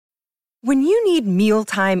When you need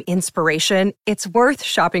mealtime inspiration, it's worth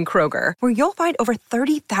shopping Kroger, where you'll find over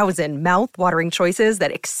 30,000 mouth-watering choices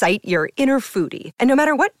that excite your inner foodie. And no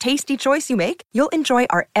matter what tasty choice you make, you'll enjoy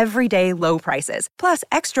our everyday low prices, plus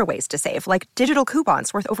extra ways to save, like digital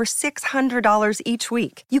coupons worth over $600 each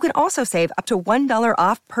week. You can also save up to $1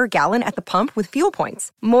 off per gallon at the pump with fuel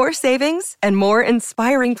points. More savings and more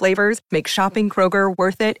inspiring flavors make shopping Kroger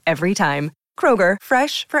worth it every time. Kroger,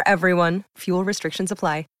 fresh for everyone. Fuel restrictions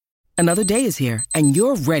apply. Another day is here, and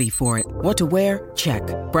you're ready for it. What to wear? Check.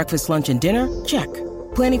 Breakfast, lunch, and dinner? Check.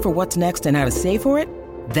 Planning for what's next and how to save for it?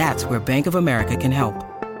 That's where Bank of America can help.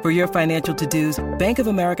 For your financial to-dos, Bank of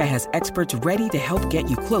America has experts ready to help get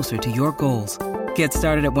you closer to your goals. Get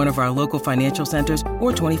started at one of our local financial centers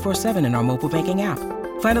or 24/7 in our mobile banking app.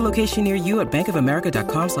 Find a location near you at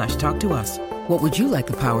bankofamerica.com/talktous. What would you like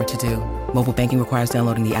the power to do? Mobile banking requires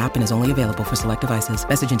downloading the app and is only available for select devices.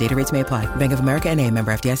 Message and data rates may apply. Bank of America N.A.,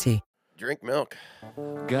 member FDIC. Drink milk.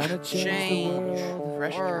 Gonna change the world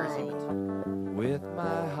Fresh jersey. with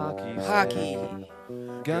my hockey. Hockey.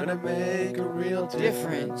 Gonna make a real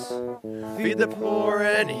difference. Feed the poor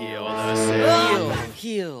and heal the sick.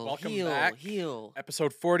 Heal. Welcome heal, back. Heal.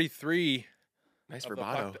 Episode 43 Nice of the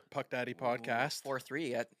vibrato. Puck Daddy podcast.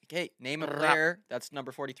 4-3. Okay, name a player. That's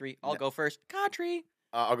number 43. I'll go first. Country.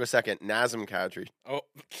 I'll go second. Nazem Kadri. Oh,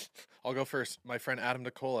 I'll go first. My friend Adam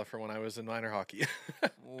Nicola for when I was in minor hockey.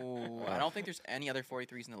 Ooh, I don't think there's any other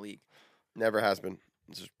 43s in the league. Never has been.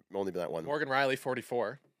 It's just only been that one. Morgan Riley,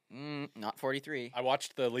 44. Not 43. I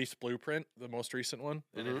watched the Leafs Blueprint, the most recent one,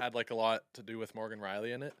 and it had like a lot to do with Morgan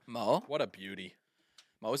Riley in it. Mo. What a beauty.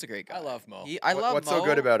 Mo's a great guy. I love Mo. I love What's Mo. so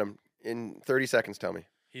good about him? In 30 seconds, tell me.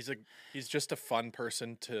 He's just a fun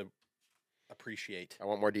person to appreciate. I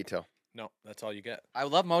want more detail. No, that's all you get. I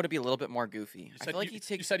would love Mo to be a little bit more goofy. You I said feel like you, he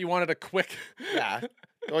takes. you said you wanted a quick. Yeah.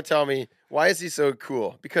 Don't tell me. Why is he so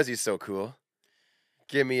cool? Because he's so cool.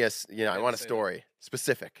 Give me I want a say that. story.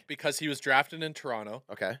 Specific. Because he was drafted in Toronto.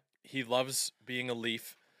 Okay. He loves being a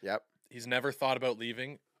Leaf. Yep. He's never thought about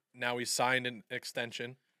leaving. Now he's signed an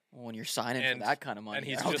extension. When you're signing And- for that kind of money, and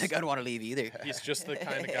he's I don't just- think I'd want to leave either. He's just the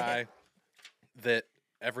kind of guy that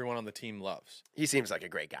everyone on the team loves. He seems like a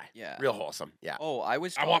great guy. Yeah. Real wholesome. Yeah. Oh, I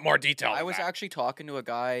was. I want more detail. I on was that. actually talking to a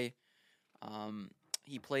guy.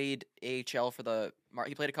 He played AHL for the.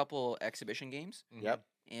 He played a couple exhibition games, Yep.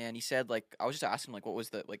 and he said like I was just asking him like what was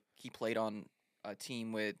the like he played on a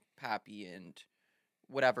team with Pappy and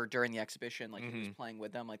whatever during the exhibition like he was playing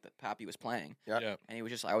with them like that Pappy was playing, Yep. Yeah. and I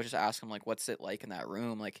was just asking him like what's it like in that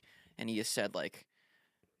room like, and he just said like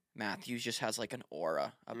Matthews just has like an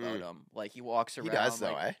aura about him, like he walks around. He does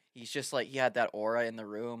though, like, eh? He's just like he had that aura in the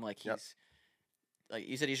room, like he's. Yep. Like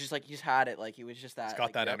you said, he's just like he's had it. Like he was just that. He's got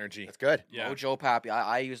like, that yep. energy. That's good. Yeah. Mojo Pappy.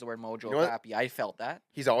 I use the word Mojo You know what? Pappy. I felt that.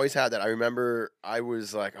 He's always had that. I remember I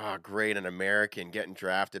was like, oh, great, an American getting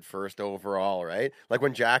drafted first overall, right? Like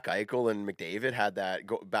when Jack Eichel and McDavid had that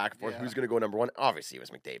go back and forth, Yeah. who's going to go number one? Obviously, it was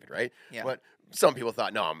McDavid, right? Yeah. But some people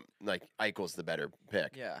thought, no, like Eichel's the better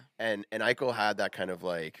pick. Yeah. And Eichel had that kind of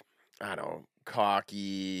like, I don't know,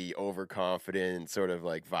 cocky, overconfident sort of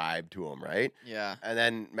like vibe to him, right? Yeah. And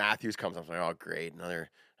then Matthews comes up, like, oh, great, another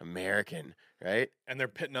American, right? And they're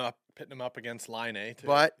pitting him up against Line A too.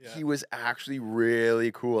 But Yeah. he was actually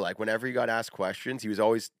really cool. Like whenever he got asked questions, he was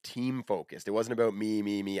always team focused. It wasn't about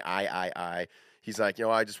me, I. He's like,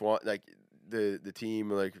 I just want like the team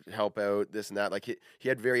like help out this and that. Like he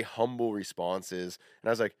had very humble responses, and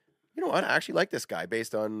I was like, you know what? I actually like this guy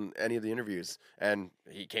based on any of the interviews. And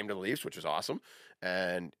he came to the Leafs, which was awesome.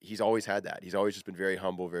 And he's always had that. He's always just been very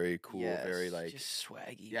humble, very cool, Yes, very like just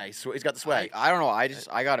swaggy. yeah. He's got the swag. I don't know.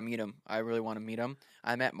 I gotta meet him. I really want to meet him.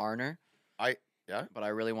 I met Marner. Yeah? But I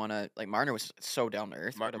really want to like Marner was so down to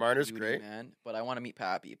earth. What a Marner's beauty, great. man. But I want to meet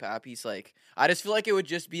Pappy. Pappy's like I just feel like it would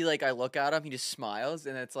just be like I look at him, he just smiles,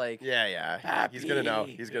 and it's like Yeah. He's gonna know.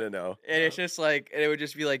 Pappy. He's gonna know. and it's just like and it would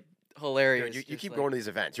just be like hilarious. Dude, you just keep like- going to these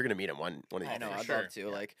events. You're gonna meet him one of these I know. days. I'd sure. love to. Yeah,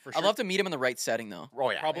 Like, for I'd sure. love to meet him in the right setting, though. Oh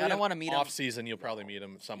yeah. Probably I don't wanna meet him- off season. You'll probably meet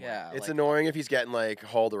him somewhere. Yeah, It's like, annoying if he's getting like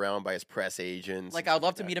hauled around by his press agents. Like, and I'd stuff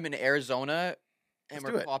love to like meet him in Arizona, and Let's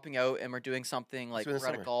do we're it. popping out, and we're doing something like do it in we're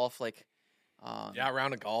at a summer. golf, like, Yeah,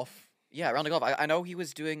 round of golf. yeah, around the golf. I know he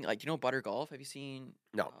was doing like, you know, Butter Golf. Have you seen?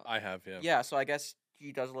 No. I have. Yeah. Yeah, so I guess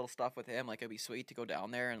he does a little stuff with him. Like, it'd be sweet to go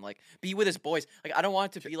down there and like be with his boys. Like, I don't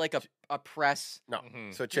want it to be like a press. No.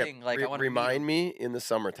 Mhm. So Chip, thing, like, I wanna meet remind him. me in the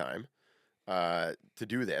summertime to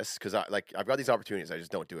do this because I've got these opportunities. I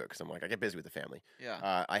just don't do it because I'm like I get busy with the family.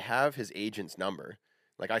 Yeah. I have his agent's number.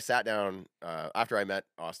 Like I sat down after I met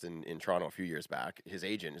Austin in Toronto a few years back. His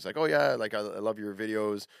agent is like, "Oh yeah, like I love your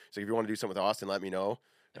videos. So if you want to do something with Austin, let me know."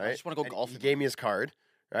 I just wanna go golf He with gave me his card,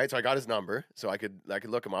 Right, so I got his number, so I could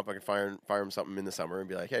look him up. I could fire him something in the summer and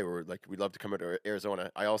be like, hey, we'd love to come out to Arizona.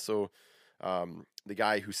 I also, the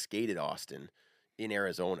guy who skated Austin in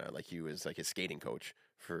Arizona, like he was like his skating coach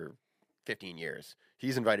for 15 years.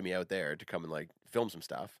 He's invited me out there to come and like film some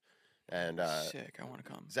stuff. And Sick. I want to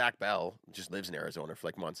come. Zach Bell just lives in Arizona for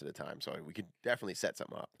like months at a time, so we could definitely set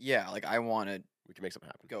something up. Yeah, like I want to We can make something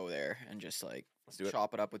happen. go there and just like Let's do it.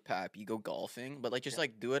 chop it up with Pappy, go golfing, but like just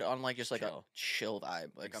like do it on like just like Chill. a chill vibe.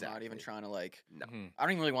 Like I'm not even Exactly. trying to like. No. I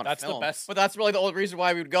don't even really want to That's the film. best- But that's really the only reason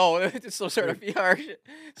why we would go. Just so sort of PR shit.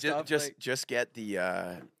 stuff, like- Just get the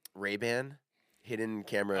Ray-Ban hidden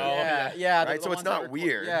camera. Oh, yeah, yeah. Right, so it's ones that not record-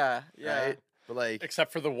 weird, Yeah, yeah. Right? But like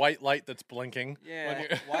Except for the white light that's blinking. when Yeah.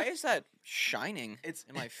 you're- Why is that shining It's-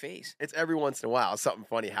 in my face? it's every once in a while something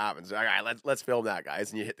funny happens. All right, let's film that,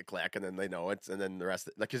 guys, and you hit the click, and then they know it's, and then the rest,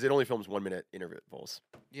 like, because it only films 1 minute intervals.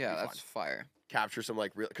 Yeah, be that's fire. Capture some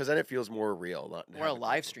like real, because then it feels more real. Not Or a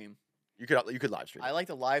live stream. You could live stream. I like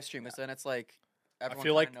the live stream because then it's like I everyone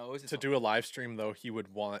feel like kinda knows it's to a- do a live stream though, he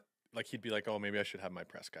would want like he'd be like, oh, maybe I should have my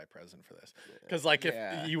press guy present for this, because like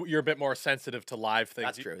Yeah. if you're a bit more sensitive to live things.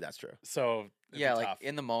 That's true. That's true. So it'd yeah, be like tough.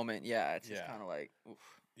 in the moment. Yeah, it's just Yeah. kind of like. Oof.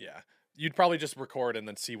 Yeah, you'd probably just record and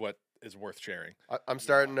then see what is worth sharing. I'm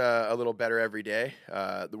starting a little better every day.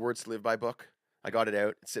 The Words to Live By book. I got it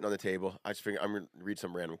out. It's sitting on the table. I just figured I'm gonna read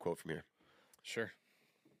some random quote from here. Sure.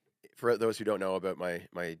 For those who don't know about my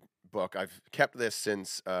book, I've kept this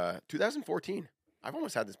since 2014. I've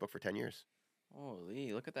almost had this book for 10 years.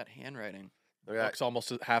 Holy, look at that handwriting. Look at that. Book's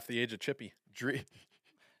almost half the age of Chippy. Dream.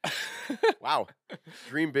 Wow.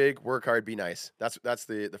 Dream big, work hard, be nice. That's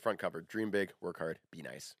the front cover. Dream big, work hard, be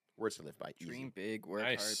nice. Words to live by. Easy. Dream big, work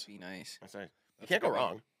hard, Nice. be nice. That's nice. You That's can't a go good one.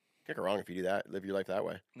 wrong. Can't go wrong if you do that. Live your life that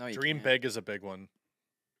way. No, you Dream can't. big is a big one.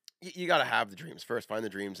 You got to have the dreams first. Find the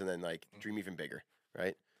dreams and then like dream even bigger.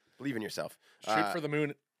 Right. Believe in yourself. Shoot for the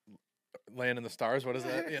moon, land in the stars. What is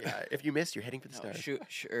that? Yeah. If you missed, you're heading for the No, stars. shoot,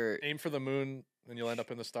 sure. Aim for the moon, and you'll end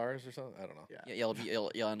up in the stars or something. I don't know. Yeah. Yeah,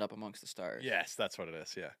 you'll end up amongst the stars. Yes, that's what it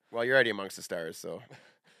is. Yeah. Well, you're already amongst the stars, so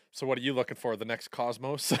So what are you looking for? The next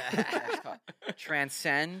Cosmos?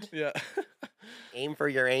 Transcend. yeah. aim for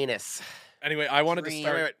Uranus. Anyway, I wanted to Dream.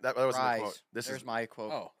 start. Wait, that wasn't the Rise. quote. This There's is my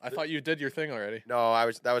quote. Oh, I thought you did your thing already. no.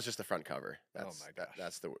 That was just the front cover. That's, my gosh.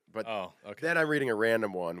 that's the. But Oh, okay. then I'm reading a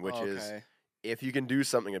random one, which is Okay. if you can do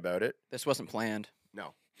something about it. This wasn't planned.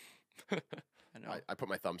 No, I know. I put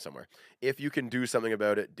my thumb somewhere. If you can do something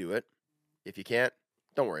about it, do it. If you can't,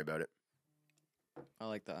 don't worry about it. I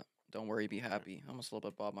like that. Don't worry, be happy. Almost a little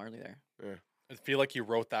bit Bob Marley there. I feel like you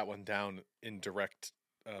wrote that one down in direct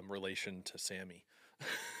relation to Sammy.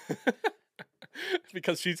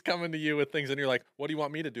 Because she's coming to you with things and you're like, what do you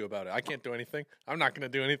want me to do about it? I can't do anything. I'm not going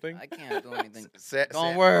to do anything. I can't do anything. Sa-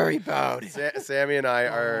 Don't worry about it. Sammy and I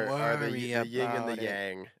Don't are the worry yin and about the it.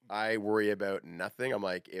 yang. I worry about nothing. I'm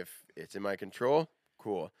like, if it's in my control,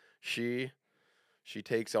 cool. She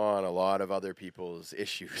takes on a lot of other people's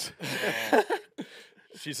issues.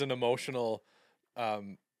 She's an emotional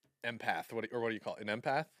empath. What do you call it? An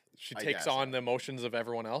empath? She I takes guess, on yeah. the emotions of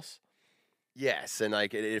everyone else. Yes, and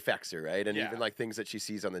like it affects her, right? And Yeah. even like things that she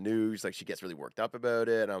sees on the news, like she gets really worked up about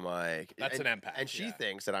it. And I'm like, That's and, an empath, and she yeah.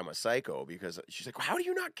 thinks that I'm a psycho because she's like, how do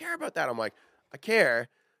you not care about that? I'm like, I care,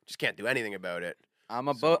 just can't do anything about it. I'm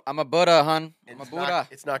a Buddha, hun. And I'm a it's Buddha. Not,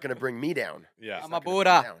 it's not going to bring me down. Yeah. It's I'm not a gonna bring me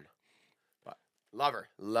Buddha. down. But love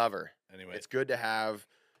her. Anyway, It's good to have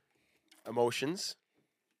emotions.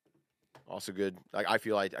 Also good. Like I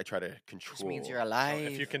feel I try to control. This means you're so alive.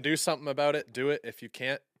 if you can do something about it, do it. If you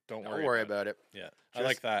can't, don't Don't worry about it. Yeah, I Just-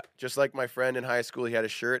 like that. Just like my friend in high school, he had a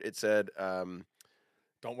shirt. It said,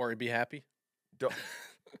 Don't worry, be happy. don't,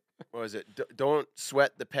 what was it? Don't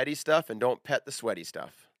sweat the petty stuff and don't pet the sweaty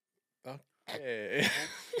stuff. Okay.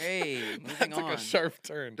 Hey, that moving took on. a sharp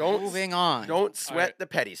turn. Don't Moving on. Don't sweat Alright. the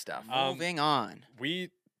petty stuff. Moving on. We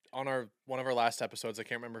on one of our last episodes, I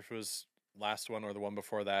can't remember if it was last one or the one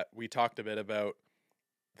before that, we talked a bit about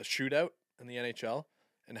the shootout in the NHL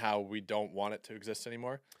and how we don't want it to exist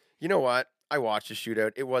anymore. You know what? I watched the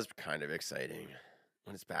shootout. It was kind of exciting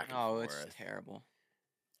when it's back and Oh, forth. it's terrible.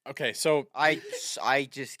 Okay, so I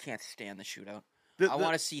just can't stand the shootout. I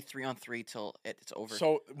want to see 3-on-3 till it's over.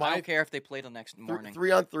 so I my don't care if they play the next morning.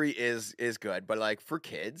 3-on-3 is good, but like for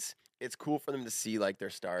kids, it's cool for them to see like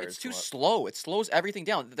their stars. It's too go up. slow. It slows everything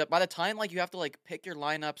down. By the time like you have to like pick your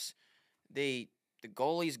lineups, the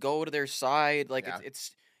goalies go to their side. Like Yeah.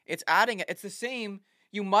 it's adding. It's the same.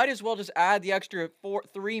 You might as well just add the extra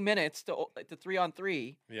 3 minutes to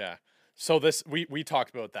 3-on-3. yeah. So this we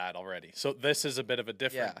talked about that already. So this is a bit of a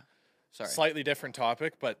different Yeah. Sorry. slightly different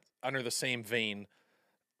topic, but under the same vein.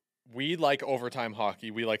 We like overtime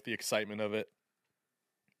hockey. We like the excitement of it.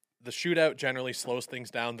 the shootout generally slows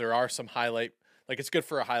things down. There are some highlight, like it's good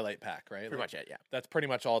for a highlight pack, right? Pretty much it, yeah. That's pretty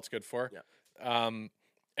much all it's good for. Yeah.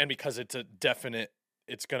 And because it's a definite,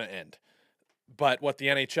 it's going to end. But what the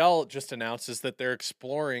NHL just announced is that they're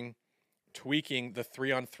exploring tweaking the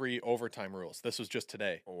 3-on-3 overtime rules. This was just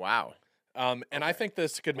today. Wow. And I think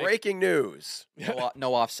this could make Breaking news.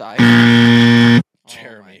 No offside.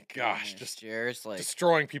 Jeremy, Oh my gosh, goodness, just Jer's like,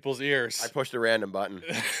 destroying people's ears. I pushed a random button.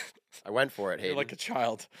 I went for it, You're Hayden. like a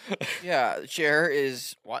child. yeah, Jer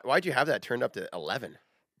is Why'd you have that turned up to 11?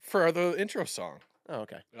 For the intro song. Oh,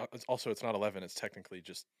 okay. It's not 11. It's technically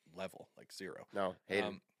just level, like 0. No,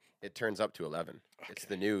 Hayden, it turns up to 11. It's Okay.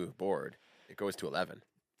 the new board. It goes to 11.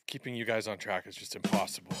 Keeping you guys on track is just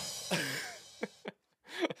impossible.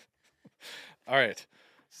 All right.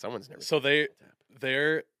 Someone's never. So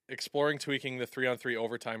they're exploring tweaking the 3-on-3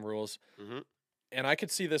 overtime rules. Mhm. And I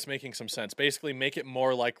could see this making some sense. Basically, make it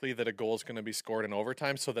more likely that a goal is going to be scored in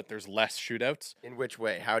overtime so that there's less shootouts. In which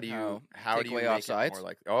way? How do you Take away make it offsides? more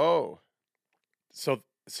like? Oh, So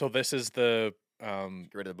this is the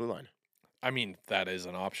get rid of the blue line. I mean, that is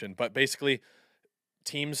an option, but basically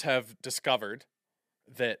teams have discovered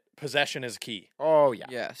that possession is key. Oh yeah.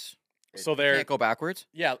 yes. So they're Can't go backwards.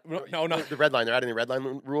 yeah, no, The red line. They're adding the red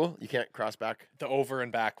line rule. You can't cross back. the over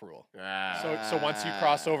and back rule. Ah. So once you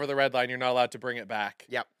cross over the red line, you're not allowed to bring it back.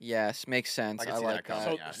 Yep. Yes, makes sense. I can I see like that that.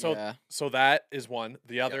 coming, So yeah. so that is one.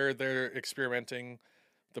 The other they're experimenting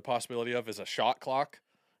the possibility of is a shot clock,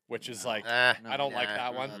 which is like Ah, I don't like nah,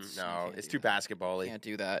 that one. That's- you No, can't it's do too that. basketball-y. Can't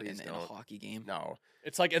do that Please in a don't. hockey game. No.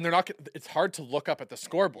 it's like and they're not. It's hard to look up at the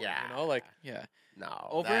scoreboard. Yeah. You know, like Yeah, No.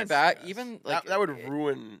 Over and that's- back, even, like, that would it-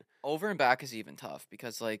 ruin. over and back is even tough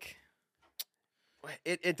because like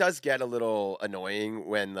It does get a little annoying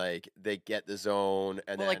when like they get the zone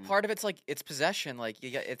and well, then like part of it's like it's possession. Like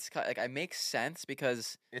you get like it makes sense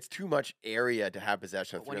because it's too much area to have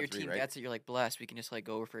possession. Of when your 3-on-3, team right? gets it, you're like blessed. We can just like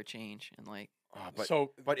go over for a change and like Oh,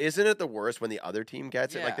 but isn't it the worst when the other team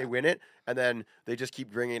gets it? Like they Yeah. win it, and then they just keep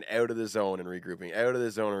bringing it out of the zone and regrouping, out of the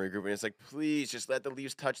zone and regrouping. It's like, please just let the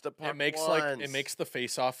Leafs touch the puck. it makes the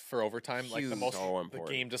face off for overtime like the Huge. most So the important.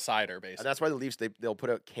 game decider And basically, that's why the Leafs they'll put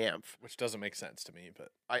out Kampf. which doesn't make sense to me.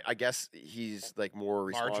 But I guess he's like more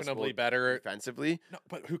responsible marginally better. defensively. No,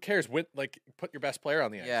 but who cares? Like put your best player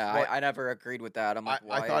on the ice. yeah. Well, I never agreed with that. I'm I, like,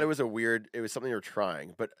 why? I thought it was something they were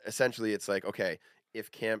trying, but essentially it's like, okay, if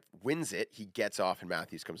Kampf wins it, he gets off and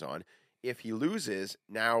Matthews comes on. If he loses,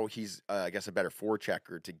 now he's, I guess, a better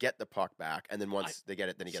forechecker to get the puck back, and then once they get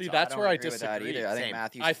it, then he gets See, off. that's don't where I agree with that disagree. either. I think Same.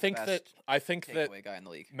 Matthews. I is the think best that takeaway guy in the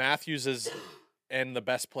league. Matthews is and the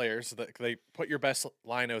best players that they put your best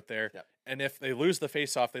line out there. Yep. And if they lose the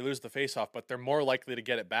face-off, they lose the face-off, but they're more likely to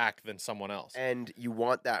get it back than someone else. And you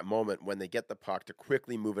want that moment when they get the puck to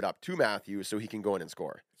quickly move it up to Matthews so he can go in and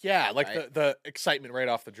score. Yeah, like Right. the excitement right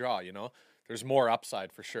off the draw, you know? There's more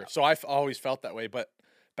upside for sure. So I've always felt that way. But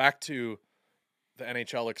back to the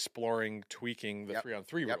NHL exploring tweaking the Yep.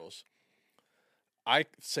 3-on-3 Yep. rules. I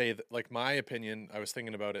say that, like, my opinion, I was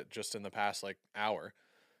thinking about it just in the past, like, hour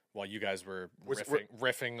while you guys were What's-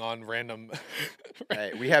 riffing on random.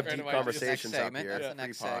 Hey, we have random deep ideas. conversations up segment, here. that's at the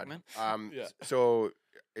next Free Pod. segment. Yeah. So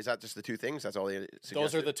is that just the two things? That's all they suggested?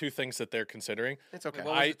 Those are the two things that they're considering. It's okay.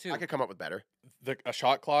 what was it two? I could come up with better. A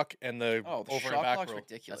shot clock and the Oh, the over and shot back clock's rule.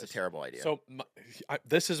 ridiculous. That's a terrible idea. So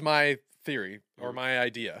this is my theory or Mhm. my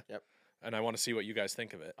idea. Yep. And I want to see what you guys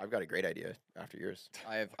think of it. I've got a great idea after yours.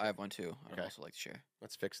 I have one too. I'd Okay. also like to share.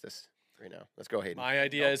 Let's fix this right now. Let's go, Hayden. My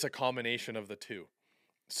idea Nope. is a combination of the two.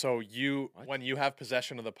 So What? when you have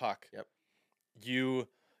possession of the puck, Yep. you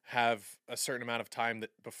have a certain amount of time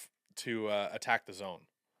to attack the zone,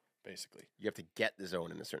 basically. You have to get the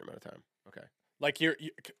zone in a certain amount of time. Okay. Like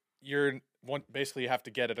you're one basically you have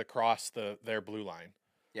to get it across their blue line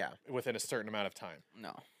Yeah. within a certain amount of time.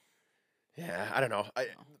 No. Yeah, I don't know.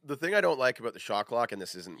 No. The thing I don't like about the shot clock, and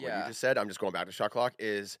this isn't what Yeah. you just said, I'm just going back to shot clock,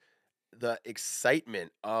 is the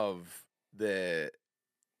excitement of the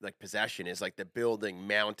like possession is like the building,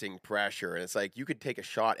 mounting pressure, and it's like you could take a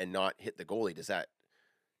shot and not hit the goalie. Does that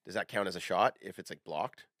count as a shot if it's like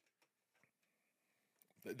blocked?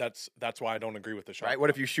 That's why I don't agree with the shot. Right? What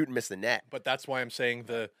if clock. you shoot and miss the net? But that's why I'm saying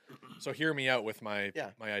so hear me out with my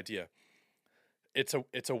Yeah. my idea. It's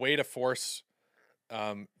a way to force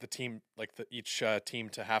the team each team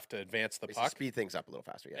to have to advance the Basically puck. speed things up a little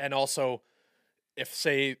faster. Yeah. And also if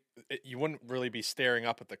say you wouldn't really be staring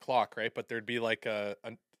up at the clock, right? But there'd be like a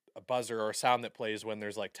buzzer or a sound that plays when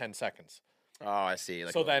there's like 10 seconds. Oh, I see.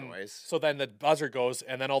 Like so a little then noise. so then the buzzer goes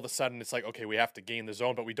and then all of a sudden it's like, okay, we have to gain the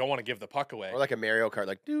zone, but we don't want to give the puck away. Or like a Mario Kart,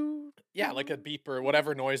 like, doo. Yeah, like a beep or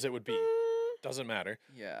whatever noise it would be. Doesn't matter.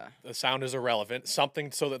 Yeah. The sound is irrelevant.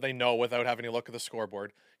 Something so that they know without having to look at the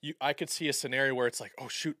scoreboard. I could see a scenario where it's like, oh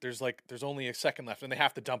shoot, there's only a second left, and they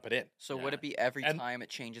have to dump it in. So would it be every And- time it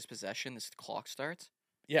changes possession, this clock starts?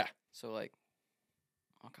 Yeah, So like,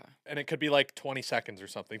 okay. and it could be like 20 seconds or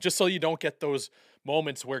something, just so you don't get those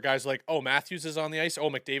moments where guys are like, oh, Matthews is on the ice, oh,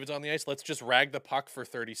 McDavid's on the ice. Let's just rag the puck for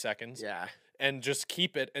 30 seconds Yeah. and just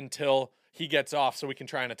keep it until he gets off, so we can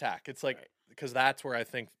try and attack. It's like because that's where I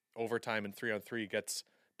think overtime and 3-on-3 gets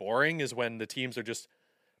boring, is when the teams are just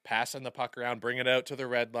passing the puck around, bring it out to the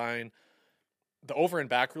red line. The over and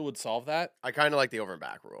back rule would solve that. I kind of like the over and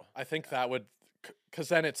back rule. I think that would, because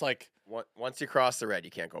then it's like, Once you cross the red,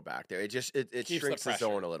 you can't go back there. It just it Keeps the shrinks the pressure.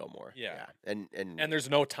 zone a little more. Yeah. And and there's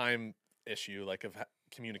no time issue like of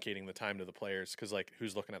communicating the time to the players, because like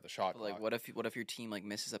who's looking at the shot But, like, clock? what if your team like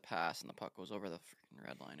misses a pass and the puck goes over the freaking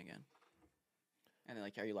red line again? And then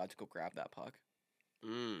like, are you allowed to go grab that puck?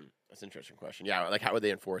 That's an interesting question. Yeah, like how would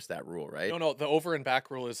they enforce that rule? Right? No, the over and back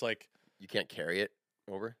rule is like, You can't carry it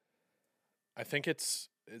over. I think it's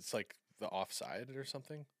like the offside or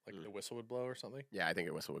something, like the whistle would blow or something. Yeah, I think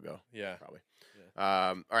a whistle would go. Yeah. Probably.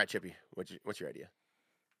 All right, Chippy. What's your idea?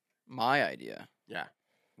 My idea Yeah,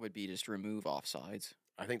 would be just remove offsides,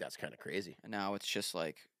 I think that's kind of crazy. and now it's just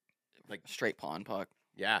like Like- straight pawn puck.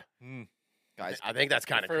 Yeah, Guys, I think that's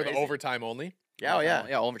kind of For crazy. the overtime only. Yeah, oh yeah.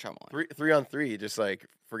 yeah, overtime only. 3-on-3. Just like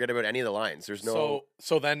forget about any of the lines. There's no.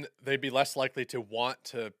 So then they'd be less likely to want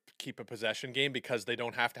to keep a possession game, because they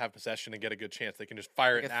don't have to have possession to get a good chance. They can just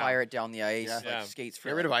fire They it can down. fire it down the ice, Yeah. like Yeah. skates for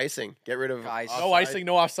Get rid of like, icing. Get rid of Guys. No offside. icing,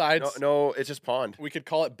 no offsides. No, it's just pond. We could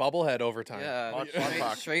call it bubblehead overtime. Yeah, Pawn straight,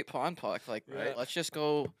 puck. straight pawn puck. Like, Right. let's just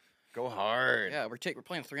go. Go hard. Yeah, we're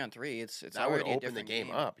playing 3-on-3. It's that would already a open the different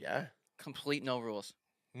game up. Yeah. Complete no rules.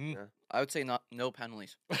 Mm. Yeah. I would say no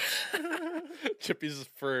penalties. Chippy's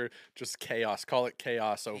for just chaos. Call it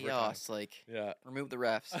chaos overtime. Chaos. Like, Yeah. remove the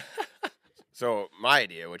refs. So my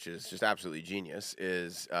idea, which is just absolutely genius,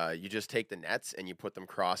 is you just take the nets and you put them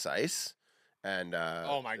cross ice, and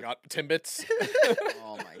Oh my God, Timbits.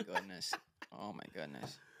 Oh my goodness. Oh my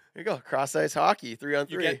goodness. there you go, cross ice hockey,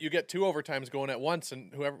 3-on-3. You get two overtimes going at once,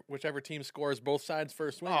 and whichever team scores both sides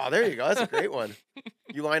first wins. Oh, there you go. That's a great one.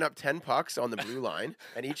 You line up 10 pucks on the blue line,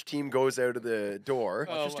 and each team goes out of the door.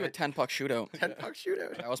 Oh, Just do my- a 10-puck shootout. 10-puck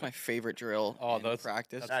shootout. That was my favorite drill Oh, in that's-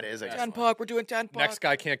 practice. That is a good 10 one. puck. We're doing 10 puck. Next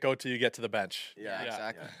guy can't go till you get to the bench. Yeah,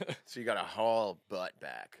 exactly. So you got to haul butt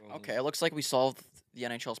back. Okay, it looks like we solved the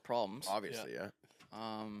NHL's problems. Obviously, yeah.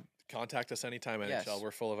 Contact us anytime, NHL. Yes.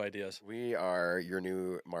 We're full of ideas. We are your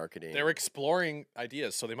new marketing. They're exploring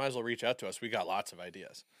ideas, so they might as well reach out to us. We got lots of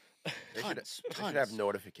ideas. They should, Tons, they should have tons.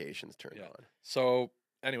 notifications turned Yeah. on. So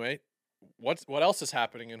anyway, what else is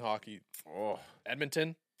happening in hockey? Oh,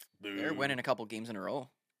 Edmonton. They're winning a couple games in a row.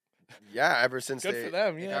 yeah. Ever since Good they, for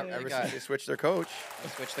them. they Yeah, got- yeah. ever got- since they switched their coach. They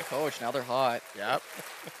switched the coach. Now they're hot. Yep.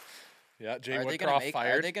 Yeah, Jay Are they Woodcroft Are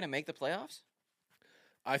fired. they gonna make the playoffs?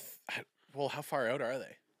 Well, how far out are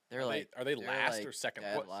they? They're Are they they're, last like, or second?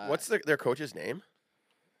 dead What's last. their coach's name?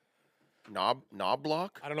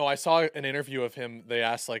 Knobloch? I don't know. I saw an interview of him. They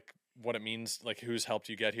asked like what it means, like who's helped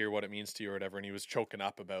you get here, what it means to you, or whatever, and he was choking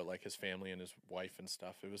up about like his family and his wife and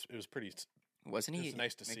stuff. It was pretty. Wasn't it he? was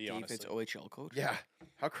nice to see, McDavid's honestly. OHL coach. Yeah.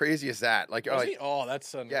 How crazy is that? Like, Was he? Oh,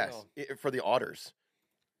 that's yes, for the Otters.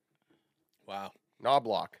 Wow.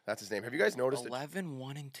 Knobloch. That's his name. Have you guys noticed?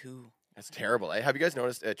 11-1-2. That's terrible. Eh? Have you guys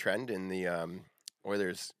noticed a trend in the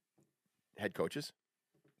Oilers head coaches?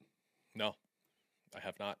 No, I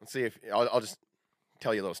have not. Let's see if I'll just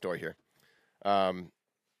tell you a little story here.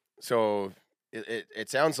 So it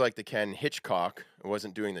sounds like the Ken Hitchcock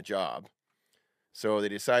wasn't doing the job, so they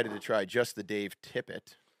decided to try just the Dave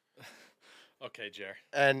Tippett, Okay, Jer.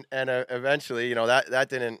 and eventually, that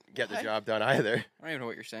didn't get the What? job done either. I don't even know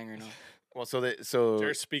what you're saying right now. Well, so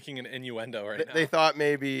Jer's speaking in innuendo right now. they thought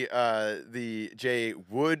maybe the Jay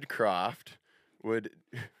Woodcroft would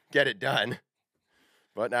get it done,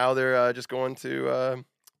 but now they're just going to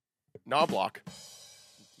Knobloch.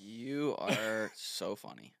 You are so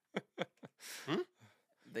funny.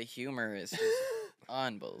 The humor is just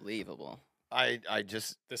unbelievable. I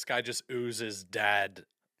just This guy just oozes dad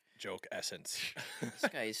joke essence. This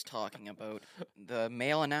guy's talking about the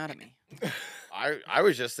male anatomy. I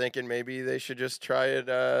was just thinking maybe they should just try it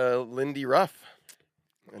Lindy Ruff,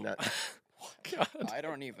 and that God. I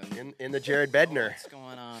don't even in the Jared Bednar. What's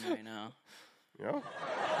going on right now? You know?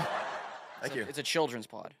 Thank you. It's a children's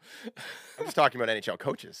pod. I'm just talking about NHL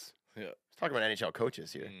coaches. Yeah. Just talking about NHL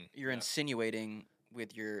coaches here. You're insinuating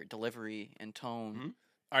with your delivery and tone.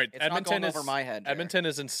 All right, It's not Edmonton going is over my head, Jer. Edmonton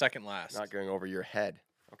is in second last. Not going over your head.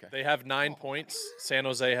 Okay. They have 9 points. San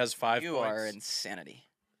Jose has 5 You points. are insanity.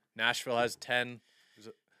 Nashville has 10.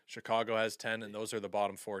 Chicago has 10, and those are the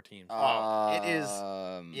bottom 4 teams. It is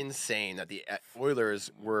insane that the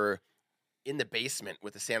Oilers were in the basement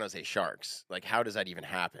with the San Jose Sharks. Like, how does that even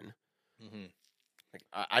happen? Mm-hmm. Like,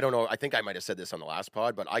 I don't know. I think I might have said this on the last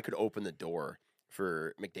pod, but I could open the door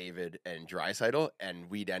for McDavid and Draisaitl, and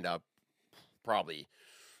we'd end up probably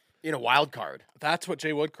in a wild card. That's what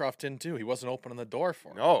Jay Woodcroft didn't do. He wasn't opening the door for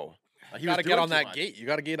him. No. You got to get on that gate. You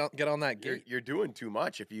got to get on that gate. You're doing too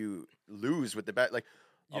much if you lose with the bet. Like,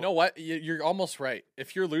 you know what? You're almost right.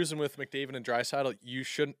 If you're losing with McDavid and Draisaitl, you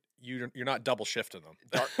shouldn't. You're not double shifting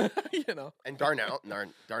them. You know. And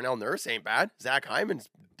Darnell Nurse ain't bad. Zach Hyman's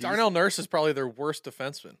decent. Darnell Nurse is probably their worst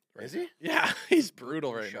defenseman. Right? Is he? Yeah, he's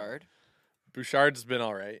brutal right Bouchard. now. Bouchard's been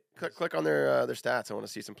all right. Click on their stats. I want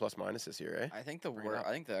to see some plus minuses here, eh? I think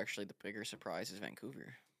actually the bigger surprise is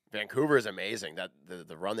Vancouver. Vancouver is amazing. That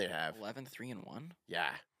the run they have. 11-3-1. Yeah,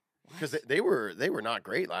 because they were not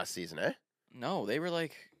great last season, eh? No, they were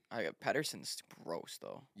like Pettersson's gross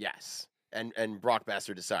though. Yes, and Brock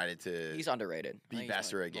Besser decided to. He's underrated. Be I think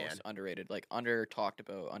Besser he's the again. most underrated, like under talked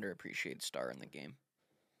about, underappreciated star in the game.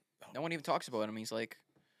 No one even talks about him. He's like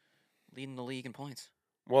leading the league in points.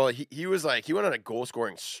 Well, he was like he went on a goal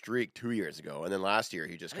scoring streak 2 years ago, and then last year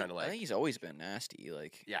he just kind of I like think he's always been nasty.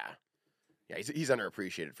 Like yeah. He's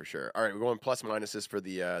underappreciated for sure. All right, we're going plus minuses for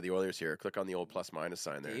the Oilers here. Click on the old plus minus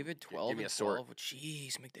sign there. David Give 12 me a and sort. 12.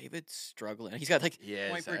 Jeez, McDavid's struggling. He's got like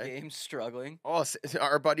point per game struggling. Oh,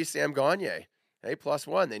 our buddy Sam Gagner. Hey,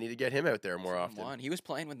 +1. They need to get him out there more often. He was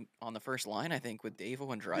playing on the first line, I think, with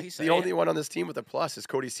Davo and Dreisaitl. The only one on this team with a plus is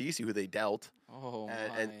Cody Ceci, who they dealt. Oh,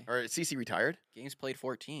 or Ceci retired? Games played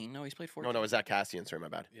 14. No, he's played 14. No, it was Zach Cassian. Sorry, my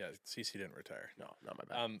bad. Yeah, CC didn't retire. No, not my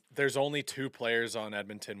bad. There's only 2 players on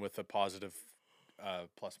Edmonton with a positive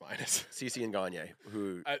plus minus. Ceci and Gagner,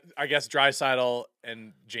 who I guess Draisaitl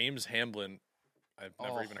and James Hamblin. I've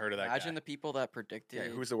never even heard of that guy. Imagine the people that predicted. okay,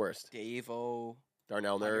 who's the worst? Davo.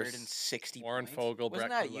 Darnell Nurse. 160 Warren points. Fogle, Wasn't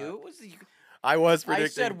Brett that you? Kulak. Was the, I was I predicting.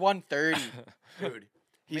 said 130. Dude,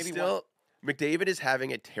 he's Maybe still. McDavid is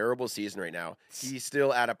having a terrible season right now. He's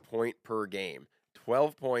still at a point per game.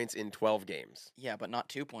 12 points in 12 games. Yeah, but not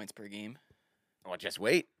 2 points per game. Oh, just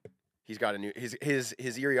wait. He's got a new his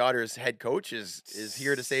Erie Otters head coach is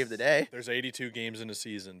here to save the day. There's 82 games in a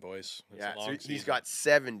season, boys. It's Yeah, a long so season. he's got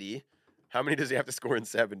 70. How many does he have to score in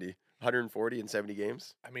 70? 140 in 70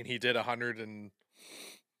 games? I mean, he did 100 and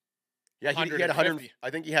Yeah, he had 100. 150. I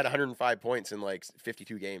think he had 105 points in like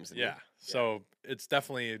 52 games. didn't he? yeah. So it's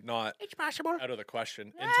definitely not It's possible. out of the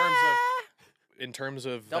question in terms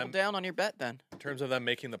of Double them, down on your bet then. in terms of them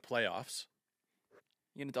making the playoffs.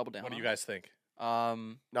 You gonna double down? What do you on it? guys think?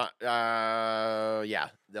 Not yeah,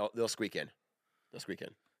 they'll squeak in. They'll squeak in.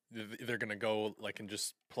 They're going to go like and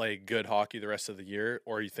just play good hockey the rest of the year,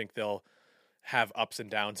 or you think they'll have ups and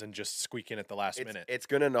downs and just squeak in at the last minute? It's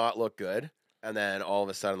gonna not look good, and then all of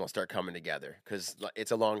a sudden they'll start coming together because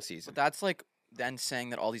it's a long season. But that's like then saying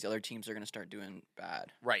that all these other teams are gonna start doing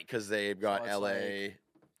bad. Right, because they've got it's LA. like-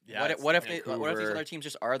 Yeah, what if these Vancouver. other teams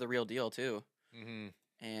just are the real deal too? Mm-hmm.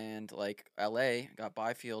 And like LA got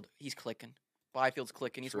Byfield, he's clicking. Byfield's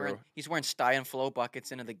clicking. He's True. wearing Stye and Flow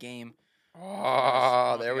buckets into the game.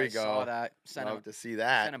 Oh, there You we guys Saw go. that? Send Love him, to see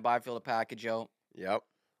that. send him Byfield a package out. Yep.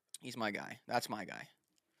 He's my guy. That's my guy.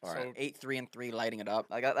 All right. 8-3-3, lighting it up.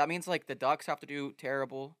 Like that means like the Ducks have to do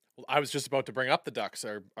terrible. Well, I was just about to bring up the Ducks.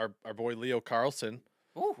 Our boy Leo Carlson,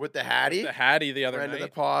 Ooh. With the Hattie, the Hattie the other friend of the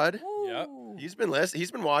night. pod. Yep. Ooh. He's been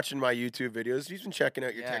He's been watching my YouTube videos. He's been checking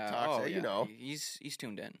out your Yeah, TikToks. oh, You yeah. know. He's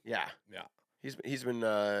tuned in. Yeah. Yeah. He's been.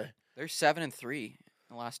 They're 7-3 in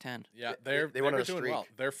the last 10. Yeah, They they went on were a doing well.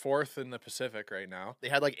 streak. They're 4th in the Pacific right now. They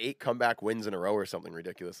had like 8 comeback wins in a row or something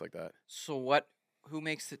ridiculous like that. So who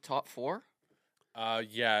makes the top 4?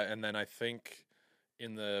 Yeah, and then I think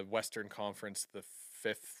in the Western Conference, the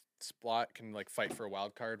 5th spot can like fight for a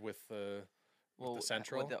wild card with the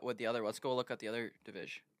Central. With the other, let's go look at the other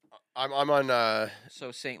division. I'm on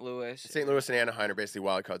So St. Louis. St. Louis and Anaheim are basically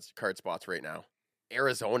wild card spots right now.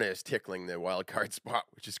 Arizona is tickling the wild card spot,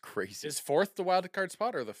 which is crazy. Is 4th the wild card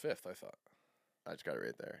spot or the 5th? I thought. I just got it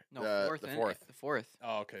right there. No, the 4th. fourth. The 4th.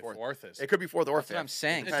 Oh, okay. Fourth. 4th is. It could be 4th or 5th. That's what I'm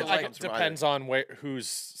saying. It So, Depends like, comes from either. depends on whose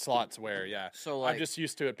slots where. Yeah. So like I'm just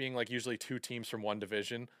used to it being like usually 2 teams from one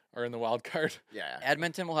division are in the wild card. Yeah,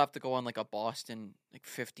 Edmonton will have to go on like a Boston like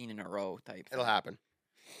 15 in a row type. it'll thing. happen.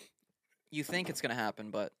 You think it's gonna happen,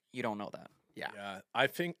 but you don't know that. Yeah. Yeah, I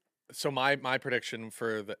think so. My prediction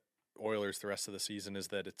for the Oilers the rest of the season is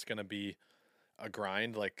that it's going to be a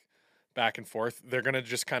grind, like back and forth. They're going to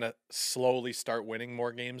just kind of slowly start winning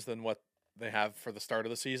more games than what they have for the start of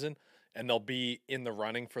the season, and they'll be in the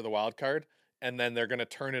running for the wild card. and then they're going to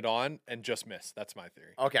turn it on and just miss. That's my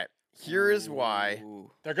theory. Okay, here is why.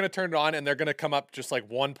 Ooh. They're going to turn it on and they're going to come up just like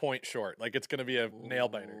 1 point short. Like it's going to be a nail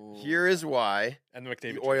biter. Here is why And the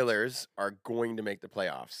McDavid the Oilers are going to make the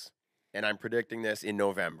playoffs. And I'm predicting this in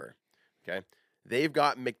November. Okay? They've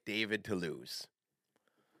got McDavid to lose.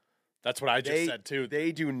 That's what I just said too.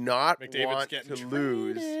 They do not McDavid's want getting to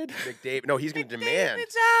lose traded. McDavid. No, he's going to demand.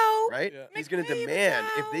 out. Right? Yeah. He's going to demand.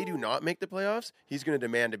 If they do not make the playoffs, he's going to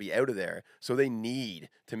demand to be out of there. So they need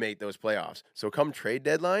to make those playoffs. So come trade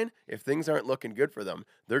deadline, if things aren't looking good for them,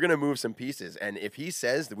 they're going to move some pieces. And if he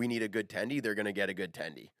says that we need a good tendy, they're going to get a good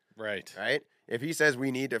tendy. Right. Right? If he says we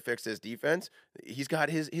need to fix this defense, he's got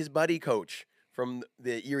his buddy coach from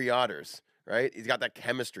the Erie Otters. Right? He's got that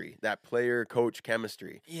chemistry, that player coach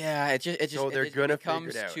chemistry. Yeah, it just So they're gonna figure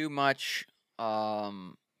becomes it out. too much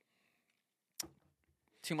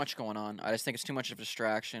going on. I just think it's too much of a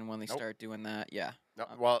distraction when they Nope. start doing that. Yeah. No,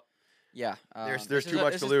 well, Yeah. There's this too is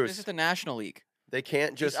much this to is- lose. This is the National League. they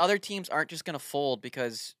can't These just. other teams aren't just going to fold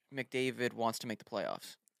because McDavid wants to make the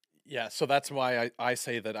playoffs. Yeah. So that's why I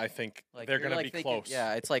say that I think Like they're you're, going to like, be thinking- close.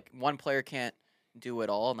 Yeah, it's like one player can't do it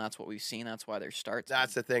all, and that's what we've seen. That's why their starts.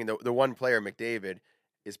 That's the thing. The one player, McDavid,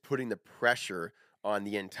 is putting the pressure on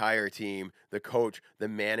the entire team, the coach, the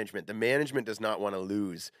management. The management does not want to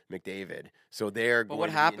lose McDavid, so they're But going what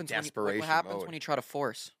to happens be in when desperation what happens mode. when you try to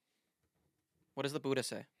force? What does the Buddha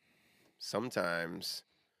say? Sometimes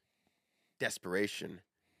desperation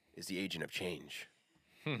is the agent of change.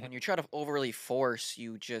 When you try to overly force,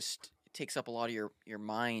 you just it takes up a lot of your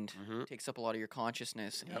mind, Mhm. takes up a lot of your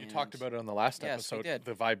consciousness. We and talked about it on the last Yes, we episode. did.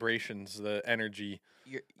 The vibrations, the energy.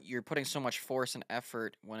 You're putting so much force and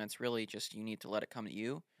effort when it's really just you need to let it come to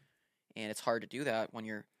you, and it's hard to do that when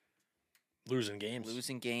you're Losing games.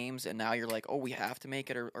 losing games, and now you're like, oh, we have to make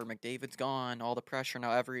it, or McDavid's gone. All the pressure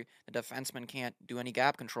now. The defenseman can't do any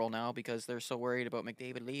gap control now because they're so worried about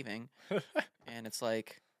McDavid leaving, and it's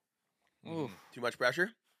like, ooh. Too much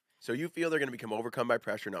pressure. So you feel they're going to become overcome by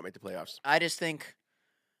pressure, not make the playoffs? I just think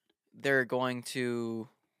they're going to.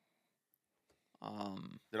 They're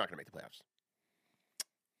not going to make the playoffs.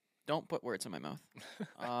 Don't put words in my mouth.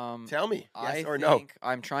 Tell me, yes I or no. think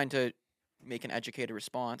I'm trying to make an educated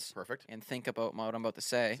response Perfect. and think about what I'm about to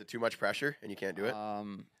say. Is it too much pressure and you can't do it?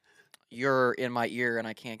 You're in my ear and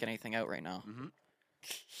I can't get anything out right now. Mhm.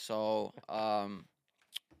 So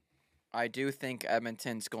I do think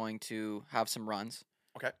Edmonton's going to have some runs.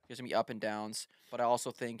 Okay. There's going to be up and downs, but I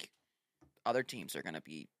also think other teams are going to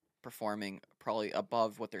be performing probably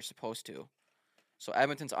above what they're supposed to. So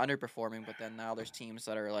Edmonton's underperforming, but then now there's teams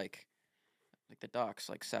that are like the Ducks,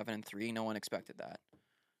 like 7-3. No one expected that.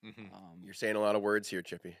 Mhm. You're saying a lot of words here,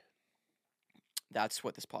 Chippy. That's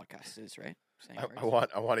what this podcast is, right? Saying I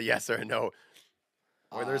words. want a yes or a no.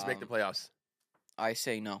 Oilers make the Um, playoffs. I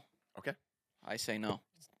say no. Okay. I say no.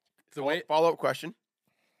 The way Follow-up question.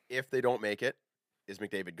 If they don't make it, is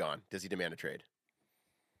McDavid gone? Does he demand a trade?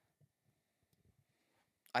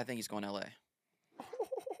 I think he's going to LA.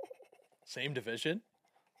 same division.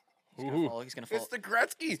 He's going to follow. He's going to follow. It's the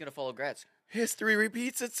Gretzky. He's going to follow Gretz. History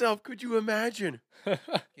repeats itself. Could you imagine?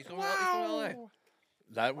 He's going to LA.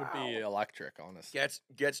 That would be electric, honestly.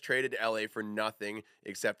 Gets traded to LA for nothing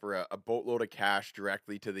except for a boatload of cash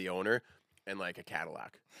directly to the owner and like a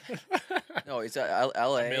Cadillac. No, it's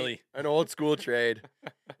LA. Millie. An old school trade.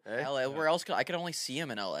 Eh? LA. Where else I could only see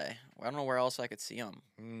him in LA. I don't know where else I could see him.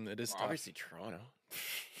 It is tough. Obviously Toronto.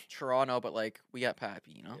 Toronto, but like we got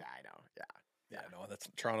Pappy, you know. Yeah, I know. Yeah. Yeah, no, that's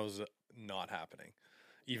Toronto's not happening.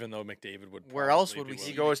 Even though McDavid would. Where else probably would be we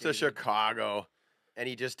see He willing goes to McDavid. Chicago and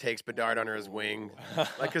he just takes Bedard under his wing. Like,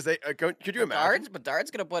 because they could you imagine? Bedard's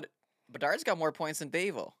gonna put. Bedard's got more points than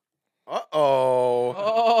Davo. Oh.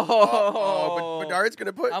 Oh, But Bedard's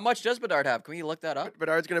gonna put How much does Bedard have? Can we look that up?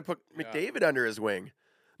 Bedard's gonna put Yeah. McDavid under his wing.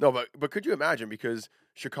 No, but could you imagine? Because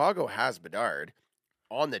Chicago has Bedard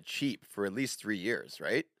on the cheap for at least 3 years,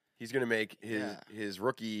 right? He's gonna make his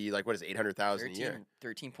rookie like what is it, 800,000 a year.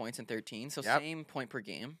 13 points and 13, so Yep. same point per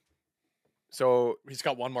game. So He's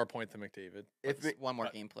got one more point than McDavid. if It's one more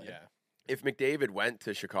but- game played. Yeah. if McDavid went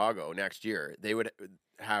to Chicago next year, they would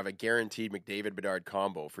have a guaranteed McDavid Bedard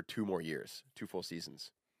combo for 2 more years, 2 full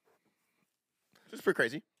seasons. Which is pretty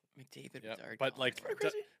crazy. McDavid, Yeah. Bedard. But gone. like, Pretty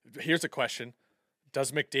crazy. here's a question: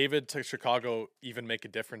 does McDavid to Chicago even make a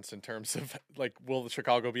difference in terms of like, will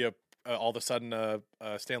Chicago be all of a sudden a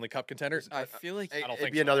Stanley Cup contender? I feel like Hey, don't it'd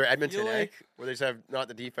think be so. another I Edmonton, feel eh? like Where they just have not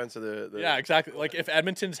the defense of the Yeah, exactly. Like if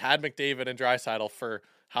Edmonton's had McDavid and Draisaitl for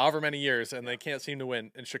however many years and they can't seem to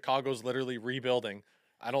win, and Chicago's literally rebuilding,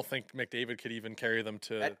 I don't think McDavid could even carry them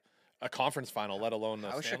to That- a conference final, let alone the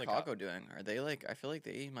how's Stanley Chicago Cup. doing? Are they like? I feel like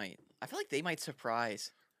they might. I feel like they might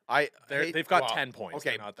surprise. They've got well, 10 points.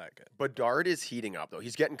 Okay, They're not that good. Bedard is heating up though.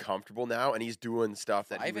 He's getting comfortable now, and he's doing stuff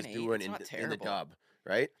that he 5 was and 8, doing it's not in the terrible. dub,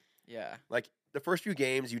 right? Yeah. Like the first few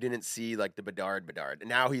games, you didn't see like the Bedard, and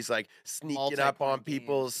now he's like sneaking up Multi-point on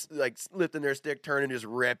people's like lifting their stick, turning, just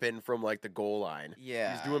ripping from like the goal line.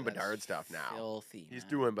 Yeah. he's doing that's Bedard stuff now. Filthy. He's man.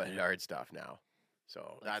 doing Bedard stuff now.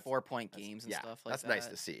 So like that's 4-point that's- games and yeah, stuff like that's that. nice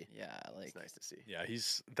to see. Yeah, like It's nice to see. Yeah,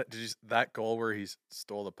 that goal where he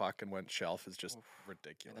stole the puck and went shelf is just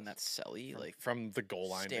ridiculous. and then that Selly like from the goal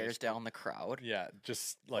line. stares basically. down the crowd. Yeah,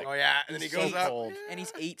 just like Oh yeah, and then he He's goes so up. cold. And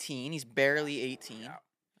he's 18. He's barely 18. Yeah.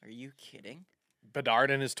 Are you kidding?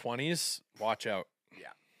 Bedard in his 20s. Watch out. Yeah.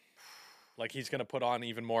 Like he's gonna put on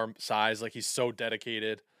even more size. Like he's so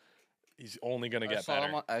dedicated. He's only gonna get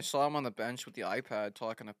better. I saw him on the bench with the iPad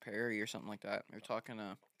talking to Perry or something like that. They're talking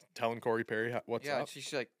to Telling Corey Perry what's yeah. up.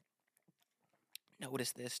 She's like,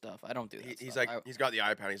 notice this stuff. I don't do that. He's stuff. like, he's got the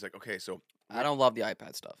iPad. He's like, okay, so I don't love the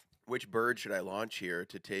iPad stuff. which bird should I launch here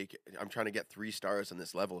to take? I'm trying to get 3 stars on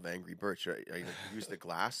this level of Angry Bird. Should I use the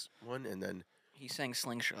glass one and then He's saying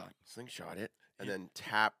slingshot. slingshot it and then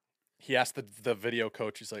tap? He asked the video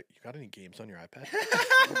coach. He's like, "You got any games on your iPad?"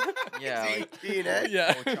 Yeah, He's like, 18, eh?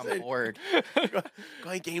 Yeah. Coach, I'm bored. Got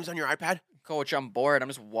any games on your iPad? Coach, I'm bored. I'm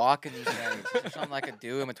just walking these guys. Is there something I could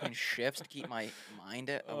do in between shifts to keep my mind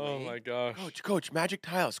away? Oh my gosh. Coach, Magic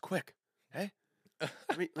Tiles, quick. Hey?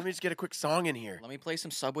 let me just get a quick song in here. Let me play some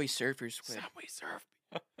Subway Surfers quick. Subway Surf.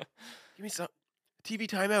 Give me some TV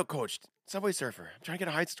timeout, Coach. Subway Surfer. I'm trying to get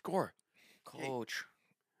a high score. Coach.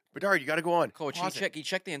 Bedard, you got to go on. Coach, Pause you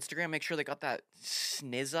check the Instagram, make sure they got that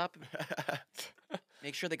sniz up.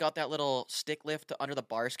 Make sure they got that little stick lift under the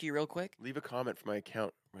bar ski real quick. Leave a comment for my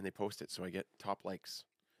account when they post it so I get top likes.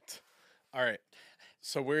 All right.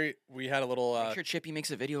 So we had a little Make sure Chippy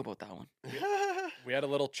makes a video about that one. we had a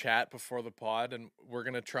little chat before the pod, and we're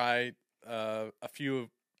gonna try a few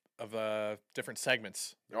of different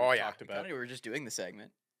segments. that Oh, we yeah. talked I about. thought we were just doing the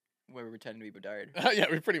segment where we were pretending to be Bedard. Yeah,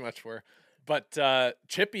 we pretty much were. But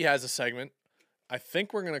Chippy has a segment. I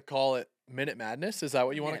think we're gonna call it Minute Madness. Is that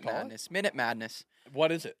what you want to call Minute Madness. it?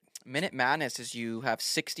 What is it? Minute Madness is you have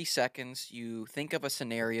 60 seconds. You think of a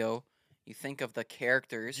scenario. You think of the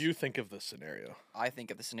characters. You think of the scenario. I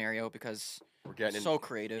think of the scenario because We're getting so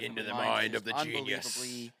creative. into My the mind mind is of the genius.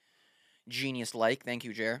 unbelievably genius-like. Thank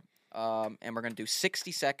you, Jer. And we're gonna do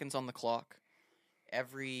 60 seconds on the clock.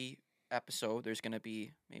 Every episode, there's gonna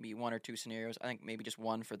be maybe 1 or 2 scenarios. I think maybe just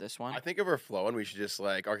one for this one. I think if we're flowing, we should just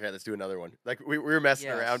like, okay, let's do another one. Like we were messing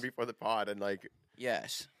Yes. around before the pod and like,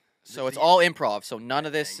 Yes. So it's all improv. So none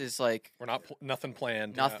of this Dang. is like We're not nothing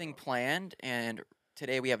planned. nothing planned. And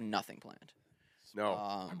today we have nothing planned. no,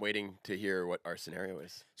 I'm Um, waiting to hear what our scenario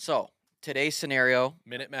is. So today's scenario,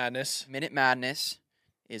 Minute Madness. Minute Madness,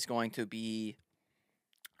 is going to be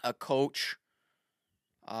a coach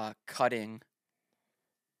cutting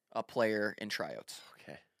a player in tryouts.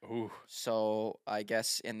 Okay. Ooh. So I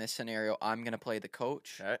guess in this scenario, I'm gonna play the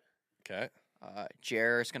coach. Okay. Okay.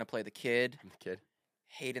 Jared's gonna play the kid. I'm the kid.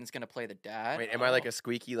 Hayden's gonna play the dad. Wait, am I like a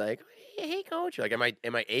squeaky like, hey coach? Like, am I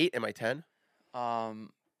 8? Am I 10?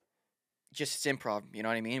 Just it's improv. You know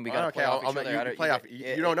what I mean? We Oh, gotta okay, play off I'll each let other. you I don't- play off.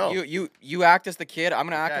 get- You don't know. You act as the kid. I'm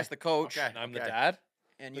gonna act Okay, as the coach. okay. And I'm the Okay. dad.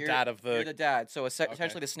 And The you're dad of you're the. the dad. So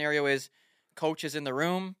essentially, the scenario is coach is in the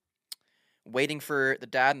room, waiting for the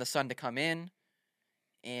dad and the son to come in,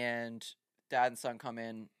 and dad and son come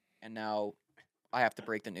in, and now I have to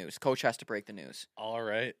break the news. Coach has to break the news. All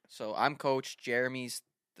right. So I'm coach. Jeremy's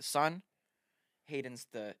the son. Hayden's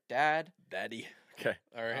the dad. Daddy. Okay.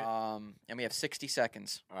 All right. And we have 60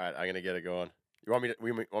 seconds. All right, I'm gonna get it going. You want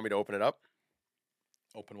me to open it up?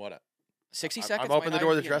 Open what up? 60 I'm seconds. open might the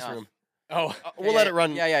door of not the be dressing enough. room. Oh. We'll let it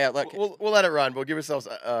run. Yeah. Look. We'll let it run. We'll give ourselves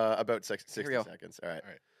about 60 we go. seconds. All right.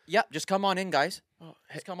 Yeah. Just come on in, guys. Oh,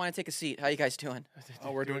 hey, Just come on and take a seat. How you guys doing?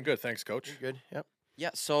 Oh, we're doing good. Thanks, coach. You're good. Yep.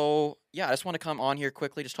 Yeah. So yeah, I just want to come on here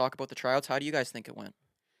quickly, just talk about the tryouts. How do you guys think it went?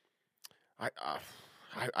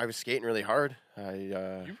 I was skating really hard.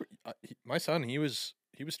 My son, he was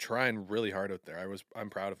trying really hard out there. I'm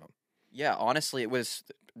proud of him. Yeah, honestly, it was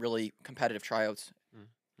really competitive tryouts.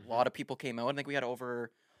 Mm-hmm. A lot of people came out. I think we had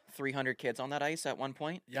over 300 kids on that ice at one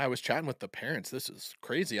point. Yeah, I was chatting with the parents. This is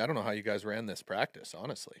crazy. I don't know how you guys ran this practice,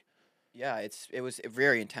 honestly. Yeah, it was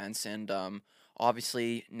very intense, and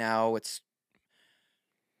obviously now it's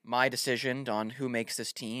my decision on who makes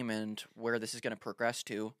this team and where this is going to progress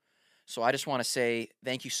to. So I just want to say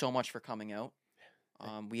thank you so much for coming out.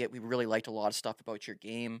 We really liked a lot of stuff about your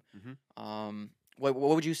game. Mhm. What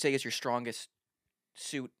would you say is your strongest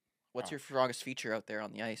suit? What's Oh. your strongest feature out there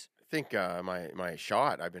on the ice? I think my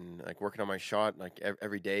shot. I've been like working on my shot like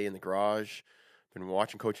every day in the garage. Been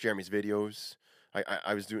watching Coach Jeremy's videos.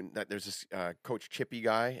 I was doing that. There's this Coach Chippy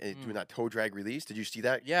guy doing that toe drag release. Did you see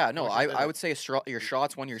that? Yeah, no, Coach did I that? would say your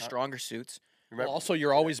shot's one of your stronger suits. Remember? Well, also,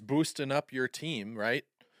 you're always boosting up your team, right?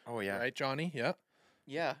 Oh yeah. Right, Johnny? Yeah.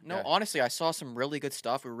 Yeah, no, Yeah. honestly, I saw some really good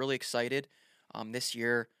stuff. We're really excited. This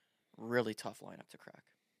year, really tough lineup to crack.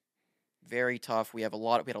 Very tough. We had a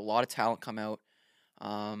lot of talent come out.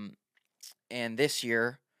 And this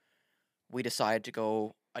year, we decided to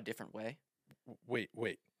go a different way. Wait.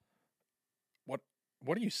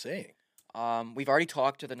 What are you saying? We've already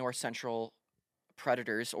talked to the North Central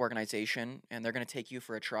Predators organization, and they're going to take you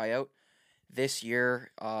for a tryout. This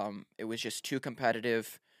year, it was just too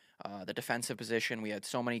competitive. The defensive position, we had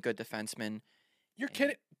so many good defensemen. You're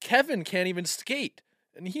kidding. Kevin can't even skate,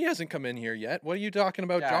 and he hasn't come in here yet. What are you talking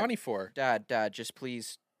about Dad. Johnny for? Dad, just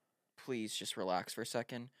please just relax for a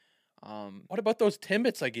second. What about those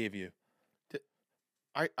Timbits I gave you?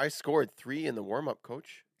 I scored 3 in the warm up,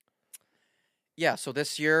 Coach. Yeah, so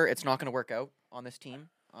this year it's not going to work out on this team.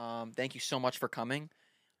 Thank you so much for coming.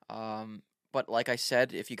 But like I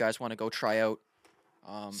said, if you guys want to go try out,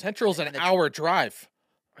 Central's an and the- hour drive.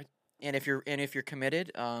 and if you're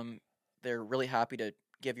committed, they're really happy to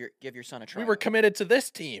give your son a try. We were committed to this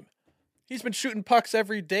team. He's been shooting pucks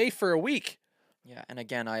every day for a week. Yeah, and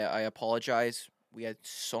again, I apologize. We had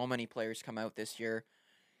so many players come out this year.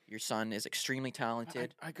 Your son is extremely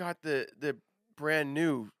talented. I got the brand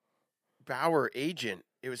new Bauer agent.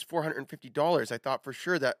 It was $450. I thought for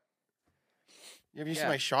sure that. Have you seen Yeah.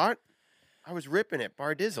 my shot? I was ripping it,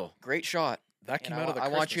 bar dizzle. Great shot. That came And out of the I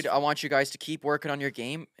want Christmas I want you guys to keep working on your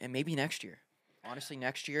game, and maybe next year. Honestly,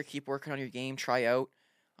 next year, keep working on your game. Try out.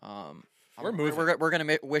 We're moving. We're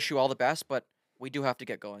gonna wish you all the best, but we do have to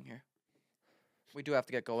get going here. We do have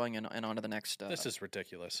to get going and on to the next. This is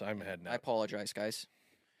ridiculous. I'm heading I out. apologize, guys.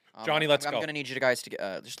 Johnny, let's I'm go. gonna need you guys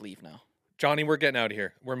to just leave now. Johnny, we're getting out of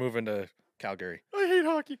here. We're moving to Calgary. I hate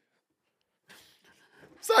hockey.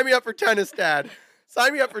 Sign me up for tennis, Dad.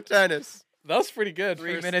 Sign me up for tennis. That was pretty good.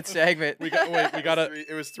 3-minute segment. We gotta.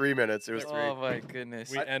 It was 3 minutes. It was 3. Oh my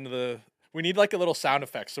goodness. We end the. We need like a little sound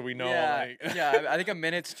effect so we know. yeah, Like, yeah. I think a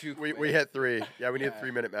minute's too. We quick. hit 3. Yeah, we need Yeah.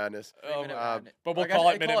 3-minute madness. 3-minute but madness. we'll I guess call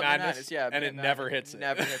they it Minute Madness. Yeah, and it Minute never Madness. hits it.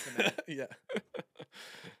 Never hits a minute. yeah.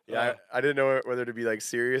 Yeah, I didn't know whether to be like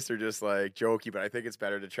serious or just like jokey, but I think it's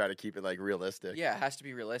better to try to keep it like realistic. Yeah, it has to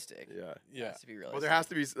be realistic. Yeah. It Yeah. has to be realistic. Well, there has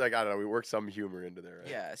to be like I don't know. We work some humor into there.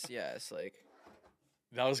 Right? Yes, like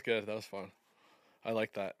That was good. That was fun. I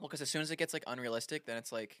like that. well, because as soon as it gets like unrealistic, then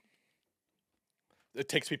it's like It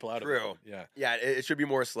takes people out of True. it. Yeah. Yeah. It should be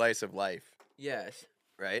more slice of life, yes.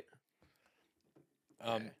 right?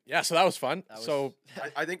 Yeah. So that was fun. That was, So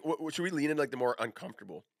I think should we lean into like the more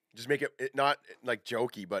uncomfortable? Just make it not like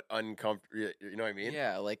jokey, but uncomfortable. You know what I mean?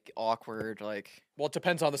 yeah, like awkward, like well, it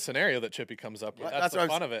depends on the scenario that Chippy comes up with. Well, That's that's the what I'm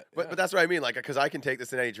fun of it. But that's what I mean. Like, because I can take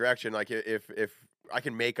this in any direction. Like, if I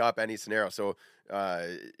can make up any scenario. So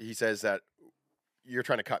he says that you're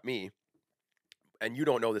trying to cut me, and you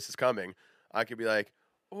don't know this is coming. I could be like,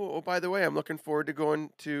 oh, by the way, I'm looking forward to going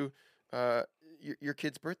to your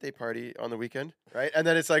kid's birthday party on the weekend, right? And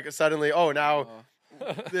then it's like suddenly, oh, now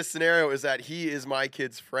this scenario is that he is my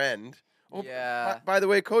kid's friend. Oh, Yeah. By the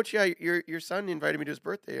way, Coach, yeah, your son invited me to his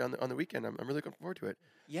birthday on the weekend. I'm really looking forward to it.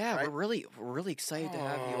 yeah, right? we're really excited to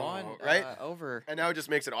have you on, right? over. And now it just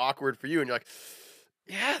makes it awkward for you, and you're like,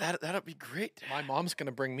 yeah, that'll be great. My mom's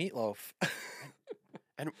gonna bring meatloaf.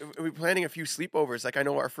 And we're planning a few sleepovers. Like I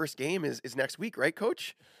know our first game is next week, right,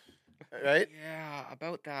 Coach? Right? Yeah,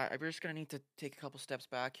 about that. We're just gonna need to take a couple steps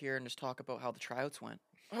back here and just talk about how the tryouts went.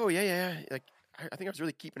 Oh yeah. Like I think I was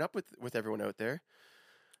really keeping up with everyone out there.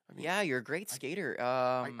 I mean, Yeah, you're a great skater.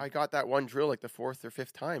 I got that one drill like the 4th or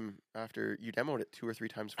 5th time after you demoed it 2 or 3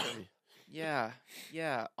 times for me. yeah.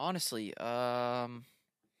 Honestly,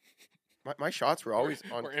 My shots were always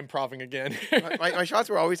on. We're improving again. my shots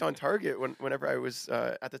were always on target whenever I was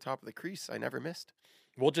at the top of the crease. I never missed.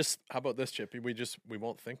 We'll just. How about this, Chippy? We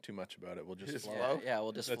won't think too much about it. We'll just Just flow. flow? yeah,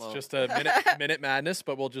 we'll just It's flow. just a minute madness,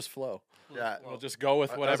 but we'll just flow. Yeah. We'll just go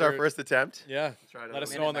with That whatever. was our first attempt. Yeah. Try to- Let us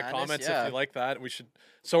Minute know in the Madness, comments yeah. if you like that. We should.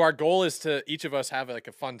 So our goal is to each of us have like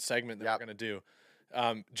a fun segment that Yep. we're gonna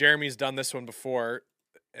do. Jeremy's done this one before,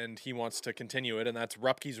 and he wants to continue it, and that's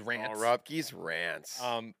Rupke's rants. Oh, Rupke's rants.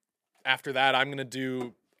 After that, I'm gonna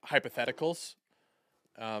do hypotheticals.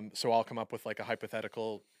 So I'll come up with like a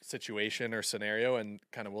hypothetical situation or scenario, and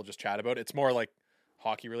kind of we'll just chat about it. It's more like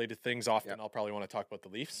hockey related things. Often Yep. I'll probably want to talk about the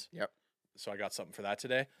Leafs. Yep. So I got something for that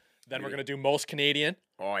today. Then we're Beauty. gonna do most Canadian.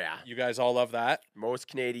 Oh yeah. You guys all love that. Most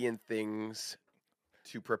Canadian things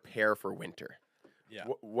to prepare for winter. Yeah.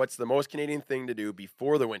 What's the most Canadian thing to do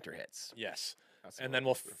before the winter hits? Yes. And then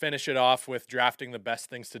we'll finish it off with drafting the best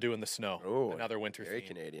things to do in the snow. Oh, another winter very theme.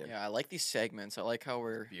 Canadian. Yeah, I like these segments. I like how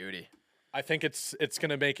we're Beauty. I think it's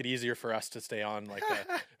gonna make it easier for us to stay on. Like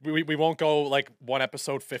we won't go like one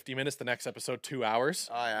episode 50 minutes, the next episode 2 hours.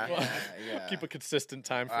 Oh yeah. yeah. Keep a consistent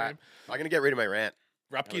time All frame. right. I'm gonna get rid of my rant.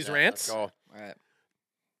 Rupke's Let's rants. go. All right.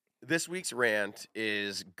 This week's rant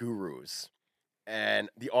is gurus and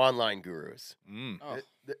the online gurus. Oh,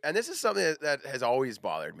 And this is something that has always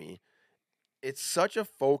bothered me. It's such a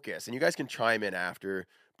focus, and you guys can chime in after,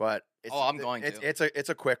 but it's, I'm going to. It's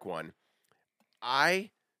a quick one.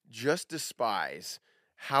 I just despise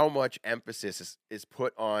how much emphasis is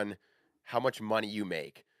put on how much money you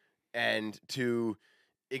make and to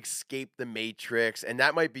escape the matrix. And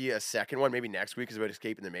that might be a second one. Maybe next week is about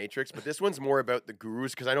escaping the matrix. But this one's more about the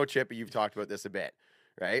gurus because I know, Chippy, you've talked about this a bit,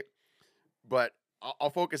 right? But I'll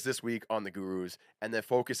focus this week on the gurus and then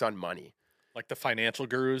focus on money. Like the financial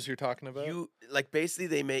gurus you're talking about. You like basically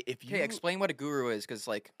they make if you okay, explain what a guru is, because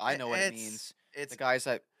like I know what it means. It's The guys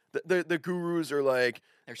that the gurus are like,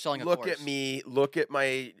 they're selling a look course. at me, look at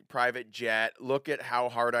my private jet, look at how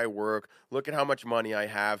hard I work, look at how much money I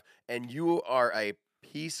have, and you are a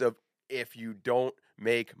piece of if you don't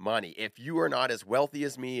make money. If you are not as wealthy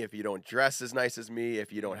as me, if you don't dress as nice as me,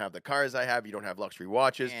 if you don't have the cars I have, you don't have luxury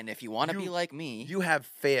watches, And if you want to be you- like me, you have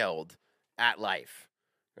failed at life,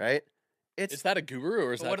 right? Is that a guru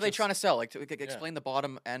or is but that what are they just- trying to sell? Like, explain the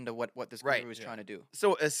bottom end of what this Right. guru is trying to do.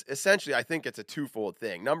 So essentially, I think it's a twofold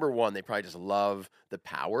thing. Number one, they probably just love the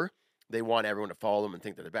power. They want everyone to follow them and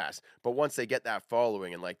think they're the best. But once they get that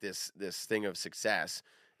following and like this thing of success,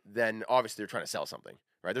 then obviously they're trying to sell something,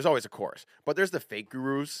 right? There's always a course, but there's the fake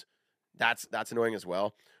gurus. That's annoying as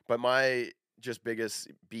well. But my just biggest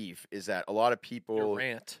beef is that a lot of people Your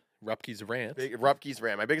rant? Rupke's rant. Rupke's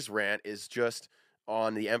rant. My biggest rant is just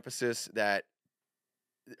on the emphasis that,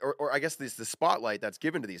 or I guess the spotlight that's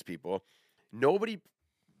given to these people. Nobody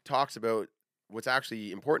talks about what's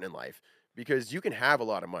actually important in life because you can have a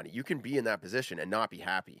lot of money, you can be in that position and not be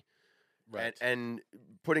happy. Right. And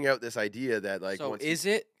putting out this idea that like, So once is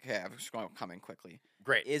it? Okay, I'm just going to come in quickly.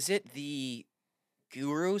 great? Is it the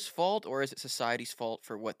guru's fault or is it society's fault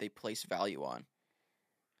for what they place value on?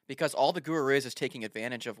 Because all the guru is taking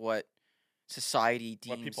advantage of what society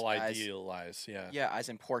deems what people as idealize. Yeah. as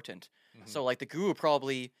important. Mhm. So like the guru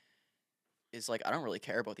probably is like, I don't really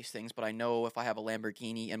care about these things, but I know if I have a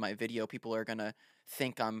Lamborghini in my video, people are gonna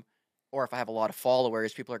think I'm, or if I have a lot of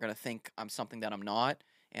followers, people are gonna think I'm something that I'm not,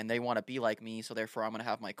 and they want to be like me. So therefore, I'm gonna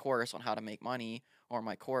have my course on how to make money, or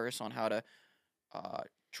my course on how to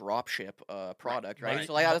drop ship a product, right? Right.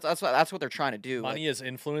 So like that's what they're trying to do. Money is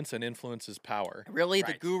influence and influence is power. Really, the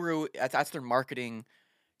Right. guru, that's their marketing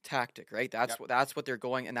tactic, right? That's Yep. that's what they're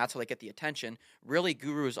going, and that's how they get the attention. Really,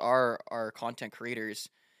 gurus are content creators,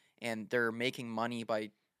 and they're making money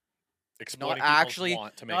by Exploiting not people's actually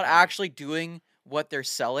want to make not money. actually doing what they're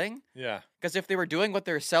selling. Yeah. Because if they were doing what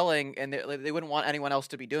they're selling, and they wouldn't want anyone else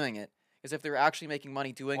to be doing it. Because if they were actually making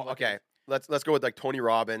money doing Well, what okay, let's go with like Tony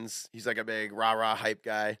Robbins. He's like a big rah hype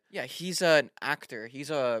guy. yeah, he's an actor. He's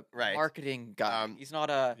a Right. marketing guy. He's not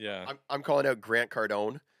a Yeah. I'm calling out Grant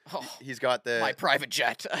Cardone. oh, He's got the my private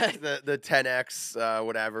jet. the 10x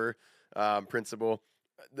whatever principle.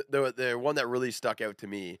 The one that really stuck out to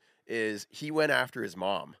me is he went after his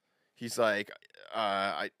mom. He's like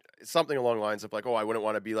something along the lines of like, oh, I wouldn't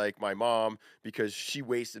want to be like my mom because she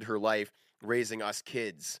wasted her life raising us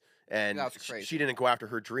kids and That's crazy. she didn't go after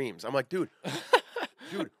her dreams. I'm like, dude,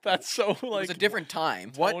 That's so It like was a different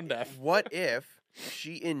time. tone deaf. what if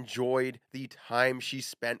she enjoyed the time she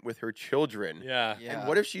spent with her children? Yeah. Yeah. And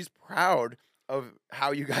what if she's proud of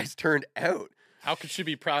how you guys turned out? How could she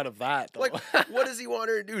be proud of that? Though? Like, what does he want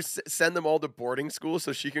her to do? Send them all to boarding school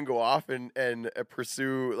so she can go off and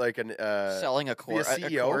pursue like an selling a, be a a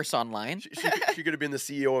CEO? course online? she could have been the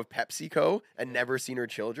CEO of PepsiCo and never seen her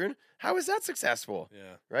children. How is that successful?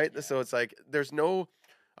 yeah. Right? So it's like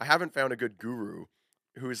I haven't found a good guru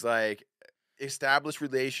who's like establish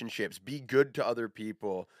relationships, be good to other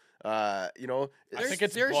people. I think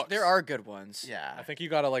it's books. there are good ones. yeah. I think you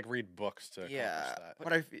got to like read books to Yeah, accomplish that.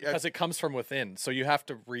 But I Because it comes from within. So you have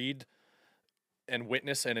to read and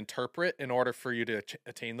witness and interpret in order for you to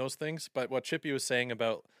attain those things. But what Chippy was saying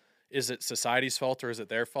about is it society's fault or is it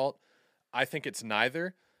their fault? I think it's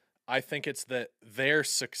neither. I think it's that their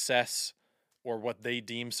success or what they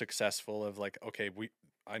deem successful of like, okay,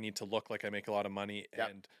 I need to look like I make a lot of money Yep.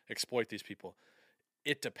 and exploit these people.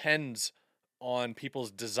 It depends on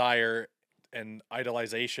people's desire and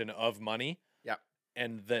idolization of money. Yep.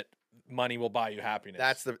 And that money will buy you happiness.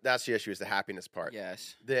 That's the issue, is the happiness part.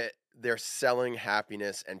 Yes. They're selling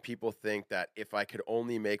happiness, and people think that if I could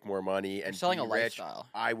only make more money They're and selling be a rich, lifestyle.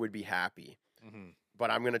 I would be happy. Mm-hmm. But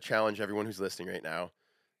I'm going to challenge everyone who's listening right now.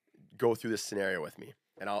 Go through this scenario with me,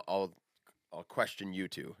 and I'll question you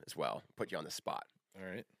two as well. Put you on the spot. All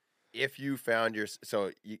right. If you found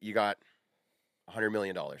so you got $100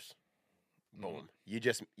 million, boom, Mhm. you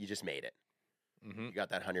just made it. Mm-hmm. You got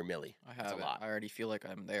that 100 milli. I That's have a it. lot. I already feel like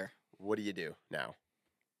I'm there. What do you do now?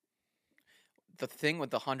 The thing with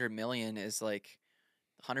the 100 million is like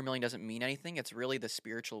 100 million doesn't mean anything. It's really the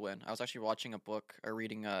spiritual win. I was actually watching a book or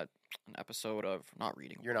reading an episode of not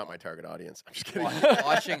reading. You're not my target audience. I'm just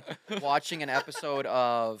kidding. watching an episode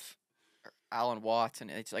of Alan Watts, and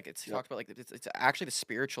it's like it's Yep. talked about like it's actually the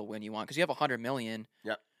spiritual win you want, because you have 100 million.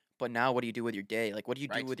 Yep. But now, what do you do with your day? Like, what do you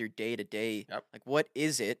Right. do with your day to day? Yep. Like, what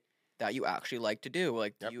is it that you actually like to do?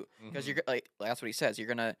 Like, Yep. do you Mm-hmm. because you're like that's what he says. You're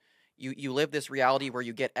gonna you live this reality where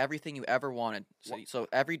you get everything you ever wanted. So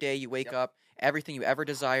every day you wake Yep. up, everything you ever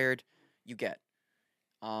desired, you get.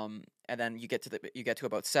 And then you get to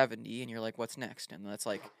about 70, and you're like, what's next? And that's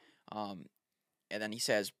like, and then he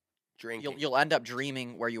says, Drinking. you'll end up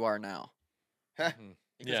dreaming where you are now. Mhm.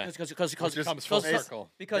 Yeah. Because Which just comes full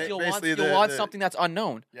circle. because Ba- you'll want basically you'll want the- something that's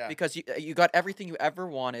unknown. Yeah. Because you got everything you ever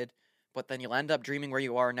wanted, but then you'll end up dreaming where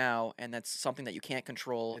you are now, and that's something that you can't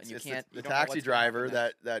control, and you It's can't. the you don't know taxi what's gonna happen driver,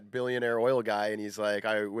 next. that billionaire oil guy, and he's like,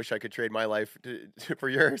 I wish I could trade my life for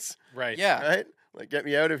yours. Right. Yeah. Right? Like, get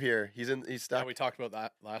me out of here. He's Yeah, stuck. we talked about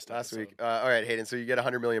that last Last episode. week. All right, Hayden. So you get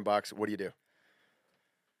 $100 million. What do you do?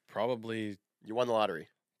 Probably You won the lottery.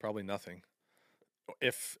 nothing.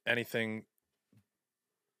 If anything,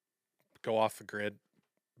 go off the grid,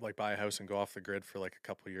 like buy a house and go off the grid for like a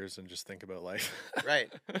couple years and just think about life.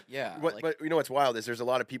 Right. Yeah. But you know what's wild is there's a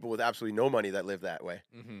lot of people with absolutely no money that live that way.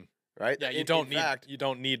 Mm-hmm. Right? Yeah, In fact, you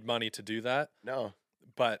don't need money to do that, no.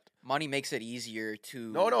 but money makes it easier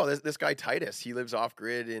to. No. This guy Titus, he lives off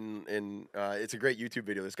grid in. It's a great YouTube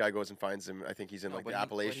video. This guy goes and finds him. I think he's in No, like but the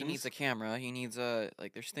Appalachians. He needs a camera. He needs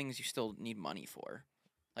like. There's things you still need money for.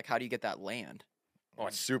 Like, how do you get that land? Oh,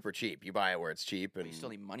 it's super cheap. You buy it where it's cheap, But and you still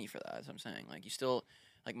need money for that. That's what I'm saying. Like, you still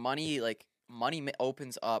like money. Like money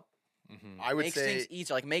opens up. mhm. I would makes say things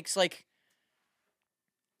easier. Like makes like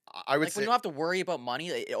I would like say when you don't have to worry about money,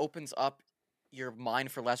 it opens up your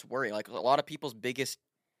mind for less worry. Like a lot of people's biggest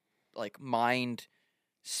like mind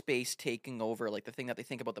space taking over, like the thing that they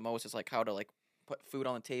think about the most is like how to like put food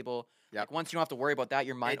on the table. Yep. Like once you don't have to worry about that,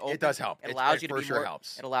 your mind opens. it does help. It allows it you to for be sure more.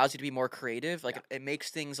 helps. It allows you to be more creative. Like it makes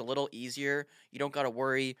things a little easier. You don't got to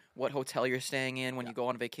worry what hotel you're staying in when you go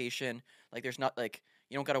on vacation. Like there's not like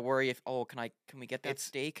you don't got to worry if can we get that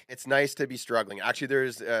steak? It's nice to be struggling. Actually,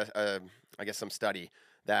 there's I guess some study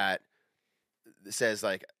that says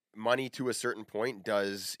like money to a certain point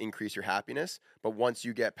does increase your happiness, but once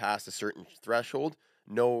you get past a certain threshold,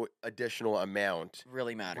 no additional amount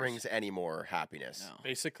Really matters. brings any more happiness. No.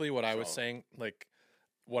 Basically, what I was So- saying, like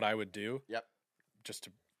what I would do, Yep. just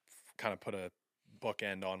to kind of put a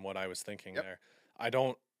bookend on what I was thinking Yep. there. I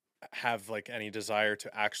don't have like any desire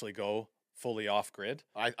to actually go fully off grid.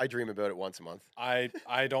 I dream about it once a month. I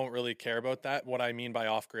don't really care about that. What I mean by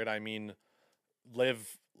off grid, I mean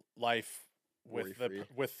live life with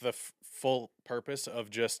Worry-free. full purpose of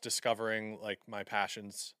just discovering like my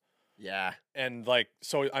passions Yeah, and like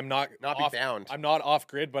so I'm not not off, be bound. I'm not off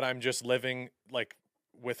grid, but I'm just living like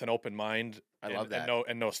with an open mind. I and, love that.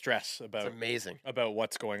 and no stress It's about amazing.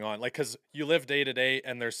 what's going on. Like because you live day to day,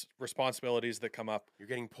 and there's responsibilities that come up. You're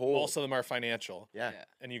getting pulled. Most of them are financial. yeah.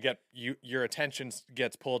 And your attention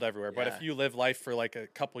gets pulled everywhere. But if Yeah. you live life for like a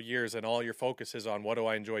couple years and all your focus is on what do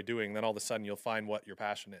I enjoy doing, then all of a sudden you'll find what your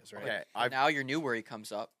passion is, right? Okay, Now your new worry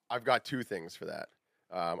comes up. I've got two things for that.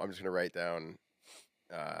 I'm just going to write down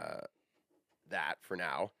that for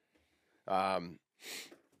now.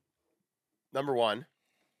 Number one,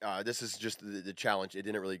 this is just the challenge. It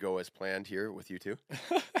didn't really go as planned here with you two.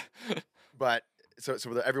 But so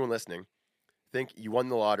for everyone listening, think you won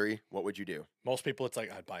the lottery. What would you do? Most people, it's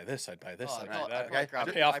like I'd buy this, I'd buy this, Oh, I'd I'd buy that. probably grab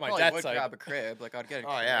Pay off I my probably debts. would I'd- grab a crib. Like I'd get a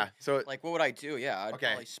Oh crib. yeah. So Like what would I do? Yeah, I'd Okay.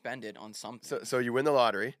 probably spend it on something. so you win the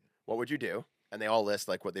lottery. What would you do? And they all list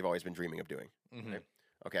like what they've always been dreaming of doing. Mhm.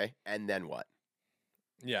 Okay. And then what?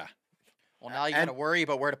 Yeah. well, now you and- got to worry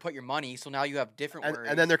about where to put your money. So now you have different And, worries.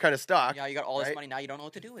 and then they're kind of stuck. yeah, you got all this right? money. Now you don't know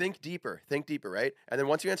what to do with it. Think deeper, right? And then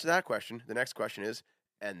once you answer that question, the next question is,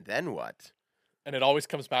 and then what? And it always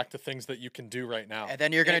comes back to things that you can do right now. And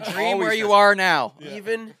then you're gonna It dream where always you does. are now. Yeah.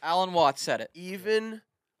 Even Alan Watts said it. even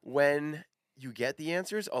when you get the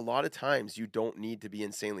answers, a lot of times you don't need to be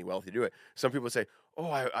insanely wealthy to do it. Some people say, oh,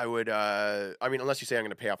 I would, I mean, unless you say I'm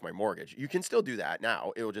going to pay off my mortgage, you can still do that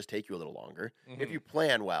now. It will just take you a little longer. If you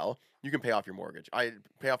plan well, you can pay off your mortgage. I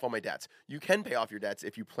pay off all my debts. You can pay off your debts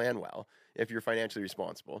if you plan well, if you're financially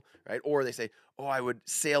responsible, right? Or they say, oh, I would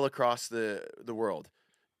sail across the world.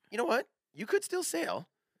 You know what? You could still sail.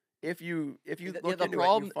 If you look into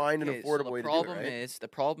it, you find an affordable way to do it, right? The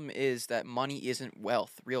problem is that money isn't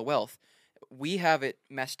wealth, real wealth. We have it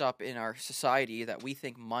messed up in our society that we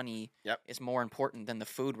think money is more important than the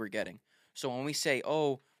food we're getting. So when we say,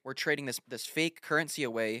 oh, we're trading this fake currency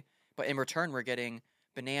away, but in return we're getting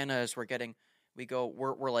bananas, we're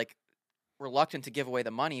like reluctant to give away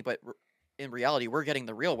the money, but in reality we're getting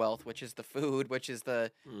the real wealth, which is the food, which is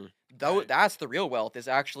that's the real wealth, is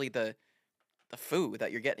actually the food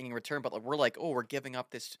that you're getting in return. But we're like, oh, we're giving up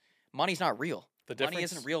this. Money's not real. Money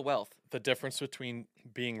isn't real wealth. The difference between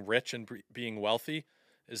being rich and being wealthy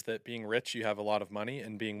is that being rich, you have a lot of money,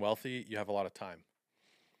 and being wealthy, you have a lot of time.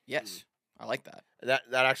 Yes, I like that.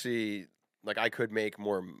 That actually, like, I could make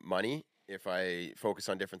more money if I focus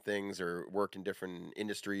on different things or work in different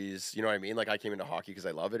industries. You know what I mean? Like, I came into hockey because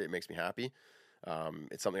I love it. It makes me happy.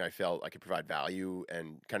 It's something I felt I could provide value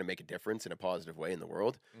and kind of make a difference in a positive way in the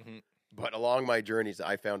world. Mm-hmm. But along my journeys,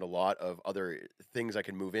 I found a lot of other things I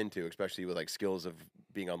can move into, especially with like skills of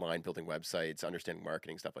being online, building websites, understanding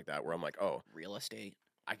marketing, stuff like that, where I'm like, oh. Real estate.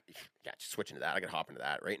 Just switch into that. I could hop into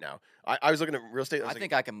that right now. I was looking at real estate. I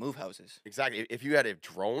think I can move houses. Exactly. If you had a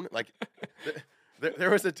drone, like there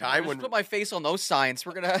was a time when put my face on those signs.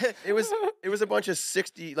 We're gonna. It was a bunch of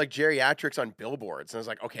 60 like geriatrics on billboards, and I was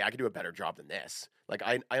like, okay, I could do a better job than this. Like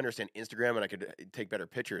I understand Instagram, and I could take better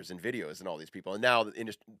pictures and videos than all these people. And now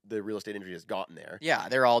the real estate industry has gotten there. Yeah,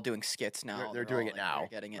 they're all doing skits now. They're doing it now.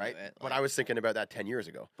 They're getting right? into it. But I was thinking about that 10 years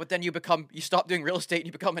ago. But then you stop doing real estate and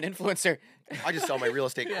you become an influencer. I just sell my real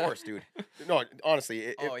estate course, dude. No,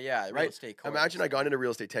 honestly. Real estate course. Imagine I got into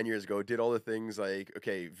real estate 10 years ago, did all the things like,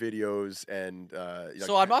 okay, videos and...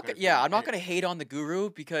 so I'm not going to hate on the guru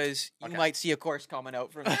because you might see a course coming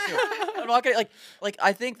out from this too. I'm not going to, like,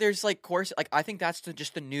 I think there's like course, like, I think that's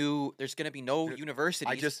just the new, there's going to be no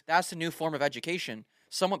universities. That's the new form of education.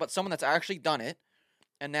 Someone that's actually done it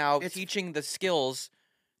and now teaching the skills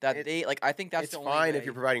that I think that's the only fine way. If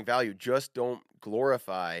you're providing value, just don't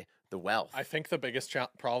glorify the wealth. I think the biggest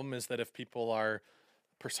problem is that if people are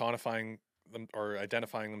personifying them or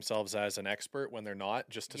identifying themselves as an expert when they're not,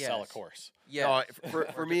 just to sell a course. Yeah.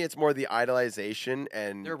 For me, it's more the idolization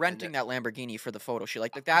and they're renting that Lamborghini for the photo shoot.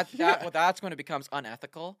 Like that's going to become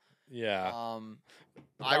unethical. Yeah.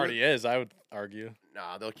 It already is, I would argue.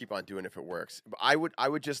 Nah, they'll keep on doing it if it works. But I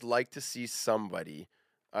would just like to see somebody,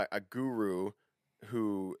 a guru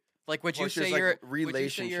who would you say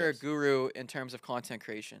you're a guru in terms of content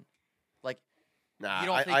creation? Like, nah, you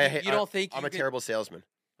don't think I'm a terrible salesman.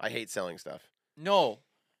 I hate selling stuff. No,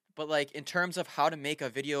 but like in terms of how to make a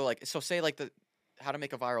video, like say how to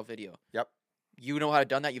make a viral video. Yep. You know how to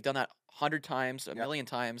done that. You've done that 100 times, a million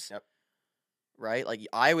times. Yep. Right? Like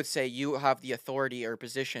I would say you have the authority or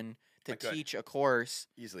position to teach a course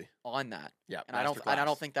easily on that. Yeah. And I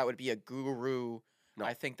don't think that would be a guru. No.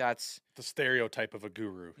 I think that's the stereotype of a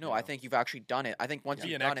guru. No, I think you've actually done it. I think once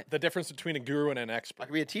you've done it, the difference between a guru and an expert. I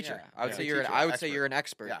could be a teacher. Yeah. I would say you're an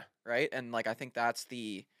expert. Yeah. Right? And like I think that's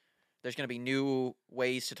there's going to be new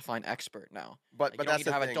ways to define expert now. But you don't need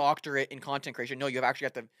to have a doctorate in content creation. No, you actually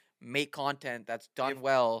have to make content that's done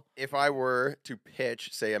well. If I were to pitch,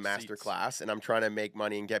 say, a master class, and I'm trying to make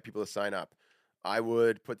money and get people to sign up, I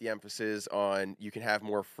would put the emphasis on you can have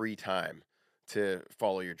more free time to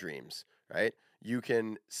follow your dreams, right? You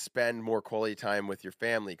can spend more quality time with your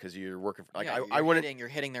family because you're working. You're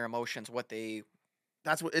hitting their emotions.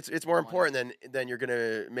 That's what it's more important than you're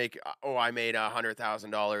gonna make. I made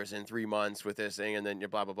 $100,000 in 3 months with this thing, and then you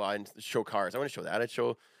blah blah blah and show cars. I want to show that. I'd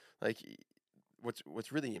show like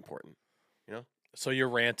what's really important, you know. So your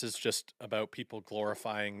rant is just about people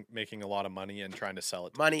glorifying making a lot of money and trying to sell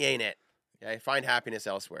it. Money ain't it. Okay, find happiness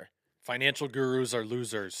elsewhere. Financial gurus are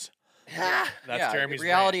losers. That's Jeremy's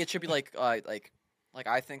reality. Rant. It should be like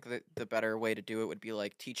I think that the better way to do it would be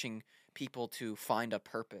like teaching people to find a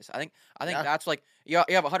purpose. I think that's like you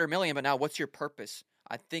have 100 million, but now what's your purpose?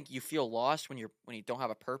 I think you feel lost when you don't have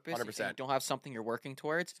a purpose. 100%. You don't have something you're working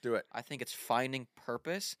towards. Let's do it. I think it's finding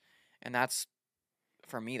purpose, and that's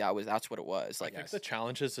for me. That's what it was. Like I think the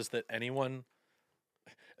challenge is that anyone,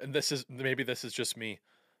 and this is just me,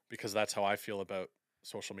 because that's how I feel about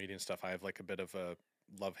social media and stuff. I have like a bit of a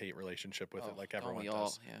love-hate relationship with it, like everyone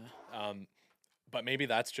does. Yeah. But maybe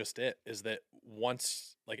that's just it, is that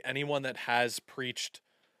once, like anyone that has preached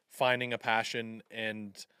finding a passion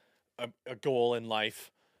and a goal in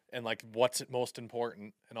life and like what's most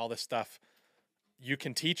important and all this stuff, you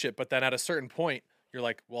can teach it, but then at a certain point you're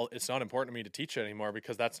like, well, it's not important to me to teach it anymore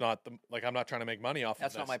because that's not I'm not trying to make money off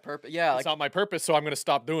That's of this. not my purpose. Yeah, It's not my purpose, so I'm going to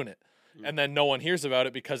stop doing it. And then no one hears about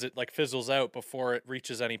it because it like fizzles out before it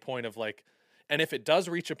reaches any point of like, and if it does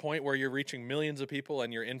reach a point where you're reaching millions of people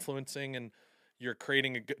and you're influencing and you're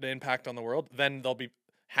creating a good impact on the world, then there'll be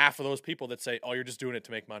half of those people that say, oh, you're just doing it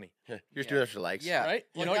to make money. You're just doing it for likes. yeah, right?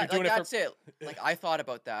 You Well, know, you're doing it for- that's it. Like I thought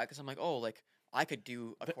about that because I'm like, oh, like I could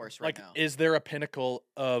do a course right Like, now. is there a pinnacle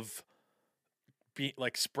of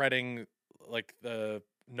spreading like the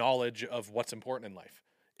knowledge of what's important in life?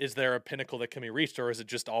 Is there a pinnacle that can be reached, or is it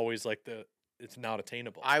just always like it's not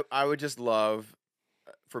attainable? I would just love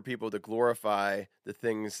for people to glorify the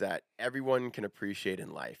things that everyone can appreciate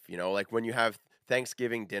in life. You know, like when you have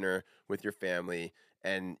Thanksgiving dinner with your family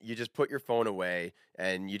and you just put your phone away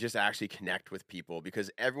and you just actually connect with people, because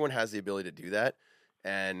everyone has the ability to do that.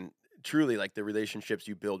 And truly, like, the relationships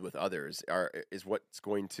you build with others is what's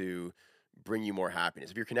going to bring you more happiness.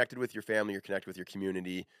 If you're connected with your family, you're connected with your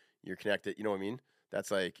community, you're connected, you know what I mean? That's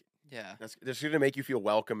like, yeah, that's going to make you feel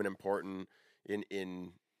welcome and important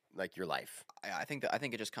in like your life. I think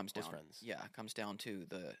it just comes Close down. friends. Yeah, it comes down to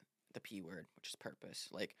the P word, which is purpose.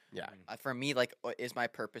 Like Yeah. for me, like, is my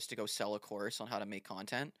purpose to go sell a course on how to make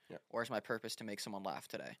content, Yeah. or is my purpose to make someone laugh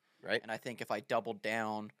today? Right. And I think if I double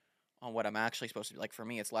down on what I'm actually supposed to be, like for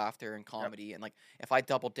me, it's laughter and comedy, and like if I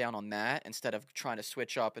double down on that instead of trying to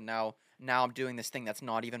switch up, and now I'm doing this thing that's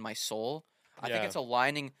not even my soul. I think Yeah. it's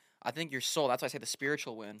aligning. I think your soul. That's why I say the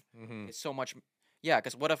spiritual win. Mm-hmm. It's so much. Yeah,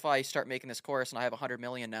 because what if I start making this course and I have 100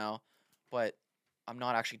 million now, but I'm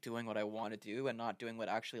not actually doing what I want to do and not doing what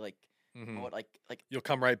actually like Mm-hmm. what like You'll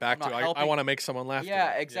come right back I'm to not I helping- want to make someone laugh. yeah,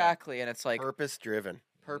 today. exactly. And it's like Purpose driven.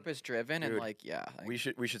 purpose driven and Dude, like like, We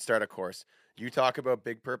should start a course. You talk about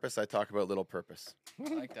big purpose, I talk about little purpose.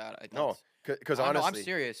 I like that. I No, think because no, honestly, I'm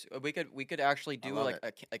serious. We could actually do love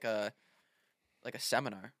like a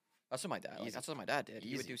seminar. That's what my dad. Like, Easy. that's what my dad did.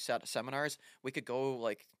 He would Easy. do seminars. We could go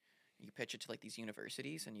like you pitch it to like these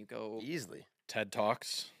universities and you go. easily. TED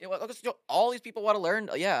Talks. Yeah, well, because, all these people want to learn.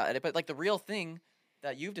 Yeah, but like the real thing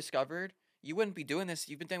that you've discovered, you wouldn't be doing this.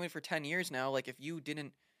 You've been doing it for 10 years now. Like if you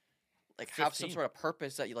didn't like have some 15. sort of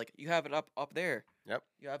purpose that you have it up there. Yep.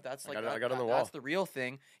 You have that's I like got it- I that- got it on the that- That's wall. the real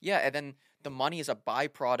thing. Yeah, and then the money is a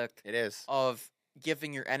byproduct It is. of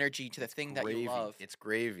giving your energy to the thing that Gravy. you love. It's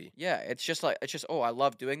gravy. Yeah, it's just oh, I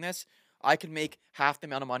love doing this. I could make half the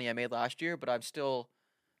amount of money I made last year, but I'm still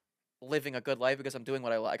living a good life because I'm doing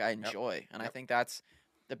what I like. I enjoy, and I Yep. think that's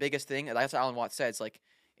the biggest thing. And that's what Alan Watts says. Like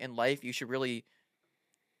in life, you should really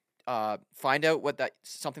find out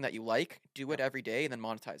something that you like, do it every day, and then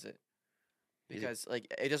monetize it. Easy. Because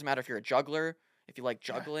like it doesn't matter if you're a juggler, if you like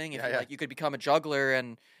Yeah, juggling, if yeah, you yeah. like, you could become a juggler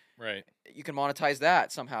and Right. you can monetize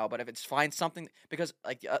that somehow. But if it's find something, because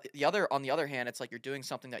like on the other hand, it's like you're doing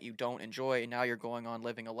something that you don't enjoy, and now you're going on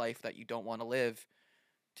living a life that you don't want to live.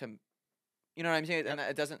 You know what I'm saying? And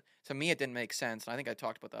it doesn't. To me, it didn't make sense. And I think I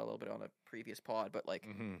talked about that a little bit on a previous pod. But like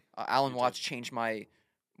Mm-hmm. Alan You Watts did. changed my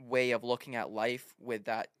way of looking at life with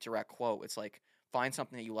that direct quote. It's like find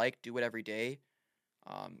something that you like, do it every day,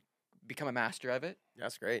 become a master of it,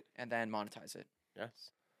 That's great. and then monetize it.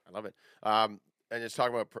 Yes, I love it. And just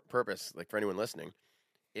talking about purpose, like for anyone listening,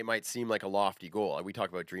 it might seem like a lofty goal. Like we talk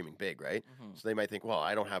about dreaming big, right? Mhm. So they might think, well,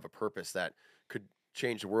 I don't have a purpose that could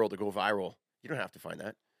change the world to go viral. You don't have to find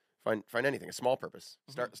that. Find anything, a small purpose.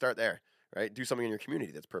 Start there, right? Do something in your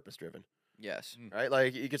community that's purpose driven, Yes. right?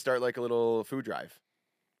 Like you could start like a little food drive.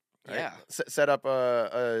 Right? Yeah. Set up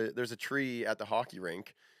there's a tree at the hockey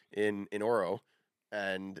rink in Oro,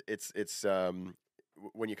 and it's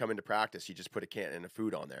when you come into practice, you just put a can and a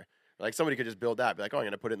food on there. Like somebody could just build that, be like, oh, I'm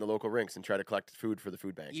gonna put it in the local rinks and try to collect food for the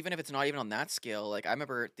food bank. Even if it's not even on that scale, like I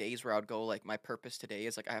remember days where I would go, like my purpose today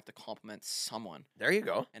is like I have to compliment someone, There you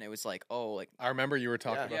go. and it was like, oh, like I remember you were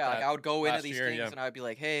talking Yeah. about yeah, that. like I would go into last these year, things yeah. and I would be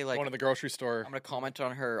like, hey, like Going to the grocery store. I'm gonna comment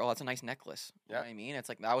on her. Oh, that's a nice necklace. You know Yeah. what I mean? It's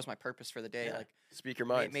like that was my purpose for the day. Yeah. Like Speak your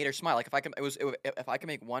made, mind. made her smile. Like if I can, if I can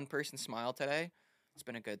make one person smile today, it's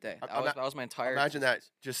been a good day. I'm That was my entire. Imagine that,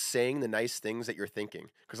 just saying the nice things that you're thinking.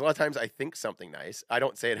 Because a lot of times I think something nice, I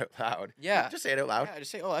don't say it out loud. Yeah. Just say it out loud. Yeah, just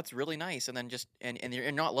say, oh, that's really nice, and then just and you're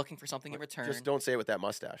not looking for something in return. Just don't say it with that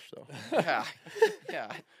mustache, though. Yeah,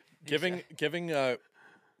 yeah. giving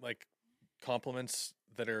like compliments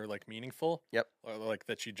that are like meaningful. Yep. Or like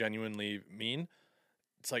that you genuinely mean.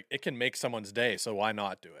 It's like it can make someone's day, so why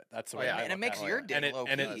not do it? That's the Oh, way yeah. I And it look makes at your it. day and it, low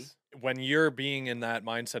and key. when you're being in that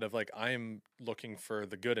mindset of like I'm looking for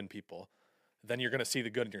the good in people, then you're gonna see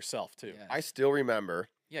the good in yourself too. Yeah. I still remember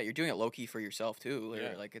Yeah, you're doing it low key for yourself too.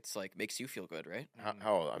 Yeah. Like it's like makes you feel good, right?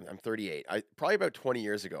 How old? I'm 38. I probably about 20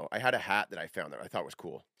 years ago, I had a hat that I found that I thought was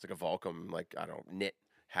cool. It's like a Volcom, like I don't know, knit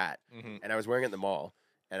hat, and I was wearing it in the mall,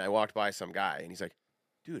 and I walked by some guy, and he's like,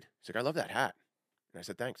 "Dude," he's like, "I love that hat," and I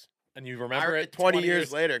said, "Thanks." And you remember it 20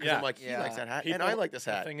 years later because Yeah. I'm like, he likes that hat, and People- I like this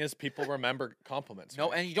The hat. thing is, people remember compliments. No,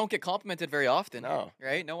 right? and you don't get complimented very often. No.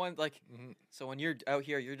 Right? No one like. Mhm. So when you're out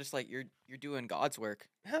here, you're just like you're doing God's work.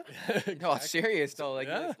 No, Exactly. I'm serious though. Like,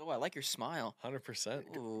 Yeah. oh, I like your smile. 100%.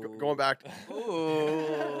 Going back,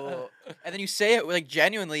 Ooh. And then you say it like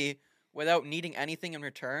genuinely without needing anything in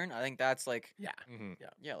return. I think that's like yeah, Mhm.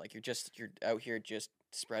 yeah, like you're out here just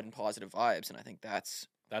spreading positive vibes, and I think that's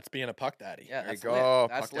That's being a puck daddy. yeah, There you that's go, lit.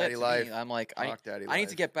 That's puck lit daddy to life. me. I'm like Talk daddy I need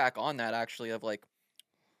to life. get back on that actually of like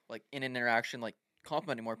in an interaction like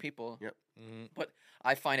complimenting more people. Yep. Mhm. But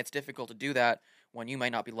I find it's difficult to do that when you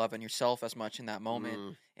might not be loving yourself as much in that moment,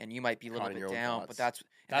 Mm. and you might be a little Caught in bit your own down. thoughts. But that's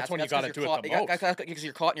That's when you 'cause gotta you're do it caught, the because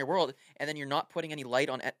you're caught in your world, and then you're not putting any light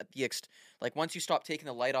on the like once you stop taking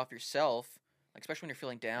the light off yourself, like especially when you're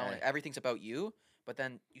feeling down, Yeah. like, everything's about you. But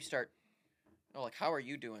then you start, oh, like how are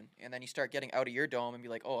you doing? And then you start getting out of your dome and be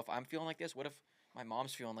like, oh, if I'm feeling like this, what if my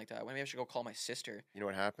mom's feeling like that? Well, maybe I should go call my sister. You know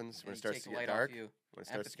what happens when And it you starts take to the get light off dark? you. When it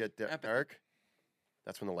starts to Empathy. get Empathy. dark,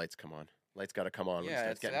 that's when the lights come on. Lights got to come on when it Yeah,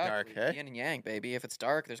 starts it's getting dark. exactly. Hey, Yin and yang, baby. If it's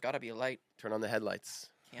dark, there's got to be a light. turn on the headlights.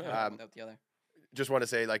 Can't have one Um, without the other. Just want to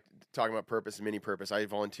say, like, talking about purpose and mini purpose, I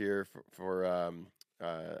volunteer for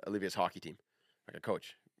Olivia's hockey team, like a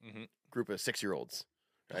coach, Mhm. group of 6-year-olds,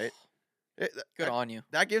 right? Good that, on you.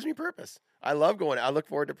 that gives me purpose. I love going. I look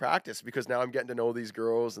forward to practice because now I'm getting to know these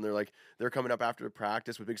girls, and they're coming up after the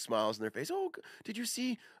practice with big smiles on their face. Oh, did you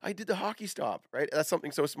see? I did the hockey stop, right? That's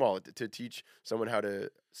something so small to teach someone how to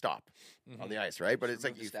stop on the ice, right? But it's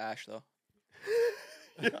like Remove the stash though.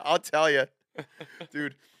 I'll tell you,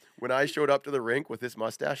 dude. When I showed up to the rink with this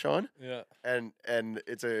mustache on, Yeah. and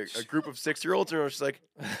it's a group of 6-year-olds, and I was just like,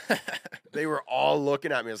 they were all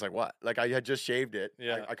looking at me. I was like, what? Like I had just shaved it.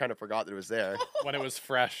 Yeah. I kind of forgot that it was there, When it was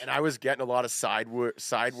fresh. and I was getting a lot of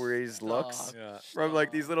sideways looks Stop. Yeah. from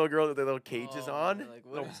like these little girls with their little cages Oh, on, Like,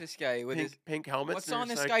 what is this guy with his? pink helmets. What's and they're on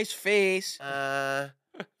just this like, guy's face?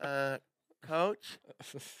 Coach,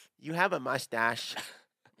 you have a mustache.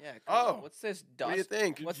 Yeah. Oh, What's this What do you dust?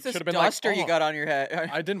 think? What's You this should've been like, duster you "Oh, got on your head?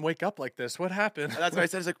 I didn't wake up like this. What happened? And that's what I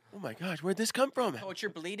said. It's like, oh my gosh, where'd this come from? Coach, you're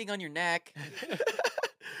bleeding on your neck.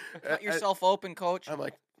 Cut And- yourself open, Coach. I'm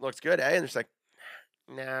like, looks good, eh? And they're just like,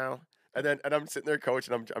 no. And I'm sitting there, coach,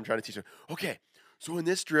 and I'm trying to teach her. Okay, so in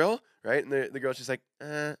this drill, right? And the girl's just like,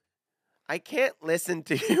 I can't listen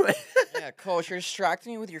to you. Yeah, Coach, you're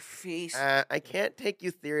distracting me with your face. I can't take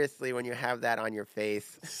you seriously when you have that on your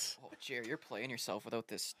face. Oh, Jerry, you're playing yourself without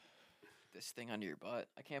this thing under your butt.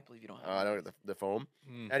 I can't believe you don't have. I one. don't get the foam.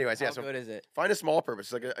 Mm. Anyways, yeah. How So good is it? find a small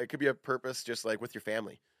purpose. Like it could be a purpose just like with your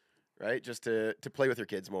family, right? Just to play with your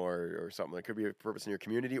kids more or something. It could be a purpose in your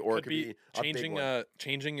community, or it Could could be a big changing one.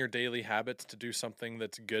 changing your daily habits to do something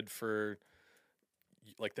that's good for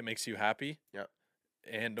like that makes you happy. Yeah.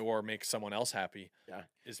 And or makes someone else happy. Yeah.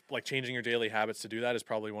 Is like changing your daily habits to do that is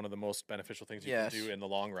probably one of the most beneficial things you Yes. can do in the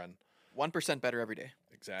long run. 1% better every day.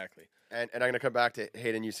 Exactly. And I'm gonna come back to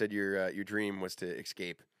Hayden. You said your dream was to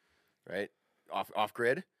escape, right? Off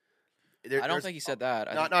grid. I don't think he said that.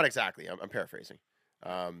 I think- Not exactly. I'm paraphrasing.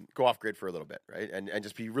 Go off grid for a little bit, right? And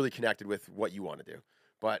just be really connected with what you want to do.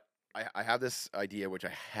 But I have this idea which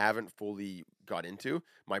I haven't fully got into.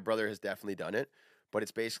 My brother has definitely done it, but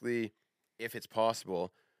it's basically if it's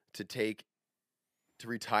possible to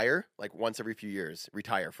retire like once every few years,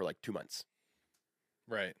 retire for like 2 months.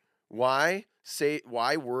 Right. Why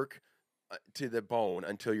work to the bone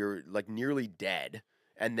until you're like nearly dead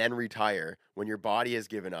and then retire when your body has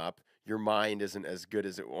given up, your mind isn't as good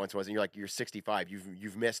as it once was, and you're 65.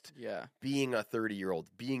 You've missed Yeah. being a 30-year-old,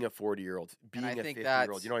 being a 40-year-old, And being I a think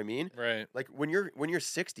 50-year-old. You know what I mean? Right. Like when you're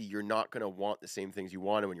 60, you're not gonna want the same things you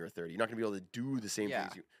wanted when you were 30. You're not gonna be able to do the same Yeah.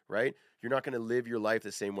 things right? You're not gonna live your life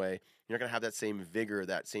the same way. You're not gonna have that same vigor,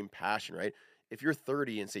 that same passion, right? If you're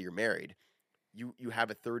 30 and say you're married, you have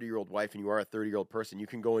a 30-year-old wife and you are a 30-year-old person, you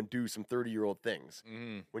can go and do some 30-year-old things.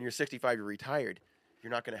 Mm. When you're 65, you're retired,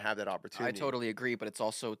 you're not going to have that opportunity. I totally agree, but it's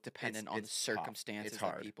also dependent on the it's tough. circumstances It's that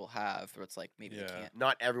hard. people have. Where it's like maybe Yeah. they can't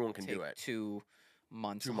Not everyone can take do it. 2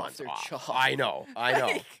 months 2 off months their off. job. I know.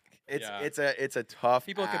 Like, Yeah. It's a tough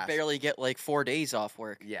people could ask. barely get like 4 days off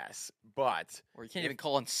work, Yes, but or you can't If- even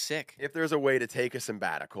call in sick. if there's a way to take a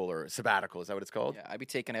sabbatical, is that what it's called? Yeah, I'd be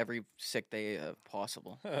taking every sick day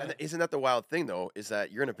possible. And isn't that the wild thing though? Is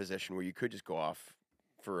that you're in a position where you could just go off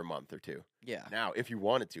for a month or two. Yeah. Now, if you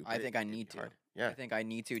wanted to, I but think I it'd be need to. hard. Yeah, I think I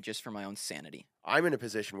need to just for my own sanity. I'm in a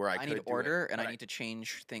position where I I could need do order it, and but I need to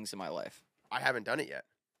change things in my life. I haven't done it yet.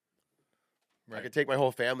 I Right. could take my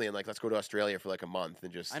whole family and like let's go to Australia for like a month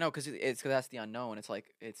and just. I know because it's cause that's the unknown. It's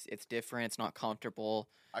like it's different. It's not comfortable.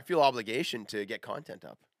 I feel obligation to get content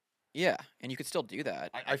up. Yeah, and you could still do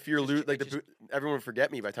that. I fear Just- like just everyone would forget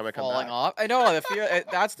me by the time I come falling back. off. I know the fear.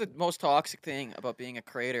 That's the most toxic thing about being a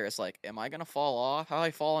creator. It's like, am I gonna fall off? How have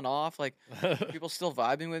I fallen off? Like people still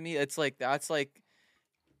vibing with me. It's like that's like,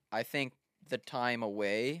 I think the time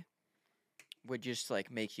away would just like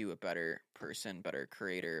make you a better person, better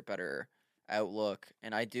creator, better outlook.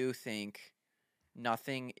 And I do think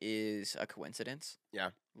nothing is a coincidence.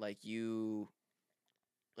 Yeah. Like you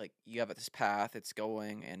have this path it's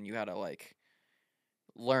going and you gotta like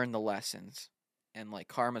learn the lessons. And like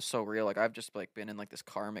karma's so real. Like I've just like been in like this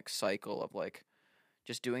karmic cycle of like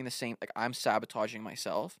just doing the same, like I'm sabotaging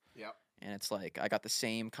myself. Yep. And it's like I got the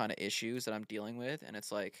same kind of issues that I'm dealing with, and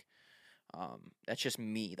it's like that's just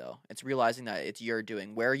me though. It's realizing that it's your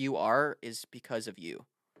doing. Where you are is because of you,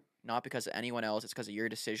 not because of anyone else. It's because of your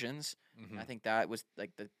decisions. And I think that was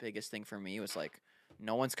like the biggest thing for me was like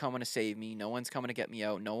no one's coming to save me, no one's coming to get me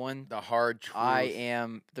out, no one. The hard truth. I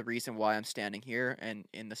am the reason why I'm standing here and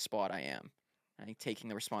in the spot I am. I think taking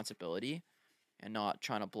the responsibility and not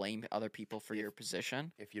trying to blame other people for your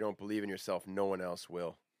position. If you don't believe in yourself, no one else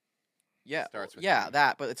will. Yeah, starts with yeah, you.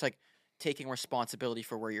 that. But it's like taking responsibility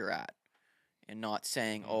for where you're at, and not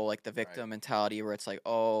saying, "Oh, like the victim mentality," where it's like,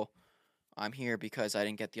 "Oh, I'm here because I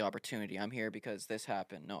didn't get the opportunity. I'm here because this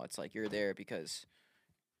happened." No, it's like you're there because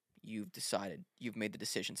you've decided, you've made the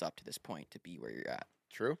decisions up to this point to be where you're at.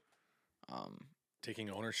 True.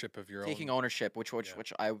 Taking ownership of your Taking own. ownership, which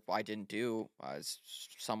Yeah. I didn't do. I was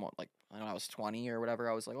somewhat like I don't know, I was 20 or whatever.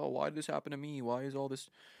 I was like, "Oh, why did this happen to me? Why is all this?"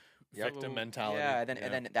 Victim mentality. Yeah,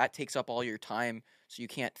 and then that takes up all your time, so you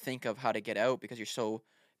can't think of how to get out because you're so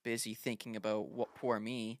busy thinking about what poor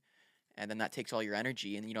me, and then that takes all your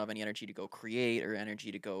energy, and you don't have any energy to go create or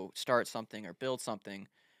energy to go start something or build something.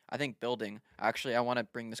 I think building. Actually, I want to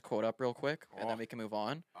bring this quote up real quick, and then we can move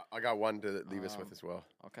on. I got one to leave us with as well.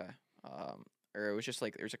 Okay. Or it was just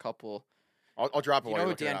like there's a couple. I'll drop it. You while know you're who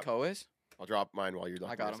looking it Dan up. Coe is? I'll drop mine while you're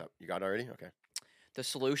looking got this him. up. You got it already? Okay. The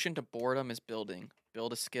solution to boredom is building.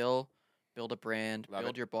 Build a skill, build a brand, Love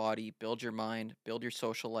build it. your body, build your mind, build your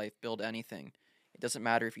social life, build anything. It doesn't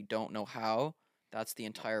matter if you don't know how. That's the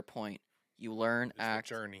entire point. You learn, It's the act,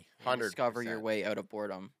 journey. and discover your 100%. way out of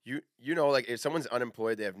boredom. You know, like if someone's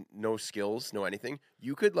unemployed, they have no skills, no anything.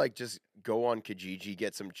 You could like just go on Kijiji,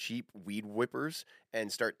 get some cheap weed whippers,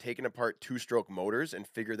 and start taking apart two-stroke motors and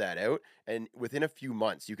figure that out. And within a few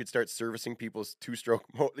months, you could start servicing people's two-stroke.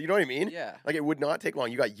 You know what I mean? Yeah. Like it would not take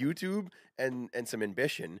long. You got YouTube and some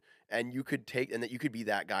ambition, and you could take and that you could be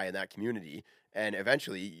that guy in that community, and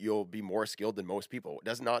eventually you'll be more skilled than most people. It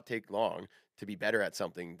does not take long to be better at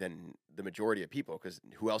something than the majority of people, because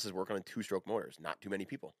who else is working on two-stroke motors? Not too many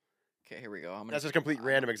people. Okay, here we go. I'm gonna. That's just a complete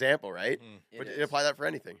random example, right? It But is. apply that for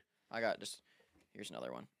anything. I got just. Here's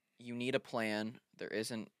another one. You need a plan. There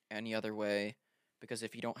isn't any other way, because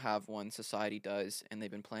if you don't have one, society does, and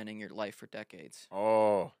they've been planning your life for decades.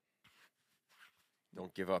 Oh,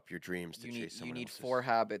 don't give up your dreams to You chase need someone else's. 4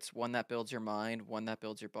 habits: one that builds your mind, one that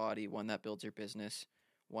builds your body, one that builds your business,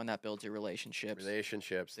 one that builds your relationships.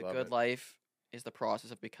 relationships. The love good it. life is the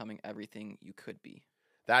process of becoming everything you could be.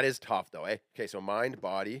 That is tough, though. Eh? Okay, so mind,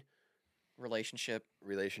 body, Relationship,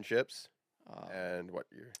 relationships, uh, and what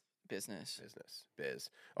your business. biz.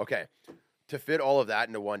 Okay, to fit all of that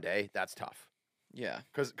into one day, that's tough. Yeah,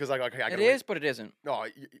 Because like okay, I it gotta is, but it isn't. No,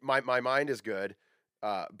 my mind is good.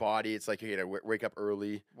 Body, it's like you gotta wake up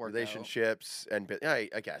early. Work out. Relationships and yeah,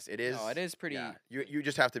 I guess it is. No, it is pretty. Yeah, you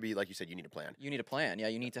just have to be like you said. You need a plan. You need a plan. Yeah,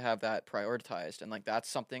 you need to have that prioritized, and like that's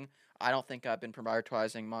something I don't think I've been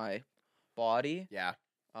prioritizing my body. Yeah.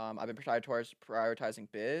 I've been prioritizing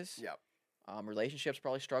biz. Yep. Relationships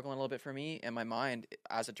probably struggling a little bit for me, and my mind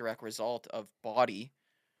as a direct result of body.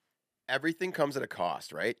 Everything comes at a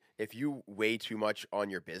cost, right? If you weigh too much on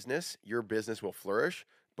your business will flourish,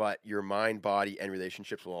 but your mind, body, and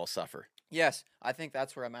relationships will all suffer. Yes, I think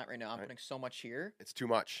that's where I'm at right now. I'm Right. putting so much here, It's too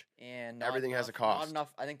much. and not Everything has a enough- cost. Not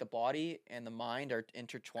enough. I think the body and the mind are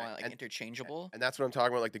intertwined, like and- interchangeable. And that's what I'm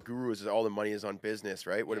talking about. Like the gurus is all the money is on business,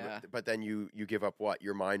 right? What Yeah. but then you give up what?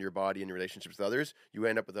 Your mind, your body, and your relationships with others. You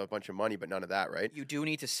end up with a bunch of money, but none of that, right? You do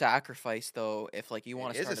need to sacrifice though, if like you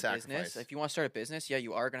want It to is a start a business. sacrifice. If you want to start a business, yeah,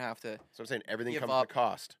 you are gonna have to. So I'm saying everything Give comes up. at a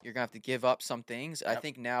cost. You're gonna have to give up some things. I Yep.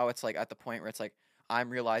 think now it's like at the point where it's like I'm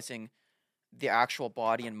realizing the actual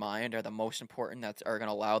body and mind are the most important that are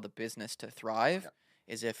gonna allow the business to thrive. Yep.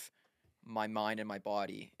 Is if my mind and my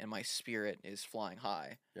body and my spirit is flying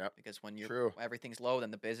high. Yep. Because when True. everything's low,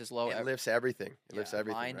 then the biz is low. It lifts everything. It lifts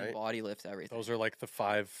everything, Mind right? and body lifts everything. Those are like the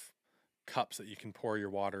 5 cups that you can pour your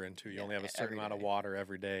water into. You Yeah, only have a certain every amount of day. water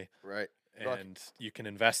every day, Right. Look, and you can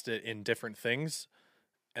invest it in different things.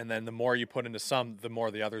 And then the more you put into some, the more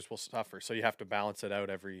the others will suffer. So you have to balance it out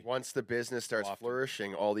every. once the business starts often.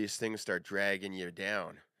 flourishing, all these things start dragging you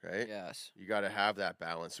down, right? Yes. You got to have that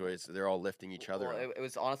balance, so they're all lifting each other Well, up. it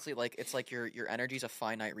was honestly like it's like your energy's a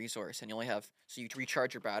finite resource, and you only have so you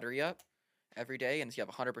recharge your battery up every day, and you have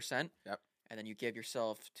 100%. Yep. And then you give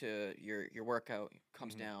yourself to your workout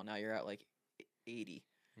comes Mhm. down. Now you're at like 80.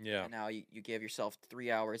 Yeah. And now you give yourself 3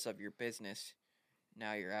 hours of your business.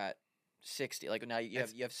 Now you're at 60. Like now you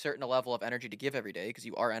have certain level of energy to give every day because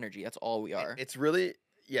you are energy. That's all we are. It's really,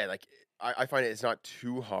 yeah, like I find it's not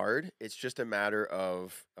too hard. It's just a matter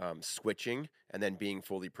of switching and then being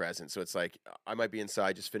fully present. So it's like I might be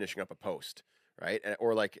inside just finishing up a post, right?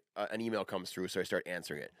 Or like an email comes through, so I start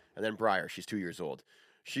answering it. And then Briar, she's 2 years old.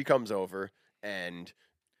 She comes over and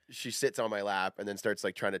she sits on my lap and then starts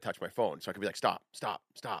like trying to touch my phone. So I could be like, stop, stop,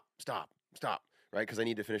 stop, stop, stop, right? Because I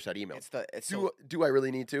need to finish that email. Do I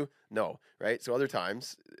really need to? No, right? So other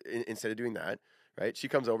times, instead of doing that, right? She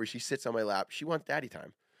comes over, she sits on my lap, she wants daddy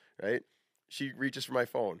time, right? She reaches for my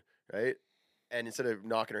phone, right? And instead of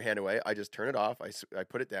knocking her hand away, I just turn it off, I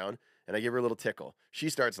put it down, and I give her a little tickle. She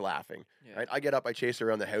starts laughing, Yeah. right? I get up, I chase her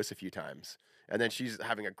around the house a few times, and then she's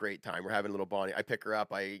having a great time. We're having a little bonding. I pick her up,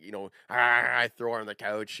 I throw her on the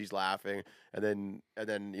couch, she's laughing, and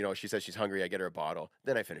then she says she's hungry, I get her a bottle,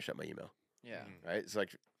 then I finish up my email, Yeah. right? It's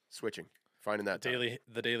like switching, finding that time.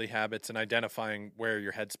 The daily habits and identifying where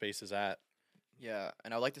your headspace is at. Yeah.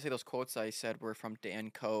 And I'd like to say those quotes I said were from Dan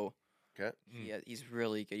Coe. Okay. He's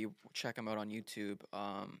really good. You check him out on YouTube.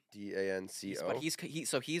 DANCO.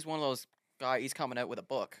 But he's one of those guys. He's coming out with a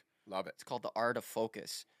book. Love it. It's called The Art of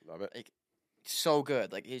Focus. Love it. Like so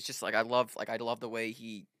good. Like he's just like I love the way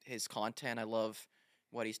his content. I love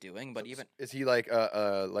what he's doing. But even is he like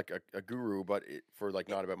a guru, but for like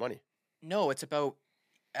not about money? no, it's about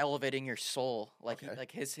elevating your soul. Like Okay.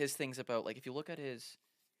 his things about like if you look at his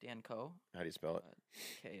Dan Coe, How do you spell it?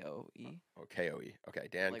 Koe. Oh, Koe. Okay,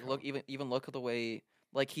 Dan. Like Coe. look even look at the way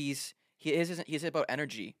like he's about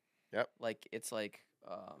energy. Yep. Like it's like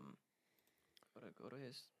go to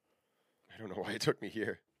his. I don't know why it took me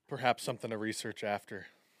here. Perhaps something to research after.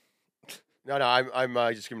 No, I'm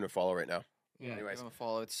just giving it a follow right now. Yeah, Anyways. give him a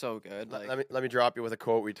follow. It's so good. Like, Let me drop you with a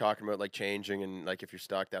quote. We talking about like changing and like if you're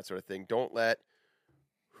stuck, that sort of thing. Don't let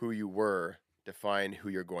who you were define who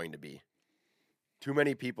you're going to be. Too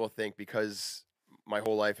many people think because my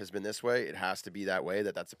whole life has been this way, it has to be that way.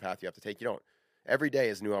 That's the path you have to take. You don't. Every day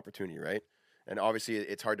is a new opportunity, right? And obviously,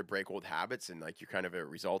 it's hard to break old habits, and like you're kind of a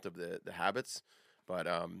result of the habits. But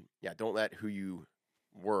yeah, don't let who you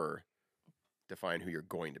were define who you're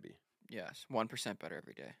going to be. yes, 1% better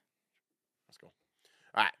every day. Let's go.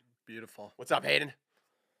 All right, Beautiful. what's up, Hayden?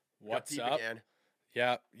 We got What's deep up? again.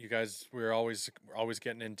 Yeah, you guys, we're always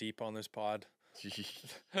getting in deep on this pod.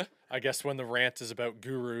 I guess when the rant is about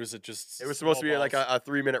gurus, it just It was supposed to be like snowballs. a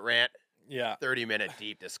 3-minute rant, Yeah. 30-minute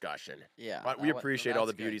deep discussion. Yeah, But we that wa- appreciate all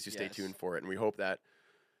the that's good, beauties who stay yes. tuned for it, and we hope that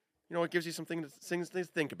it gives you something to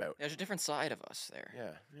think about. There's a different side of us there,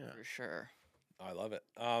 Yeah. for sure. I love it.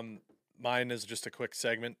 Mine is just a quick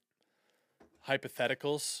segment.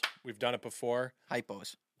 Hypotheticals. We've done it before.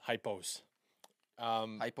 Hypos, Hypos.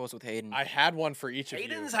 hypos with Hayden. I had one for each of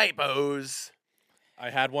Hayden's you. hypos. I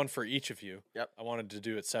had one for each of you. Yep. I wanted to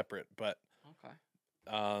do it separate, but okay,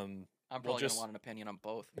 um, I'm we'll probably just- gonna want an opinion on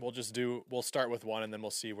both. we'll start with one and then we'll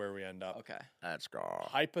see where we end up. Okay, Let's go.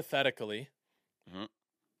 Hypothetically, Mhm.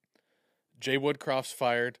 Jay Woodcroft's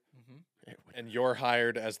fired mm-hmm. and you're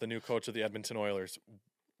hired as the new coach of the Edmonton Oilers.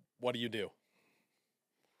 What do you do?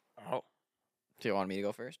 Oh, Do you want me to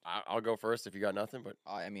go first? I'll go first if you got nothing, but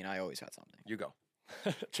I mean, I always had something. you go.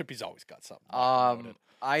 Chippy's always got something.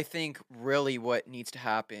 I think really what needs to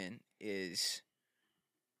happen is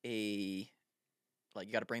you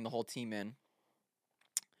got to bring the whole team in.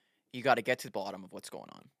 You got to get to the bottom of what's going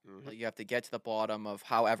on. Mhm. Like, you have to get to the bottom of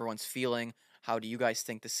how everyone's feeling. How do you guys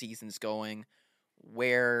think the season's going?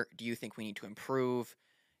 Where do you think we need to improve?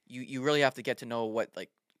 You really have to get to know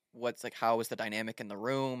how is the dynamic in the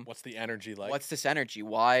room? What's the energy like? What's this energy?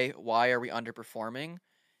 Why are we underperforming?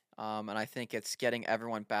 And I think it's getting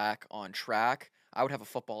everyone back on track. I would have a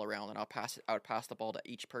football around and I would pass the ball to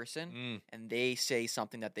each person and they say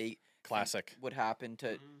something that they think Classic. would happen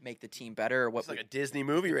to make the team better or what It's like a Disney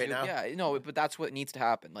movie right now. yeah, no, but that's what needs to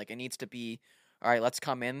happen. Like it needs to be all right, let's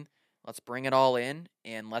come in, let's bring it all in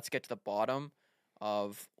and let's get to the bottom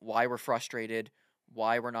of why we're frustrated,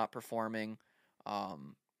 why we're not performing,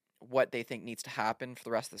 what they think needs to happen for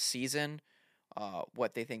the rest of the season,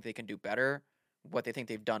 what they think they can do better, what they think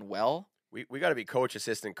they've done well. We got to be coach,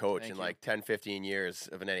 assistant coach Thank in you. like 10, 15 years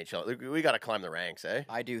of an NHL. We got to climb the ranks, eh?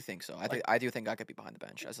 I do think so. I do think I could be behind the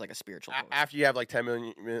bench as like a spiritual coach. After you have like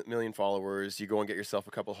 10 million followers, you go and get yourself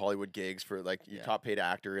a couple Hollywood gigs for like your top paid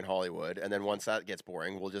actor in Hollywood, and then once that gets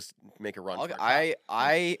boring, we'll just make a run. For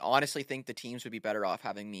I honestly think the teams would be better off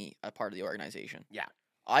having me a part of the organization. Yeah.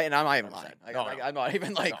 I'm not even 100%. lying. No. I'm not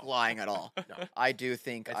even lying at all. No. I do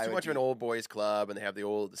think It's too much of an old boys club, and they have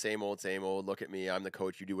the same old. Look at me, I'm the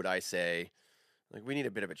coach. You do what I say. Like we need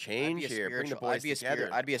a bit of a change here. Bring the boys together.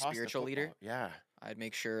 I'd be a Toss the spiritual leader. football. Yeah. I'd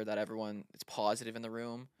make sure that everyone is positive in the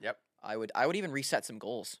room. Yep. I would even reset some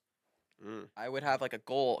goals. I would have like a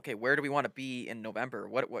goal. Okay, where do we want to be in November?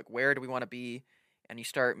 Where do we want to be? And you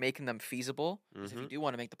start making them feasible. Because if you do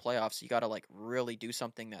want to make the playoffs, you got to like really do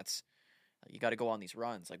something that's. You got to go on these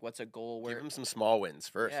runs. Like, what's a goal? Where Give them some small wins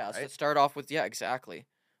first. Yeah, right? so let's start off with exactly.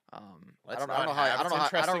 I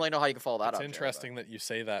don't really know how you can follow that It's up. interesting that you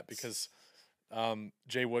say that because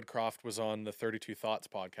Jay Woodcroft was on the 32 Thoughts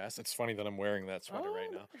podcast. It's funny that I'm wearing that sweater right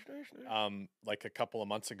now. Like a couple of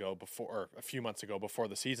months ago or a few months ago before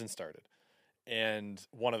the season started. And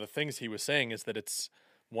one of the things he was saying is that it's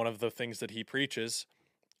one of the things that he preaches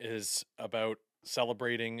is about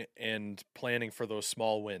celebrating and planning for those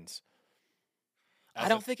small wins. I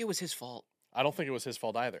don't think it was his fault. I don't think it was his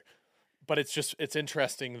fault either. But it's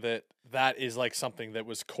interesting that is like something that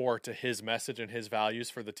was core to his message and his values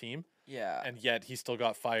for the team. Yeah. And yet he still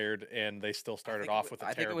got fired and they still started off with a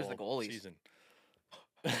terrible I think it was the goalies. season.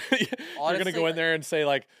 You're going to go in there and say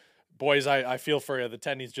like, boys, I feel for you. The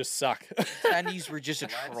tennies just suck. Tennies were just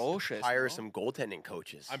atrocious. Hire some goaltending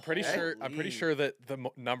coaches. I'm pretty sure that the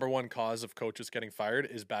number one cause of coaches getting fired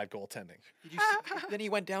is bad goaltending. Then he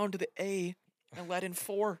went down to the A and let in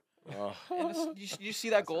 4. Oh. And did you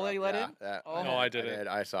see that goal that he let in? Yeah. Oh. No, I didn't.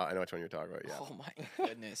 I saw. I know which one you're talking about. Yeah. Oh my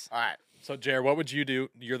goodness. All right. So, Jared, what would you do?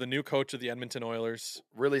 You're the new coach of the Edmonton Oilers.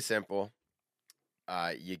 Really simple.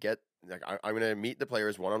 You get. Like, I'm going to meet the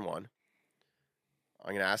players one-on-one. I'm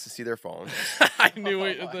going to ask to see their phone. I knew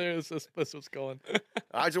this was going.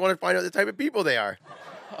 I just want to find out the type of people they are.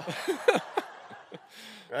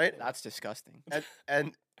 Right? That's disgusting.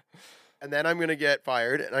 And then I'm going to get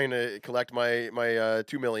fired, and I'm going to collect my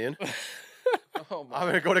 $2 million. Oh my I'm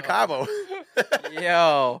going to go to Cabo.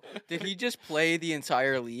 Yo, did he just play the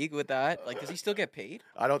entire league with that? Like, does he still get paid?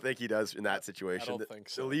 I don't think he does in that situation. I don't think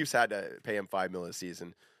so. The Leafs had to pay him $5 million a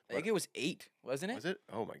season. I think it was 8, wasn't it? Was it?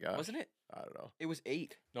 Oh my gosh. Wasn't it? I don't know. It was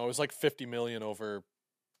 8. No, it was like $50 million over.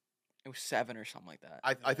 It was 7 or something like that.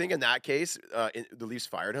 I think in that case, the Leafs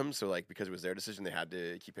fired him. So like because it was their decision, they had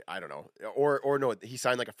to keep it. I don't know. Or no, he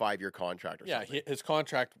signed like a 5-year contract or something. His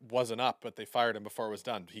contract wasn't up, but they fired him before it was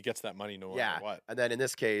done. He gets that money no matter what. And then in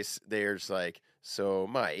this case, they're just like, so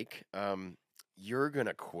Mike, you're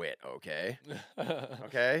gonna quit, okay?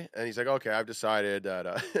 Okay? And he's like, okay, I've decided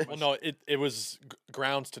that. Well, no, it was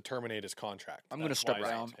grounds to terminate his contract. I'm going to That's step why he's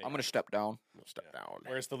down. taking I'm going it. to step down. Step down.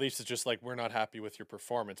 Whereas the Leafs is just like, we're not happy with your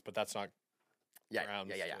performance, but that's not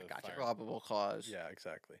grounds. Yeah. to Gotcha. fire. Probable cause. Yeah,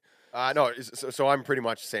 exactly. No, so I'm pretty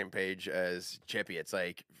much the same page as Chippy. It's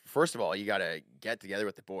like, first of all, you got to get together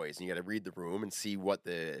with the boys and you got to read the room and see what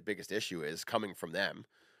the biggest issue is coming from them,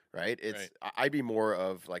 right? I'd be more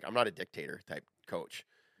of like, I'm not a dictator type coach.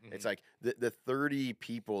 Mm-hmm. It's like the 30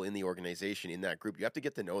 people in the organization in that group, you have to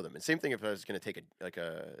get to know them. And same thing if I was going to take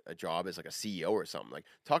a job as like a CEO or something, like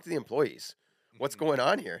talk to the employees. What's going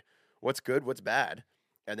on here? What's good? What's bad?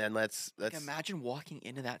 And then let's Like, imagine walking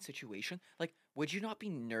into that situation. Like, would you not be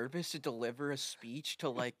nervous to deliver a speech to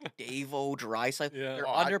like Davo Draisaitl? Yeah. They're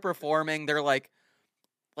Oh, underperforming. They're like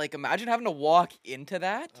imagine having to walk into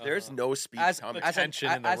that there's no speech as coming. as,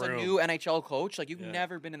 tension in the as a room. new NHL coach. Like, you've Yeah.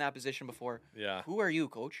 never been in that position before. Yeah. Who are you,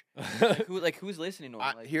 coach? Who's listening to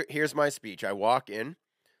him? Like, Here's my speech. I walk in,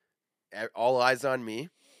 all eyes on me.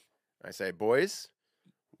 I say, boys,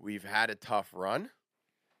 we've had a tough run,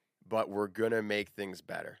 but we're going to make things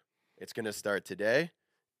better. It's going to start today,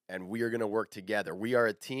 and we are going to work together. We are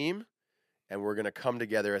a team, and we're going to come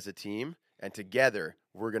together as a team, and together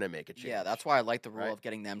we're going to make a change. yeah, that's why I like the rule Right? of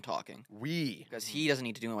getting them talking. We. Because he doesn't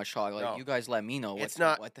need to do much talking. Like, No. you guys let me know It's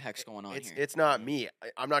not- what the heck's going on here. It's not me.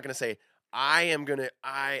 I'm not going to say, I am going to,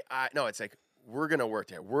 no, it's like, we're going to work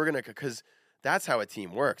together. We're going to, because that's how a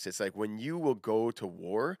team works. It's like when you will go to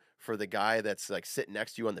war for the guy that's like sitting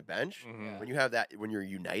next to you on the bench, Mhm. when you have that, when you're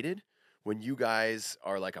united, when you guys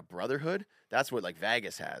are like a brotherhood, that's what like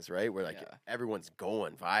Vegas has, right? Where like Yeah. everyone's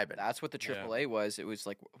going, vibing. That's what the Yeah. AAA was. It was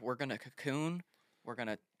like, we're going to cocoon. We're going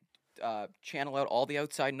to channel out all the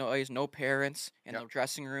outside noise. No parents in Yep. the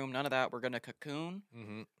dressing room. None of that. We're gonna cocoon.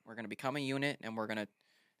 Mm-hmm. We're gonna become a unit, and we're gonna.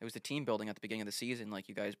 It was the team building at the beginning of the season. Like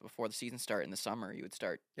you guys, before the season start in the summer, you would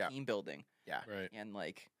start Yeah. team building, Right. and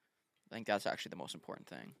like I think that's actually the most important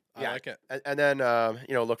thing. I Yeah. like it. And then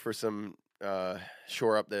look for some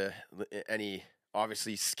shore up any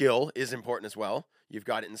obviously skill is important as well. You've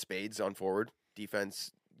got it in spades on forward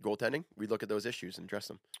defense, goaltending. We look at those issues and address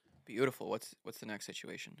them. Beautiful. What's the next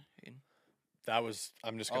situation? Hayden? That was.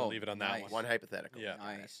 I'm just gonna Oh, leave it on that nice. one. One hypothetical. Yeah.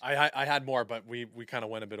 Nice. I had more, but we kind of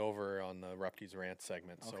went a bit over on the Rupke's rant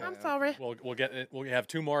segment. So Okay. I'm sorry. we'll get it. We have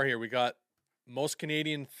two more here. We got most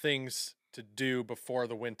Canadian things to do before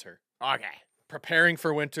the winter. Okay. Preparing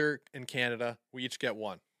for winter in Canada. We each get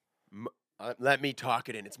one. Let me talk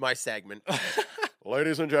it in. It's my segment.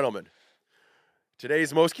 Ladies and gentlemen,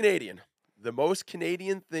 today's most Canadian. The most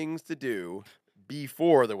Canadian things to do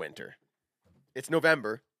before the winter. It's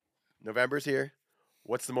November. November's here.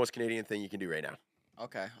 What's the most Canadian thing you can do right now?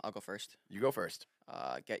 Okay, I'll go first. You go first.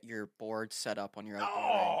 Get your board set up on your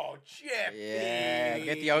outdoor rink. Chip. Yeah,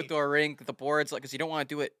 get the outdoor rink, the boards, like, because you don't want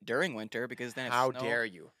to do it during winter because then it's How snow. dare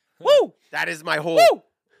you? Woo! That is my whole. Woo!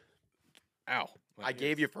 Ow. I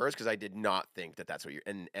gave you first because I did not think that's what you're.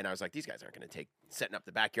 And I was like, these guys aren't going to take setting up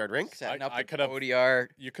the backyard rink. Setting I up the could've- ODR.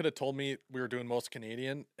 You could have told me we were doing most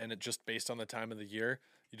Canadian, and it just based on the time of the year.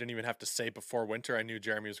 You didn't even have to say before winter. I knew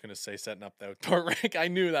Jeremy was going to say setting up the outdoor rink. I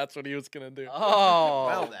knew that's what he was going to do. Oh,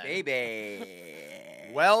 Well then.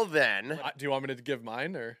 baby. Well then, Do you want me to give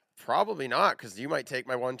mine or? probably not because you might take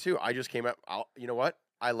my one too. I just came up. You know what?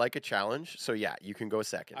 I like a challenge, so yeah, you can go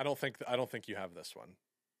second. I don't think you have this one.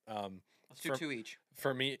 Let's do For- two each.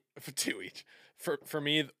 For me, for two each. For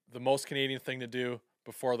me, the most Canadian thing to do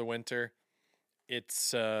before the winter,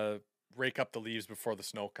 it's rake up the leaves before the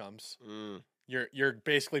snow comes. Mm. You're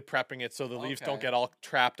basically prepping it so the leaves don't Okay. get all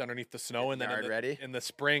trapped underneath the snow, Get and then yard ready. in the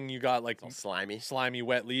spring you got like It's all slimy slimy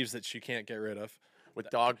wet leaves that you can't get rid of. with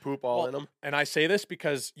dog poop all Well, in them. And I say this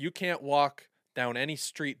because you can't walk down any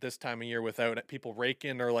street this time of year without people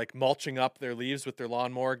raking or like mulching up their leaves with their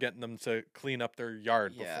lawnmower, getting them to clean up their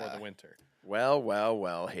yard before Yeah. the winter.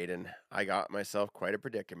 Well, Hayden. I got myself quite a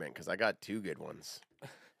predicament because I got two good ones.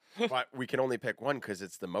 But we can only pick one because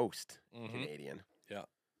it's the most Mhm. Canadian.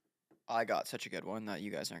 I got such a good one that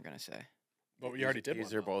you guys aren't gonna say. But we already did These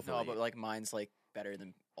one. are both No, elite. but like mine's like better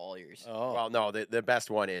than all yours. Oh, Well, no, the best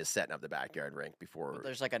one is setting up the backyard rink before. But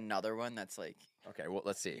there's like another one that's like Okay, well,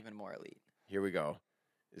 let's see. even more elite. Here we go.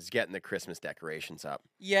 Is getting the Christmas decorations up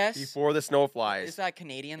Yes. before the snow flies. Is that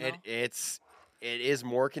Canadian though? It is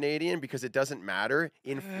more Canadian because it doesn't matter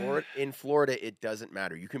in Florida. In Florida, it doesn't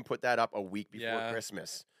matter. You can put that up a week before Yeah.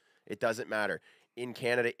 Christmas. It doesn't matter. In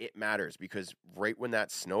Canada, it matters because right when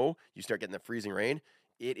that snow, you start getting the freezing rain.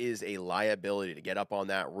 It is a liability to get up on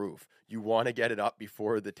that roof. You want to get it up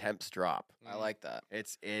before the temps drop. I like that.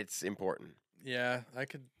 It's important. yeah, I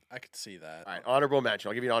could see that. All right, honorable mention.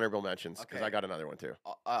 I'll give you honorable mentions because Okay. I got another one too.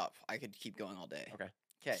 I could keep going all day. Okay.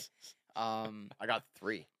 Okay. I got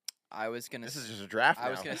three. I was gonna. This is just a draft. I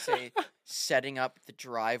was now. gonna say setting up the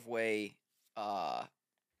driveway.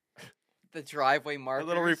 The driveway the markers.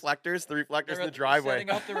 little reflectors. The reflectors in They're the driveway. Setting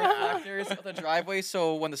up the reflectors of the driveway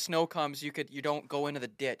so when the snow comes, you don't go into the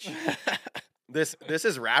ditch. This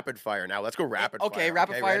is rapid fire now. Let's go rapid fire. Okay,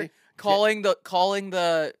 rapid fire. ready? Calling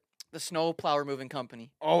the snow plow removing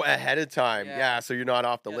company. Oh, ahead of time. Yeah. Yeah, so you're not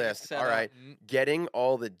off the Getting it list. set All up. right. Mm, Getting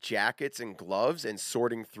all the jackets and gloves and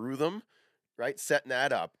sorting through them, right? Setting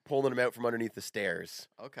that up, pulling them out from underneath the stairs.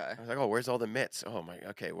 Okay. I was like, oh, where's all the mitts? Oh, my.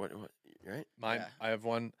 Okay, what right? Mine, Yeah. I have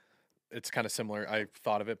one. It's kind of similar. I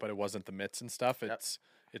thought of it, but it wasn't the mitts and stuff. Yep.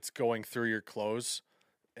 It's going through your clothes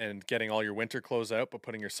and getting all your winter clothes out, but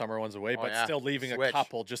putting your summer ones away, Oh, but yeah. still leaving a Switch.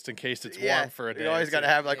 couple just in case it's Yeah, warm for a day. You always got to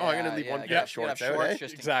have, like, oh, I'm going to leave one get pair of shorts get out, shorts eh?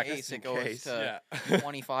 just Exactly. in case Just in it goes case. to Yeah.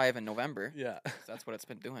 25 in November. Yeah. That's what it's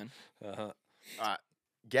been doing. Uh-huh.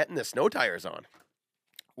 Getting the snow tires on.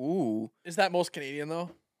 Ooh. Is that most Canadian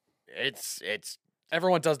though? It's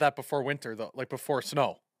Everyone does that before winter though, like before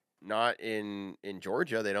snow. not in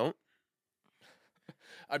Georgia. They don't.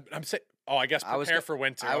 I'm saying. Oh, I guess I was prepare go- for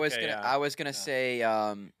winter. I was Okay, gonna yeah. I was gonna say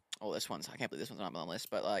oh, this one's I can't believe this one's not on the list,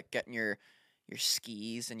 but like getting your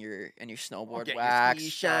skis and your snowboard getting your waxed,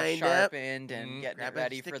 skis shined up. sharpened, and Mhm. getting Grab it a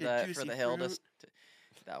ready stick for of the juicy hill. fruit.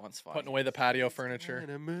 That one's fun. Putting away the patio furniture.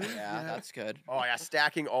 Yeah, that's good. Oh yeah,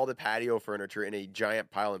 stacking all the patio furniture in a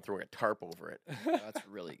giant pile and throwing a tarp over it. That's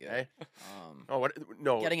really good. Okay. Um, Oh what?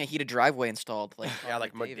 No. getting a heated driveway installed, like yeah,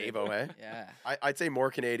 like Connor McDavid. McDavo, eh? Yeah. I'd say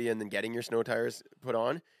more Canadian than getting your snow tires put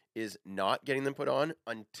on is not getting them put on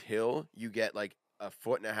until you get like a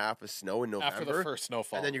foot and a half of snow in November. After the first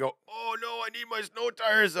snowfall. And then you go, oh no, I need my snow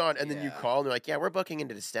tires on. And then you Yeah. call and they're like, yeah, we're booking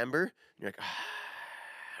into December. And you're like,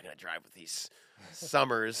 I'm going to drive with these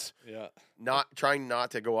summers, yeah. trying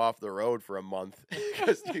not to go off the road for a month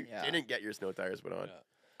because you Yeah. didn't get your snow tires put on.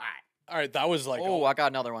 Yeah. All right, that was like Oh, I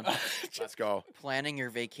got another one. Let's go. Planning your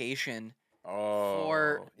vacation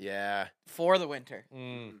Oh, yeah. for the winter.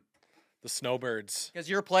 the snowbirds. Because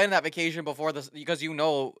you're planning that vacation before this, because you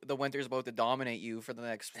know the winter's about to dominate you for the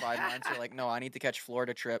next 5 months. You're like, no, I need to catch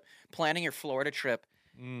Florida trip. Planning your Florida trip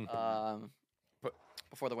Put-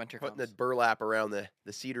 before the winter Putting comes. the burlap around the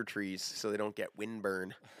cedar trees so they don't get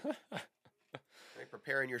windburn. Right,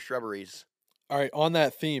 preparing your shrubberies. All right, on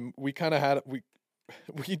that theme, we kind of had we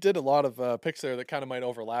did a lot of picks there that kind of might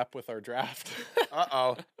overlap with our draft.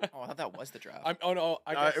 Uh-oh. Oh, I thought that was the draft. Oh no,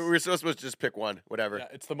 I guess We're supposed to just pick one, whatever. yeah,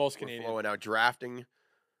 it's the most We're Canadian. flowing now. Drafting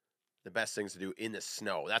the best things to do in the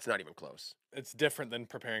snow. That's not even close. It's different than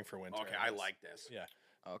preparing for winter. Okay, I guess. like this. Yeah.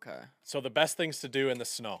 Okay. So the best things to do in the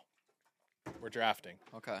snow. We're drafting.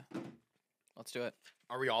 Okay. Let's do it.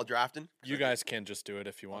 Are we all drafting? You guys can just do it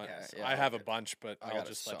if you want. Okay, yeah. I have a bunch, but I I'll got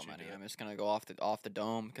just so let you many. do it. I'm just gonna go off the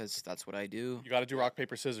dome because that's what I do. You got to do rock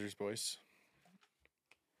paper scissors, boys.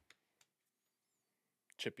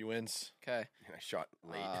 Chippy wins. Okay. I shot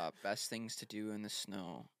late. Best things to do in the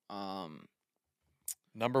snow.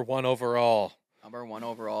 Number 1 overall. Number 1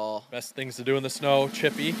 overall. Best things to do in the snow.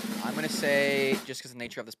 Chippy. I'm gonna say, just because the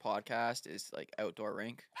nature of this podcast is like outdoor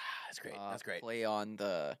rink. That's great. That's great. Play on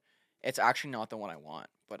the. It's actually not the one I want,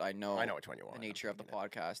 but I know. I know which one you want. The nature of the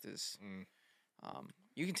podcast is. Mm.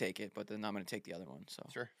 You can take it, but then I'm gonna take the other one. So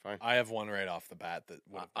Sure, fine. I have one right off the bat that.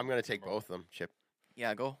 would've I'm been going to take number both of them, Chip.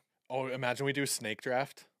 yeah, go. one. Oh, imagine we do snake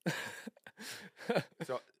draft.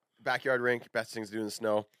 So, backyard rink, best things to do in the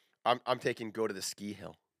snow. I'm taking go to the ski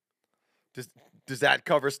hill. Does that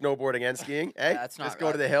cover snowboarding and skiing? Eh? That's not Just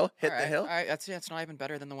go to the hill, hit All the right, hill. All right, that's not even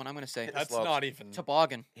better than the one I'm gonna say. Hit the That's slopes. not even.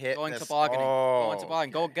 Toboggan. Hit Going this- tobogganing. Going Oh,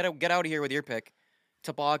 toboggan. Go get out of here with your pick.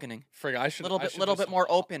 Tobogganing. Frig, I should. Little I bit, should little just bit more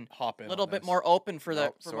open. Hop in. Little on bit this. more open for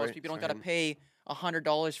Nope, for sorry, most people. You don't sorry. gotta pay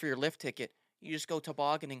 $100 for your lift ticket. You just go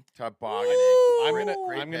tobogganing. Tobogganing. I'm Great- gonna.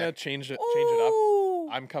 great I'm gonna pick. change it. Change it up. Ooh.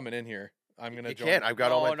 I'm coming in here. I'm gonna. You join. can't. I've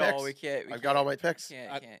got all my no, picks. we can't. I've got all my picks.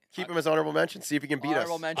 Can't, I- can't. Keep him as honorable mention. See if he can beat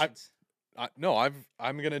Honorable us. mentions. No,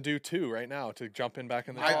 I'm gonna do 2 right now to jump in back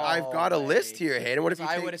in the. No. I've got a list way. here, Hayden. What if you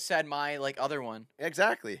I take... would have said my other one.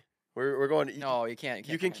 Exactly. We're going. No, you can't.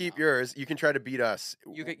 You can put it keep now. yours. You can try to beat us.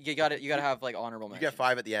 You got to have like honorable You mentions. get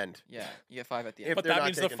 5 at the end. Yeah, you get 5 at the If end. But they're that not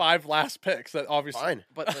means the taking- 5 last picks. That obviously. Fine.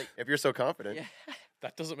 But like, If you're so confident. yeah.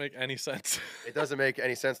 That doesn't make any sense. It doesn't make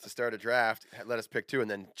any sense to start a draft. Let us pick 2 and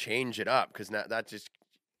then change it up because now that just.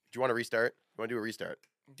 Do you want to restart? You want to do a restart?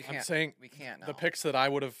 You I'm can't- saying we can't now. the picks that I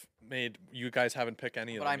would have made, you guys haven't picked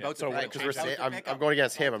any of But them I'm yet. about to So pick we're them. Because I'm changing- about to pick I'm 'em. going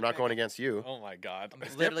against About him. to I'm not pick going 'em. against you. Oh my god, I'm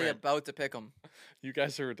It's literally different. about to pick them. you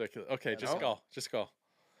guys are ridiculous. Okay, just know. go. Just go.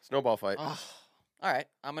 Snowball fight. All right,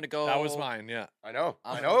 I'm gonna go. That was mine. Yeah. I know.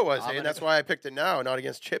 I'm I gonna- know it was. I'm Hayden. gonna That's go- why I picked it now, not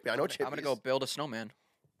against Chippy. I know Chippy. I'm gonna go build a snowman.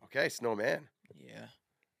 Okay, Snowman. Yeah.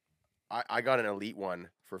 I got an elite one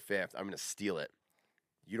for 5th. I'm going to steal it.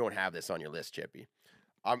 You don't have this on your list, Chippy.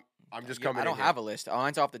 I'm just coming I don't in here. have a list.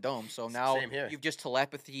 Mine's off the dome. So now Same here. you've just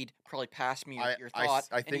telepathied probably past me your I thought,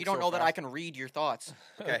 and think you don't so know that I fast. can read your thoughts.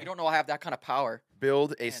 Okay. You don't know I have that kind of power.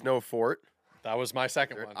 Build a snow fort. That was my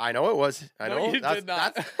second one. I know it was. I No, know. you did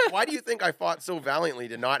not. Why do you think I fought so valiantly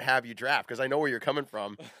to not have you draft? Because I know where you're coming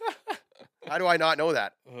from. How do I not know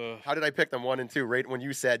that? Ugh. How did I pick them 1 and 2 right when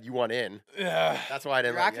you said you want in? Yeah. That's why I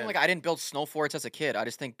didn't You're let acting you like in. I didn't build snow forts as a kid. I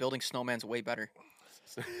just think building snowman's way better.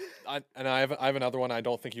 I have another one I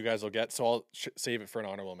don't think you guys will get, so I'll save it for an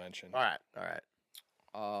honorable mention. All right.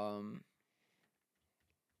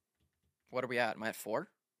 What are we at? Am I at 4?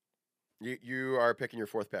 You are picking your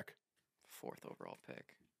 4th pick. 4th overall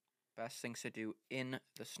pick. Best things to do in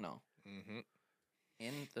the snow. Mm-hmm.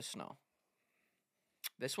 In the snow.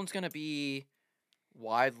 This one's gonna be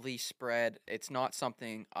widely spread. It's not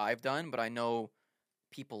something I've done, but I know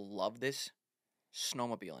people love this.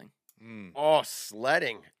 Snowmobiling. Mm. Oh,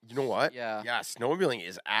 sledding. You know what? Yeah. Yeah, snowmobiling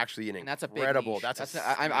is actually an And that's a big incredible. niche. That's a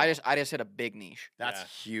I just hit a big niche. That's Yeah.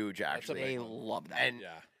 huge, That's a actually. big They one. love that. And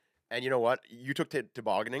Yeah. and you know what? You took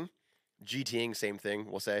tobogganing, GTing, same thing.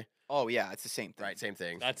 We'll say oh yeah, it's the same thing. right, same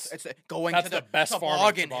thing. That's It's going That's to the, the best form of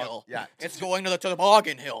toboggan toboggan. hill. Yeah. It's going to the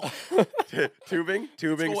toboggan hill. tubing,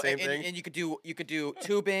 Go- same and, thing. And you could do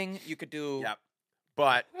tubing. You could do. Yeah.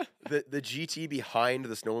 But the GT behind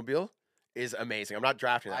the snowmobile is amazing. I'm not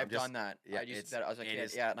drafting that. I've I'm just done that. yeah, I just it's- did that as a it kid.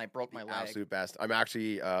 is Yeah, and I broke my the leg. absolute best. I'm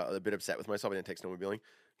actually a bit upset with myself. I didn't take snowmobiling.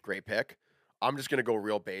 Great pick. I'm just gonna go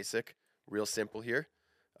real basic, real simple here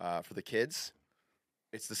for the kids.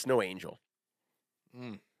 It's the Snow Angel.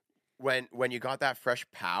 Mm. When you got that fresh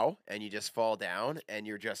pow and you just fall down and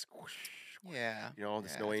you're just whoosh, Yeah. you know, the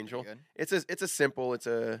Yeah, Snow that's Angel. pretty It's a simple, it's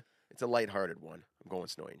a lighthearted one. I'm going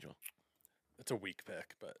Snow Angel. It's a weak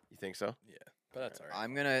pick, but You think so? yeah, but that's all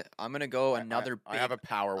right. I'm gonna go I- another. I have a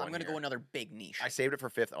power one. I'm gonna here. go another big niche. I saved it for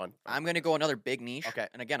fifth on. I'm gonna go another big niche. Okay.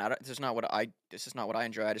 And again, this is not what I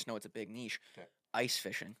enjoy. I just know it's a big niche. Okay. Ice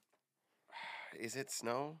fishing. Is it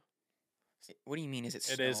snow? What do you mean? Is it?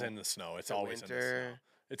 It Snow? is in the snow. It's The always in the snow. winter.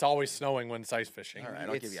 It's always snowing when it's ice fishing. All right, I'll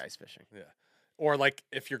give It's- you ice fishing. Yeah. Or like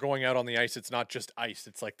if you're going out on the ice, it's not just ice.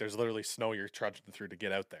 It's like there's literally snow you're trudging through to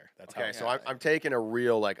get out there. That's Okay, how. so Yeah. I'm taking a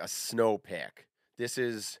real like a snow pick. This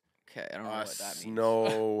is Okay, I don't know a what that means.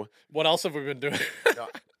 snow. What else have we been doing? No,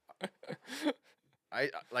 I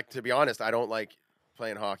like to be honest. I don't like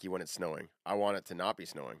playing hockey when it's snowing. I want it to not be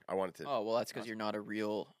snowing. I want it to. Oh well, that's because you're not a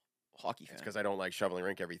real hockey fan. It's because I don't like shoveling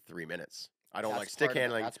rink every 3 minutes. I don't like That's stick part of the-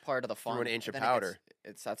 handling. That's part of the fun. through an inch of Then it gets- powder.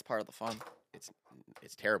 That's part of the fun.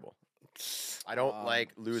 It's terrible. I don't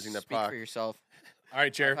like losing the Speak puck. for yourself. All right,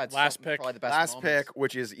 I've Jared. had Last some- pick. probably the best Last moments. pick,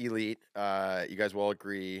 which is elite. You guys will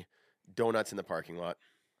agree. Donuts in the parking lot.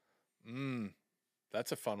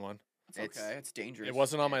 That's a fun one. It's It's- okay. It's dangerous. It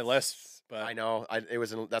wasn't on my list, but I know. It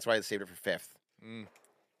was. That's why I saved it for fifth.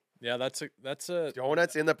 yeah, that's a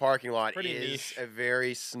Donuts in the parking lot Pretty is niche. a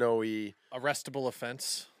very snowy. arrestable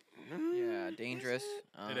offense. Yeah, dangerous.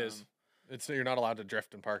 It is. It's you're not allowed to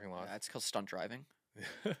drift in parking lots. That's called stunt driving.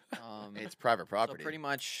 It's private So property. pretty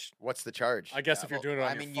much. What's the charge? I guess yeah, if you're well, doing it on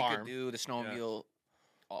I your mean, farm. you could do the snowmobile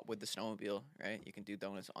with the snowmobile, right? You can do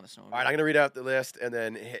donuts on the snowmobile. All right, I'm gonna read out the list, and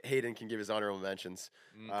then Hayden can give his honorable mentions.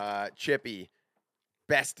 Chippy,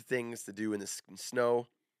 best things to do in the snow.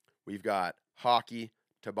 We've got hockey,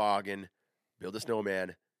 toboggan, build a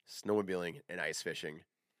snowman, snowmobiling, and ice fishing.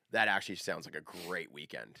 That actually sounds like a great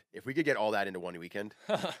weekend. If we could get all that into one weekend,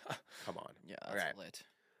 come on. Yeah, All that's right. lit.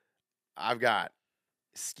 I've got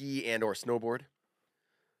ski and or snowboard,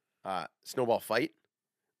 snowball fight,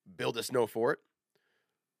 build a snow fort,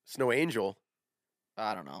 snow angel,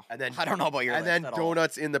 I don't know. and then I don't know about your and list then at all.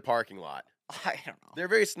 donuts in the parking lot. I don't know. They're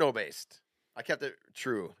very snow based. I kept it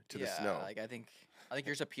true to the Yeah, snow. Like I think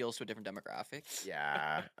yours appeals to a different demographic.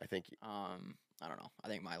 Yeah, I think I don't know. I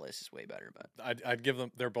think my list is way better, but I'd give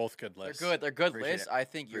them. They're both good lists. they're good. They're good Appreciate lists. it. I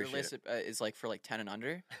think your Appreciate list is like for like 10 and under,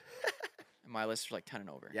 and my list is for like 10 and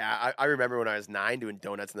over. yeah, I remember when I was 9 doing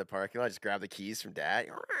donuts in the parking lot. Just grab the keys from dad,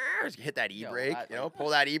 just hit that Yo, e-brake, that, you know, like- pull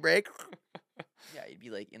that e-brake. Yeah, you'd be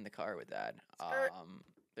like in the car with that. Skirt.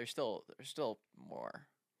 There's still more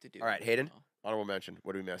to do. All right, you Hayden? know? Honorable mention.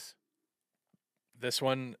 What do we miss? This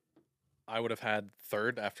one, I would have had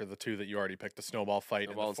third after the two that you already picked: the snowball fight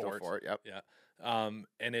Snowball and and the snow fort. fort. Yep. Yeah.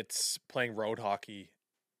 And it's playing road hockey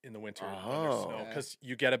in the winter under Oh. snow Okay. because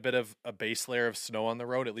you get a bit of a base layer of snow on the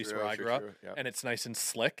road, at least where I grew up, Yep. and it's nice and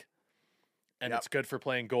slick, and Yep. it's good for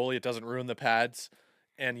playing goalie. It doesn't ruin the pads,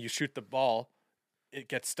 and you shoot the ball, it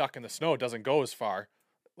gets stuck in the snow. It doesn't go as far,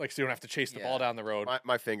 like so you don't have to chase the ball Yeah. down the road.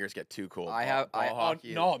 My fingers get too cold. I have- ball I- Oh,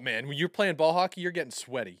 hockey. no, man! When you're playing ball hockey, you're getting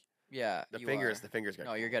sweaty. Yeah, the you fingers. are. The fingers get.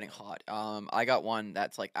 No, you're cold. getting hot. I got one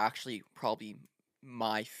that's like actually probably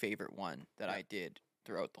my favorite one that I did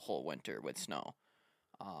throughout the whole winter with snow.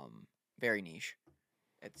 Very niche.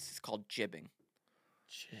 It's called jibbing.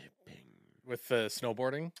 Chipping. With the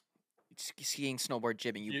snowboarding, Skiing, snowboard,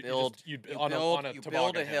 jibbing. You just- build. you'd You on build. a You build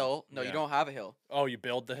toboggan a hill. No, Yeah. you don't have a hill. Oh, you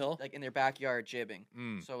build the hill. Like in their backyard, jibbing.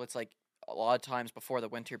 Mm. So it's like a lot of times before the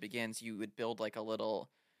winter begins, you would build like a little,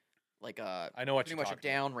 like a I know what pretty you're much a talking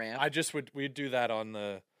about. down ramp. I just we'd do that on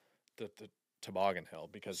the toboggan hill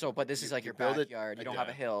because So, but this you- is like you your build it- backyard. You don't have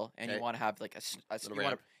a yeah. hill, and you Okay. want to have like Little you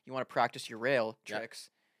want ramp. to practice your rail Yeah. tricks.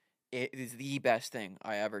 It is the best thing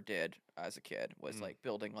I ever did as a kid. Was Mm. like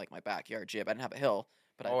building like my backyard jib. I didn't have a hill,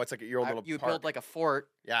 but Oh, it's like your own little you park. build like a fort.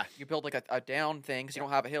 Yeah. You build like a down thing because you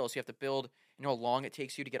don't have a hill, so you have to build. You know how long it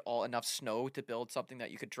takes you to get all enough snow to build something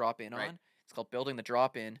that you could drop in Right. on. It's called building the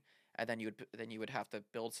drop in, and then you would have to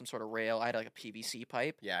build some sort of rail. I had like a PVC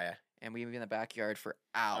pipe, Yeah. and we'd be in the backyard for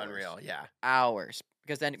hours. Unreal. Yeah. Hours.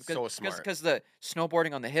 Because then, So smart. because the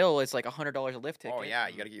snowboarding on the hill is like $100 a lift ticket. Oh yeah,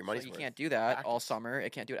 you got to get your money's so you worth. can't do that all Practice. summer. It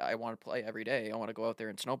can't do it. I want to play every day. I want to go out there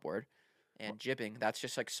and snowboard. And jibbing, that's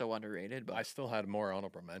just like so underrated. But I still had more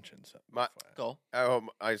honorable mentions. My- go.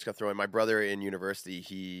 I just got to throw in my brother in university.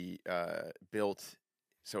 He built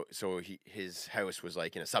his house was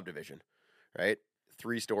like in a subdivision, right?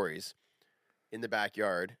 3 stories. In the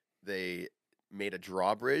backyard, they made a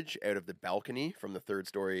drawbridge out of the balcony from the 3rd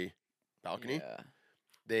story balcony. Yeah.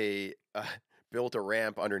 They built a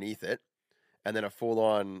ramp underneath it, and then a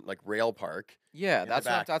full-on like rail park. Yeah, In the that's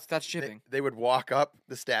back. that's They, jibbing. they would walk up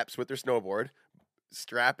the steps with their snowboard,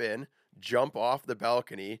 strap in, jump off the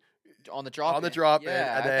balcony, on the drop and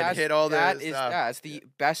then hit all the stuff. That's the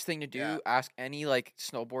best thing to do. Yeah. Ask any like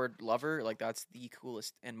snowboard lover. Like that's the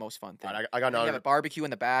coolest and most fun thing. I got And you have another. a barbecue in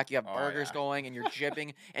the back. You have Oh, burgers yeah. going, and you're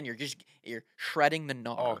jibbing, and you're shredding the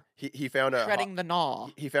gnaw. Oh, he found a Shredding the gnaw.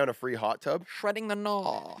 he found a free hot tub. Shredding the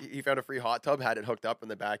gnaw. He found a free hot tub, had it hooked up in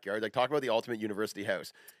the backyard. Like talk about the ultimate university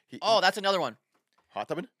house. Oh, that's another one. hot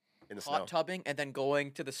tubbing in the Hot snow. tubbing and then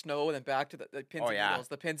going to the snow and then back to the pins Oh, and yeah. needles.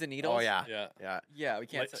 The pins and needles. Oh yeah, Yeah. yeah. Yeah, we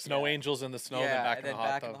can't Like say- snow yeah. angels in the snow, Yeah, and then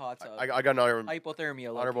back in the hot tub. tub. I got another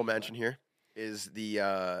Hypothermia. low honorable key, but- mention here. Is the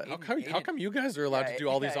How come you guys are allowed Yeah, to do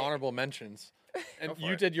all these yeah. honorable mentions? And for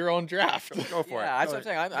you it. did your own draft. go for it? Yeah, that's Go what I'm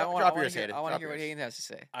saying. I Drop want yours, to hear, Hayden. I want to Drop hear what yours. Hayden has to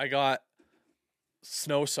say. I got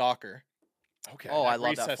snow soccer. Okay. Oh, I At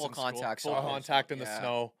love that recess full in school. contact. Full soccer. contact in the Yeah,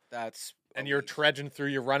 snow, That's and you're elite. trudging through.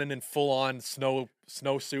 You're running in full on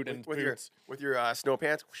snowsuit and with boots. your snow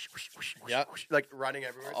pants. Whoosh, whoosh, whoosh, whoosh, Yep. whoosh, like running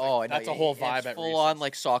everywhere. It's Oh, like, I know. That's a whole vibe It's at full on recess.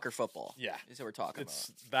 like soccer football. Yeah, Is what we're talking it's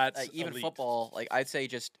about. that's Like even elite. football, like I'd say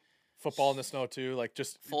just Football in the snow too. Like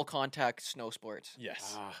just full contact snow sports.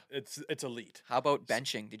 yes, Ah. it's elite. How about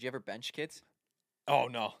benching? Did you ever bench kids? Oh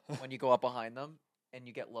no. When you go up behind them and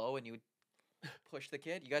you get low and you would push the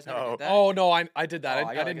kid? You guys never No. did that? Oh no, I did that. Oh,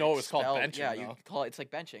 I you're didn't like know it was called expelled. benching. Yeah, though. you call it. It's like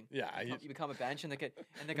benching. Yeah, You become a bench, and the kid and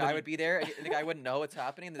the then guy you- would be there, and the guy wouldn't know what's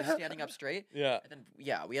happening. And they're standing up straight. yeah. And then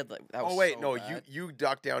yeah, we had like that. Was Oh wait, so no, bad. you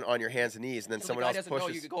duck down on your hands and knees, and then So someone the guy else doesn't know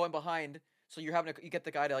pushes. you go in behind. So you're having to you get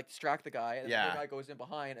the guy to like distract the guy, and then Yeah. the guy goes in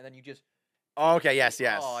behind, and then you just Oh, okay, yes.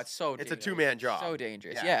 Oh, it's so. It's a dangerous. 2-man job. So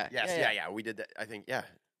dangerous. Yeah. Yeah. Yes. Yeah. We did that. I think. Yeah.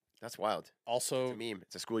 That's wild. It's Also, a meme.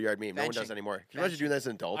 It's a schoolyard meme. No one does Benching. anymore. Can you imagine Benching. doing that as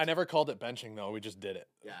an adult? I never called it benching though. We just did it.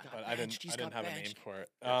 Yeah. But Got I benched, didn't. he's I didn't got have a name benched. for it.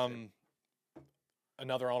 That's it.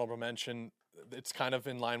 Another honorable mention. It's kind of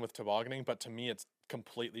in line with tobogganing, but to me, it's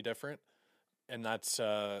completely different, and that's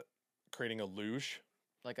creating a luge.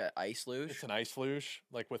 Like an ice luge. It's an ice luge.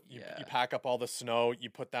 Like with you Yeah. pack up all the snow, you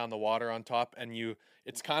put down the water on top, and you.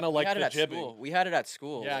 It's kind of We like had it the at jibbing. school. We had it at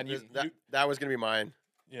school. Yeah, and There's- you- that was gonna be mine.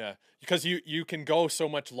 Yeah, because you can go so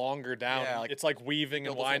much longer down. Yeah, like it's like weaving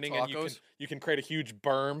and build those little winding, and tacos. you can create a huge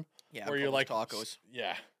berm Yeah, where we you're call like those tacos.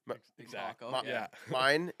 Yeah, Ma- exactly. taco, Yeah.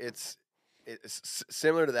 Mine, it's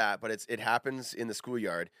similar to that, but it happens in the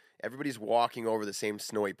schoolyard. Everybody's walking over the same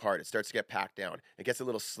snowy part. It starts to get packed down. It gets a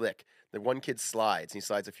little slick. The one kid slides, and he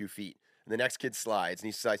slides a few feet. And the next kid slides, and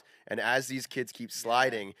he slides. And as these kids keep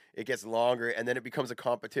sliding, it gets longer, and then it becomes a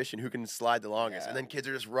competition who can slide the longest. And Yeah. then kids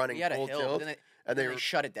are just running We had a full hill, tilt. but then and they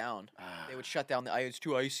shut it down. Ah. They would shut down the ice. It's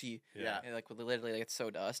too icy. Yeah. And like literally, like, it's so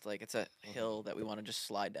dust. Like it's a hill that we want to just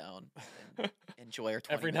slide down and enjoy our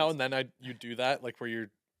 20 Every now minutes. and then you do that, like where you're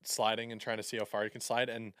sliding and trying to see how far you can slide,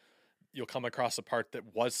 and you'll come across a part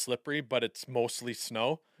that was slippery, but it's mostly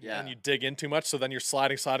snow. Yeah. And you dig in too much, so then you're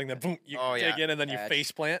sliding, then boom, you Oh, dig yeah. in, and then you Catch.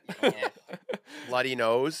 face plant. Yeah. Bloody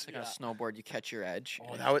nose. Like on a snowboard, you catch your edge.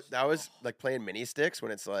 Oh, and that was like playing mini sticks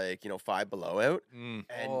when it's like 5 below out, Mm,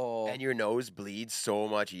 Oh. and your nose bleeds so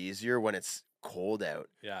much easier when it's cold out.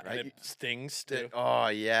 yeah, Right? and it stings The- too. oh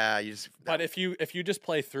yeah, you just But if you just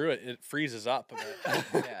play through it, it freezes up. A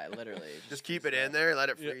bit. yeah, literally. it just keep it freezes in up. there, let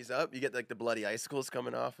it Yeah. freeze up. You get like the bloody icicles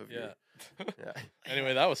coming off of yeah. your yeah.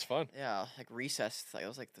 Anyway, that was fun. Yeah, like recess. Like, it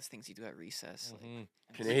was like those things you do at recess. Like, Mhm. and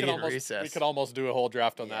We Canadian could almost, recess. We could almost do a whole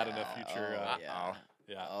draft on that in a Yeah, future. Oh, yeah. Uh-oh.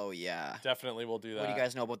 Yeah, Oh yeah. definitely we'll do that. What do you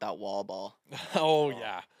guys know about that wall ball? Oh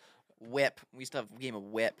yeah. Whip. We used to have a game of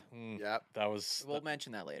whip. Mm, Yep. that was We'll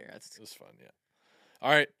mention that later. That's It was fun, yeah. All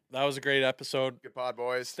right, that was a great episode. Good pod,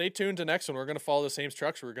 boys. Stay tuned to next one. We're going to follow the same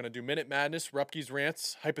structure. We're going to do Minute Madness, Rupke's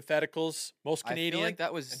Rants, Hypotheticals, Most I feel Canadian, like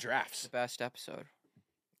that was and Drafts. the best episode.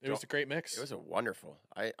 It was a great mix. It was a wonderful.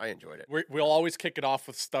 I enjoyed it. We'll always kick it off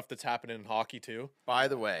with stuff that's happening in hockey, too, By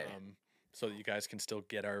the way, so that you guys can still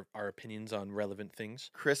get our opinions on relevant things.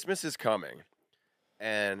 Christmas is coming,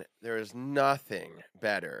 and there is nothing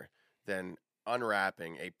better than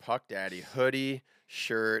unwrapping a Puck Daddy hoodie,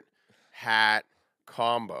 shirt, hat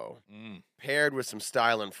combo Mm. paired with some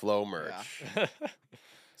Style and Flow merch.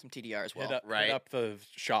 Some TDR as well. hit right. up the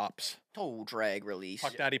shops. Toe drag release.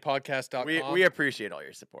 PuckDaddyPodcast.com. We appreciate all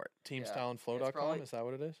your support. TeamStyleandFlow.com. probably- Is that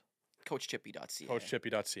what it is? CoachChippy.ca.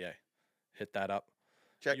 CoachChippy.ca. Hit that up.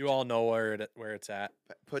 Check. You all know where it's at.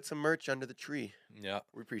 Put some merch under the tree. Yeah.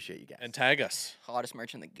 We appreciate you guys. And tag us. Hottest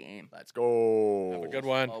merch in the game. Let's go. Have a good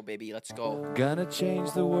one. Oh baby, let's go. Gonna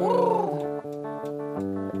change the world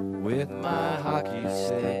with my hockey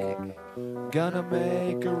stick. Gonna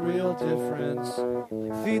make a real difference.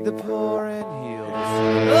 Feed the poor and heal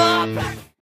the sick.